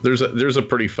 Yeah, there's a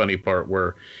pretty funny part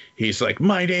where he's like,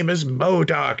 "My name is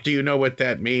MODOK. Do you know what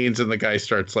that means?" And the guy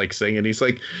starts like singing. He's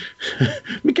like,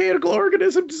 "Mechanical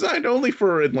organism designed only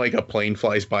for," and like a plane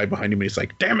flies by behind him. And he's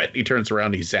like, "Damn it!" He turns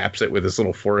around, he zaps it with his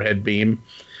little forehead beam,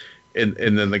 and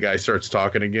then the guy starts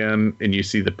talking again, and you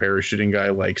see the parachuting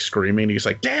guy like screaming. He's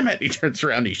like, "Damn it!" He turns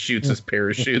around, he shoots his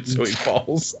parachute, so he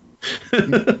falls.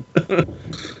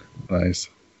 Nice.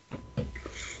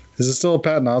 Is it still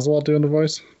Patton Oswalt doing the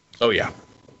voice? Oh yeah.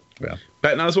 Yeah.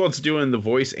 Patton Oswalt's doing the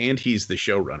voice, and he's the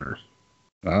showrunner.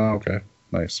 Oh, okay.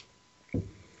 Nice.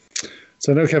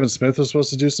 So I know Kevin Smith was supposed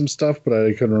to do some stuff, but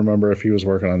I couldn't remember if he was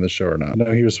working on this show or not. I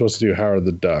know he was supposed to do Howard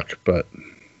the Duck, but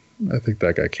I think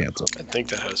that got canceled. I think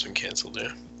that has been canceled,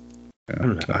 yeah. I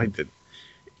don't know. I did.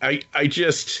 I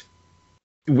just,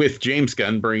 with James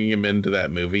Gunn bringing him into that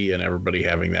movie and everybody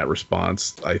having that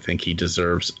response, I think he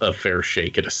deserves a fair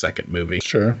shake at a second movie.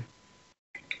 Sure.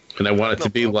 And I want it to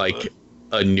be like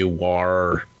a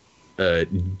noir,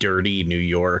 dirty New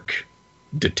York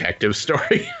detective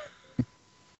story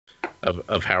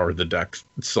of Howard the Duck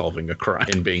solving a crime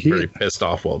and being very pissed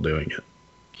off while doing it.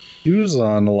 He was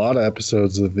on a lot of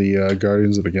episodes of the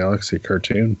Guardians of the Galaxy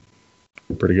cartoon.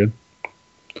 Pretty good.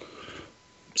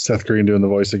 Seth Green doing the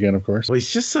voice again, of course. Well, he's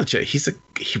just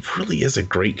he really is a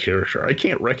great character. I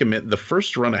can't recommend the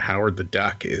first run of Howard the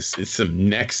Duck is some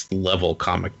next level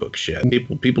comic book shit.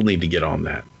 People need to get on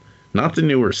that. Not the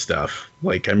newer stuff.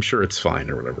 Like, I'm sure it's fine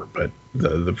or whatever, but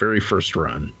the very first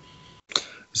run.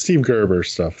 Steve Gerber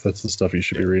stuff. That's the stuff you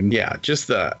should be reading. Yeah, just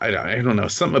I don't know,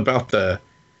 something about the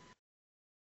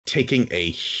taking a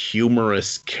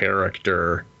humorous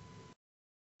character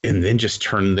and then just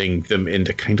turning them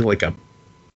into kind of like a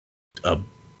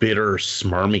bitter,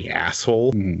 smarmy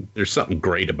asshole. There's something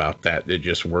great about that. It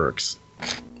just works.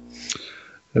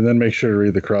 And then make sure to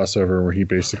read the crossover where he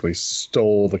basically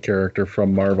stole the character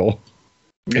from Marvel.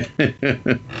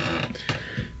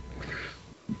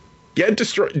 Yeah,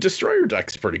 Destroyer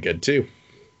Duck's pretty good too.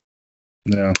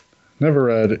 Yeah. Never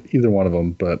read either one of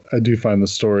them, but I do find the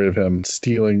story of him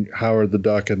stealing Howard the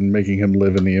Duck and making him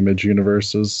live in the Image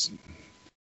universe is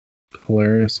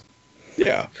hilarious.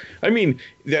 Yeah. I mean,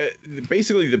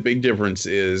 basically the big difference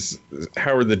is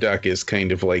Howard the Duck is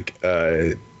kind of like,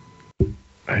 I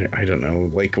don't know,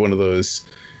 like one of those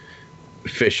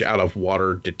fish out of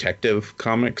water detective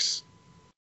comics.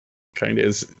 Kind of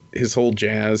is his whole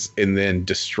jazz. And then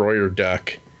Destroyer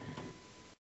Duck,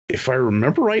 if I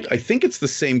remember right, I think it's the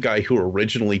same guy who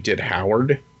originally did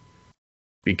Howard.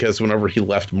 Because whenever he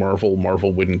left Marvel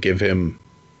wouldn't give him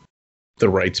the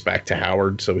rights back to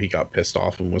Howard, so he got pissed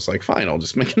off and was like, fine, I'll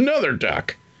just make another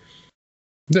Duck.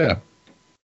 Yeah.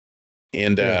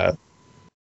 And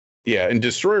and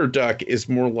Destroyer Duck is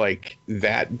more like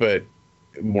that, but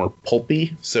more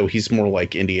pulpy, so he's more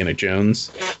like Indiana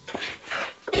Jones.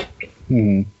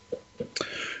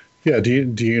 Yeah,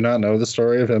 do you not know the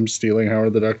story of him stealing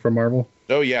Howard the Duck from Marvel?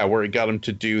 Oh yeah, where he got him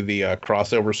to do the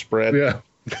crossover spread. Yeah.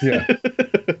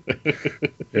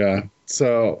 Yeah.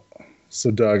 So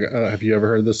Doug, have you ever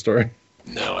heard this story?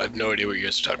 No, I have no idea what you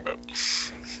guys are talking about.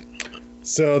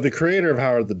 So the creator of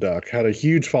Howard the Duck had a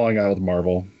huge falling out with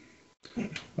Marvel.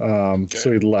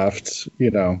 So he left,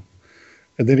 and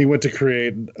then he went to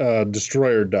create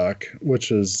Destroyer Duck,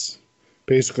 which is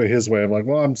basically his way of like,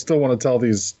 well, I still want to tell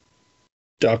these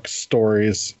duck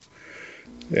stories.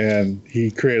 And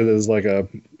he created it as like a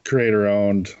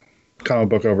creator-owned comic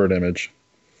book over at Image.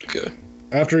 Okay.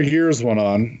 After years went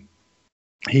on,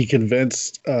 he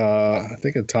convinced, I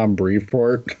think, Tom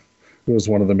Brevoort, who was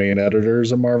one of the main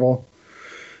editors of Marvel,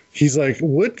 he's like,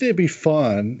 wouldn't it be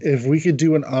fun if we could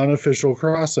do an unofficial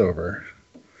crossover?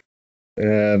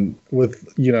 And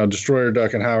with, Destroyer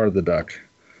Duck and Howard the Duck.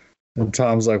 And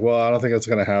Tom's like, well, I don't think that's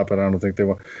going to happen. I don't think they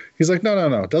want. He's like,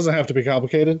 no. It doesn't have to be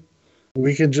complicated.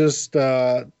 We can just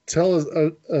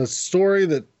tell a story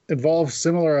that involves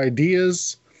similar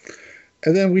ideas.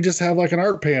 And then we just have like an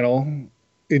art panel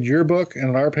in your book and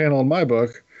an art panel in my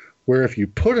book, where if you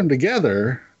put them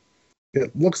together,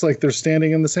 it looks like they're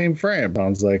standing in the same frame.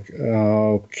 Tom's like,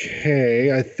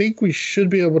 okay, I think we should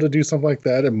be able to do something like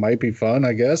that. It might be fun,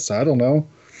 I guess. I don't know.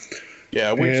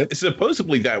 Yeah, which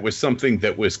supposedly that was something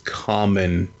that was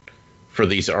common for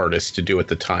these artists to do at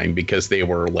the time because they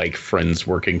were like friends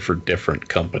working for different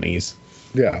companies.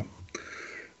 Yeah.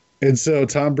 And so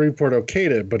Tom Breedport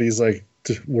okayed it, but he's like,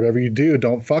 whatever you do,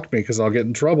 don't fuck me because I'll get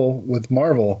in trouble with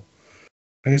Marvel.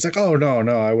 And he's like, oh, no,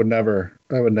 I would never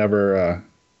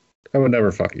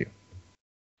fuck you.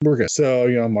 We're good.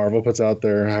 So, Marvel puts out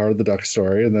their Howard the Duck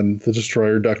story, and then the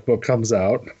Destroyer Duck book comes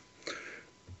out.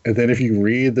 And then if you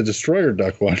read the Destroyer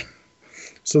Duck one,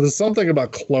 so there's something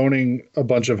about cloning a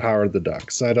bunch of Howard the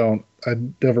Ducks. I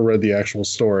never read the actual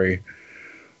story.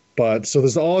 But so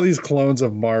there's all these clones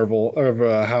of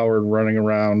Howard running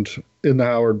around in the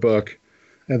Howard book,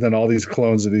 and then all these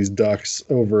clones of these ducks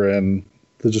over in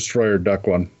the Destroyer Duck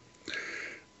one.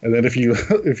 And then if you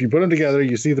put them together,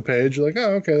 you see the page, you're like,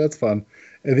 oh, okay, that's fun.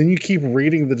 And then you keep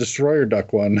reading the Destroyer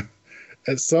Duck one.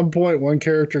 At some point, one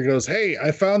character goes, hey,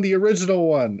 I found the original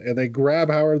one. And they grab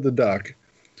Howard the Duck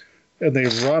and they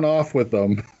run off with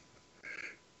them.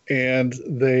 And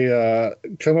they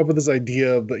come up with this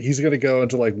idea that he's going to go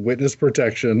into like witness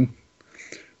protection.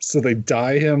 So they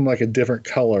dye him like a different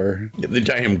color. Yeah, they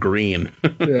dye him green.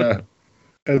 Yeah.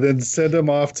 And then send him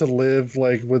off to live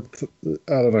like with, I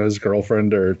don't know, his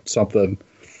girlfriend or something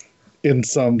in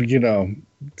some,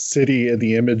 city in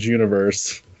the Image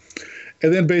universe.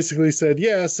 And then basically said,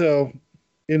 yeah, so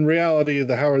in reality,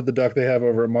 the Howard the Duck they have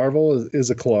over at Marvel is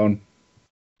a clone.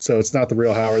 So it's not the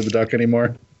real Howard the Duck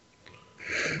anymore.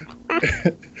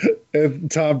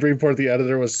 And Tom Breedport, the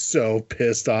editor, was so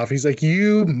pissed off. He's like,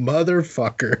 you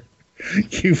motherfucker.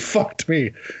 You fucked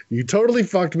me. You totally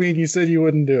fucked me, and you said you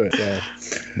wouldn't do it.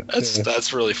 So,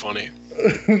 that's really funny.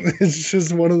 It's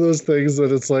just one of those things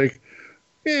that it's like,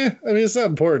 it's not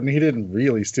important. He didn't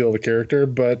really steal the character,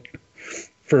 but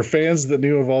for fans that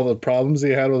knew of all the problems he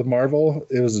had with Marvel,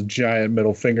 it was a giant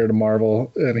middle finger to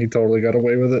Marvel, and he totally got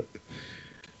away with it.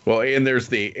 Well, and there's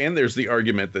the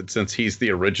argument that since he's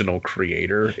the original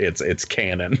creator, it's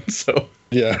canon. So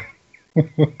yeah.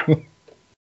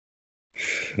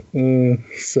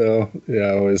 So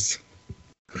yeah, I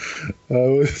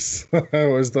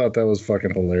always thought that was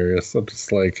fucking hilarious. I'm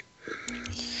just like,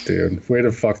 dude, way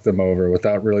to fuck them over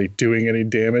without really doing any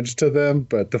damage to them,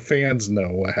 but the fans know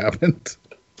what happened.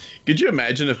 Could you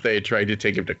imagine if they tried to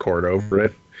take him to court over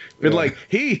it? Been like,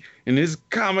 he in his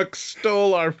comic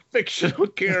stole our fictional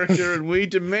character, and we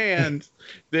demand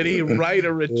that he write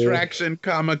a retraction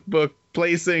comic book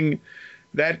placing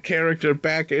that character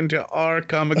back into our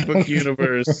comic book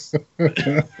universe.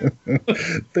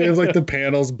 They have like the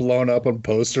panels blown up on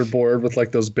poster board with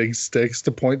like those big sticks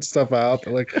to point stuff out.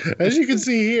 They're like, as you can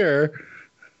see here,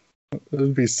 it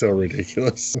would be so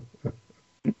ridiculous.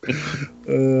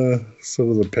 Some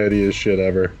of the pettiest shit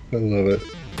ever. I love it.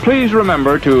 Please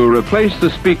remember to replace the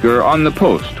speaker on the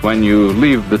post when you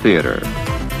leave the theater.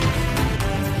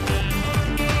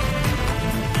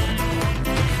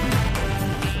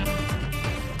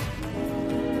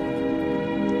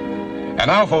 And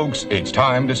now, folks, it's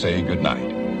time to say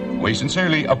goodnight. We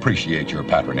sincerely appreciate your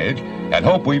patronage and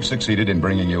hope we've succeeded in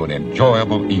bringing you an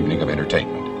enjoyable evening of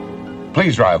entertainment.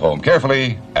 Please drive home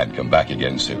carefully and come back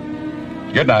again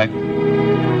soon. Good night.